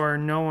sure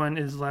no one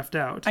is left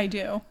out. I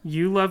do.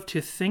 You love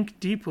to think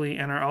deeply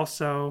and are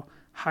also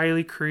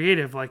highly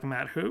creative like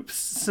Matt Hoops.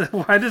 So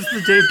why does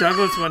the Dave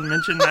Douglas one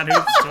mention Matt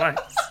Hoops twice?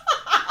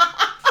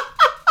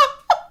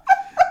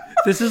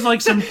 This is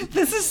like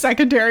This is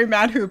secondary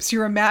Matt Hoops.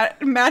 You're a Matt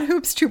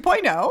Hoops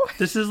 2.0.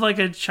 This is like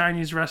a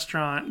Chinese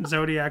restaurant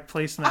Zodiac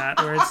placemat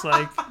where it's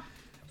like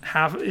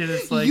it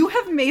is like You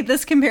have made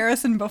this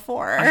comparison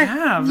before. I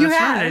have. You That's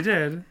have. right. I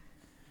did.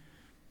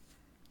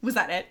 Was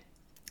that it?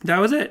 That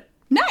was it.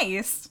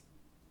 Nice.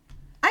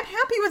 I'm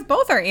happy with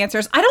both our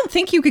answers. I don't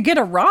think you could get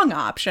a wrong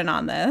option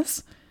on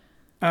this.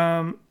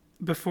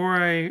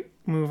 Before I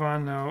move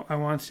on, though, I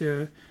want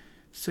to.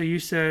 So you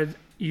said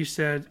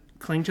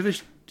cling to the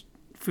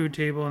food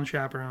table and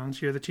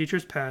chaperones. You're the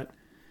teacher's pet.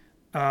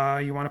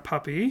 You want a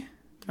puppy.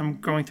 I'm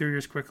going through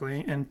yours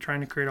quickly and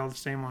trying to create all the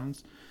same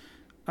ones.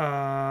 You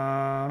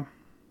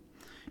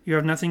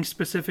have nothing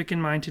specific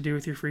in mind to do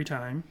with your free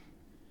time.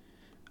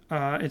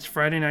 It's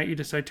Friday night. You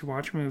decide to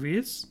watch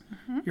movies.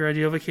 Your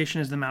ideal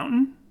vacation is the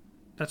mountain.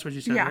 That's what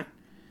you said, Yeah.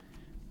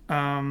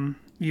 right?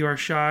 You are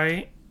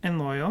shy and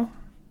loyal.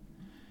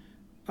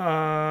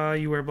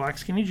 You wear black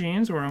skinny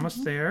jeans. We're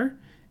almost there.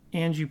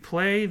 And you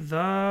play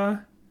the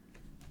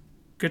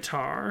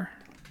guitar.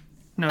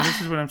 No,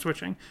 this is what I'm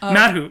switching.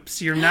 Matt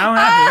Hoops. You're now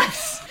Matt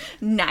Hoops.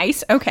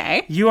 Nice.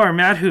 Okay. You are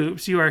Matt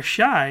Hoops. You are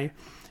shy,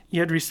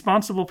 yet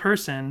responsible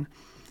person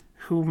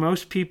who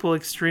most people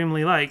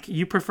extremely like.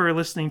 You prefer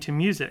listening to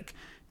music,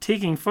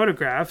 taking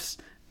photographs,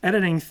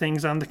 editing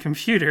things on the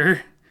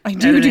computer. I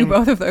do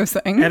both of those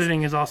things.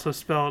 Editing is also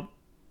spelled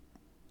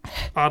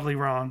oddly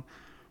wrong.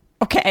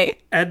 Okay.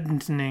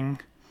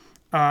 Editing,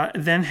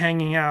 then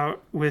hanging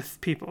out with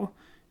people.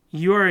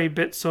 You are a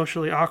bit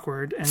socially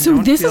awkward and So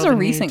don't this feel is a the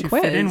recent need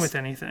to fit in quiz. with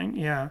anything.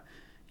 Yeah.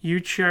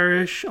 You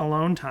cherish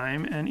alone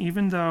time, and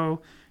even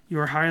though you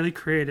are highly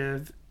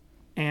creative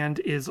and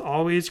is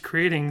always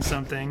creating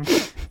something,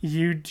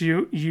 you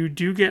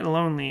do get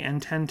lonely and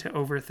tend to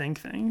overthink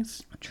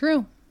things.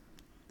 True.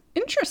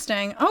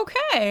 Interesting.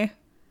 Okay.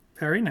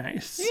 Very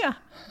nice. Yeah.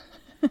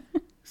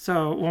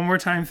 So, one more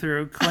time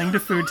through. Cling to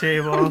food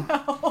table.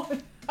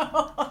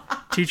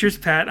 Teacher's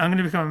pet. I'm going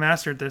to become a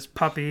master at this.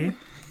 Puppy.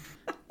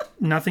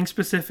 Nothing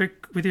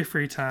specific with your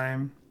free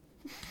time.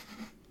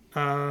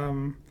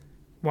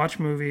 Watch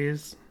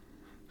movies.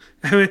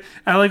 I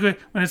like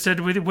when it said,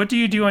 what do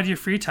you do on your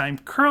free time?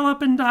 Curl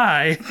up and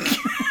die.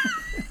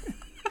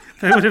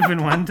 That would have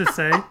been one to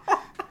say.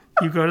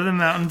 You go to the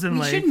mountains and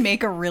We lake. should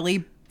make a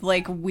really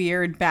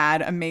weird,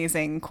 bad,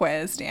 amazing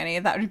quiz, Danny.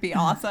 That would be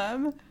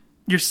awesome.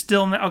 You're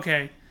still...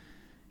 Okay.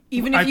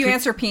 Even if I you could-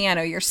 answer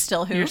piano, you're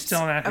still Hoops. You're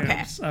still Matt Okay.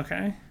 Hoops.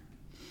 Okay.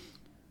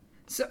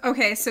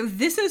 So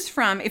this is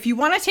from, if you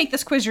want to take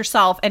this quiz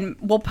yourself, and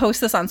we'll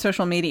post this on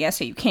social media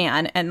so you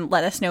can, and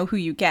let us know who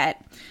you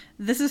get.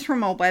 This is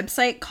from a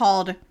website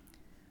called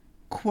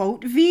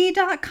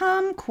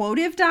quotev.com,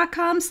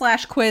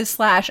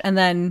 quotive.com/quiz/ and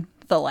then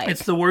the like.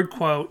 It's the word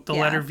quote, the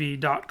Yeah. letter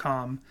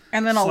v.com.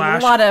 And then a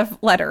slash- lot of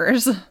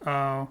letters.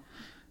 Oh.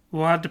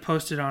 We'll have to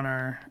post it on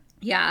our...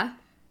 Yeah.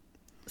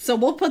 So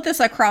we'll put this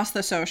across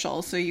the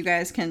socials so you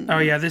guys can... Oh,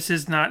 yeah, this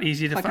is not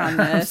easy to Click find.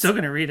 on I'm this. still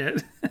going to read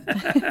it.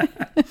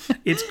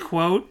 It's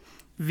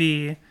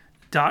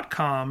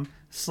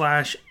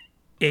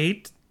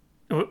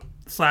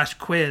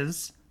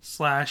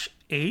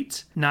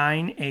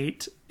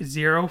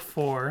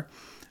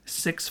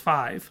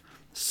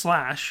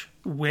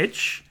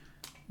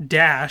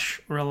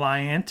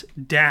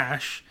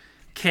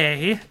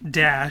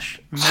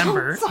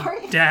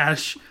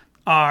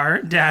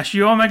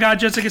 /8//k-member-r-u. Oh my God,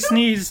 Jessica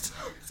sneezed.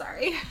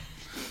 Sorry.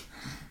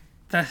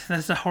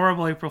 That's a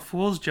horrible April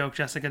Fool's joke,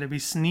 Jessica, to be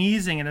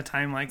sneezing at a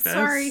time like this.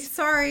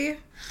 Sorry.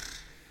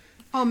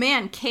 Oh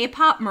man,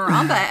 K-pop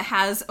Maramba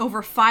has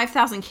over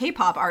 5,000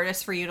 K-pop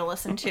artists for you to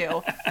listen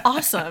to.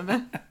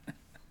 Awesome.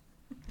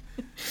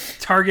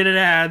 Targeted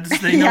ads.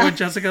 They know Yeah. what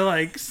Jessica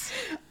likes.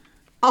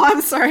 Oh,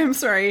 I'm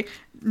sorry.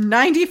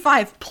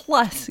 95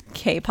 plus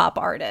K-pop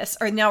artists.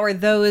 Are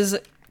those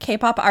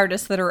K-pop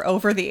artists that are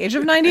over the age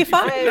of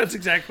 95? That's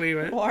exactly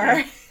what.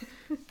 Or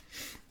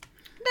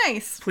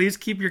nice. Please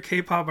keep your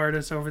K-pop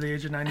artists over the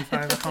age of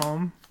 95 at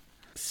home.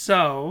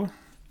 So,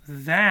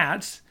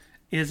 that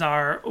is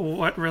our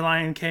What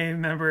Reliant K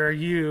Member Are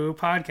You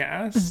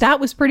podcast. That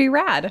was pretty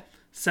rad.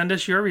 Send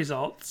us your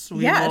results.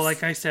 We Yes. will,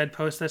 like I said,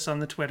 post this on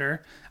the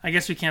Twitter. I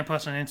guess we can't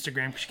post on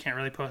Instagram because you can't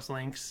really post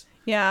links.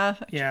 Yeah.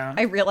 Yeah.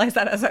 I realized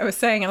that as I was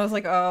saying. I was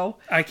like, oh.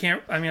 I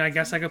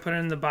guess I could put it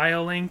in the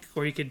bio link,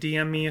 or you could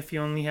DM me if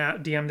you only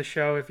have... DM the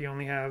show if you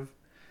only have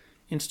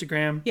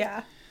Instagram.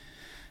 Yeah.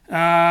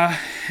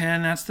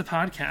 And that's the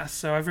podcast.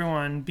 So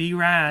everyone, be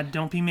rad.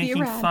 Don't be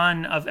making rad.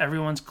 fun of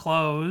everyone's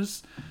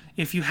clothes.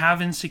 If you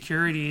have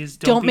insecurities,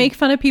 Don't make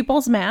fun of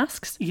people's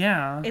masks.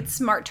 Yeah. It's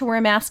smart to wear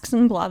masks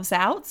and gloves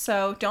out,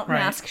 so don't Right.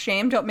 mask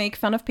shame. Don't make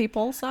fun of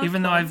people's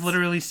Even though I've clothes.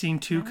 literally seen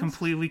two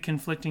completely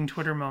conflicting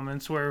Twitter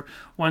moments where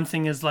one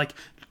thing is like,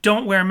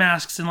 don't wear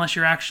masks unless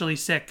you're actually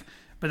sick.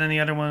 But then the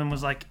other one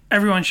was like,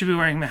 everyone should be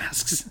wearing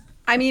masks.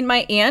 I mean,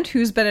 my aunt,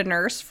 who's been a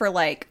nurse for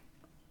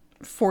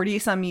 40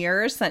 some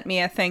years, sent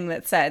me a thing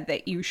that said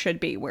that you should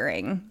be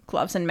wearing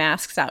gloves and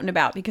masks out and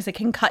about because it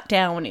can cut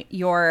down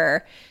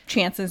your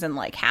chances in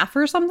half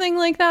or something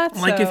like that.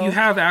 Like So if you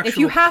have actual if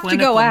you have to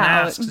clinical go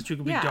out, masks that you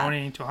could be yeah.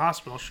 donating to a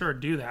hospital, sure,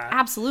 do that.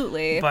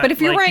 Absolutely. But, But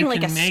if you're like, you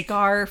wearing a can make-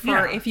 scarf, or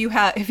yeah. if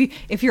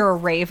you're a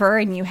raver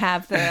and you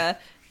have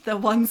the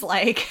ones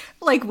like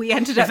we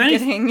ended up any-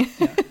 getting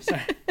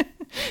Sorry.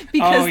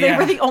 because Oh, they yeah.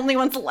 were the only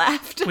ones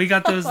left. We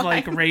got those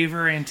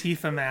raver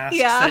Antifa masks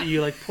Yeah. that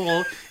you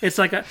pull. It's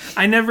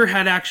I never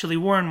had actually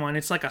worn one.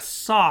 It's like a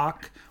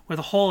sock with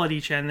a hole at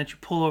each end that you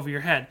pull over your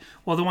head.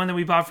 Well, the one that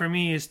we bought for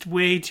me is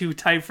way too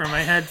tight for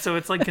my head, so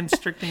it's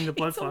constricting the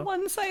blood It's a flow.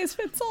 one size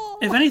fits all.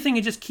 If anything,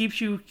 it just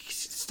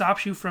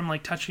stops you from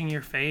touching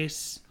your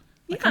face.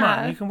 Come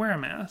Yeah. on, you can wear a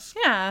mask.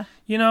 Yeah.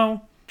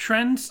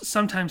 Trends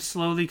sometimes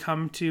slowly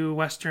come to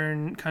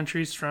Western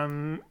countries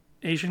from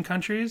Asian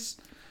countries.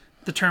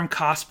 The term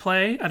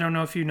cosplay, I don't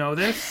know if you know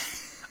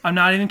this. I'm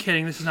not even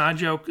kidding. This is not a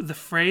joke. The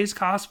phrase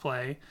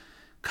cosplay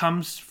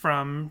comes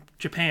from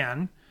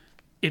Japan.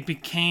 It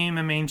became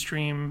a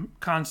mainstream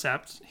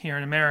concept here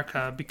in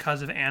America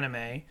because of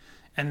anime.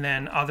 And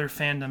then other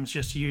fandoms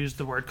just used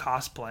the word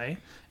cosplay.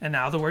 And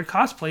now the word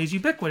cosplay is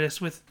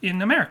ubiquitous in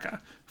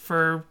America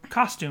for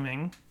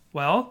costuming.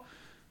 Well,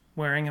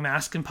 wearing a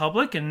mask in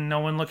public and no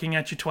one looking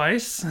at you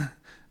twice.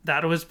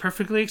 That was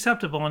perfectly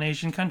acceptable in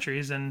Asian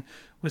countries and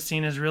was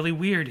seen as really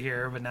weird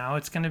here. But now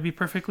it's going to be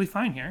perfectly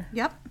fine here.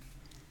 Yep.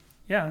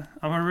 Yeah,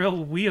 I'm a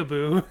real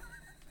weeaboo.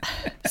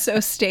 So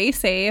stay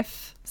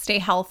safe, stay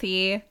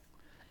healthy.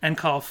 And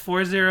call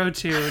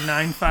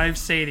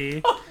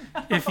 402-95-SADIE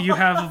if you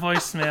have a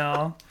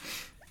voicemail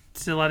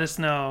to let us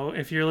know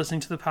if you're listening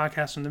to the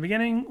podcast from the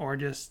beginning or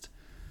just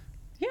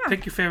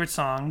pick your favorite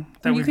song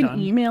that we've done. You can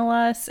email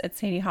us at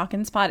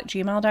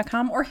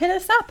sadiehawkinspod@gmail.com or hit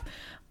us up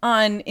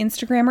on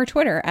Instagram or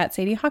Twitter at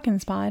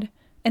sadiehawkinspod.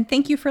 And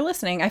thank you for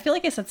listening. I feel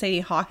like I said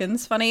Sadie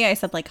Hawkins funny. I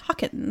said like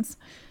Hawkins.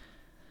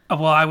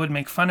 Well, I would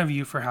make fun of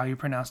you for how you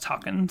pronounced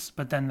Hawkins,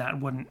 but then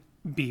that wouldn't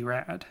be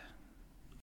rad.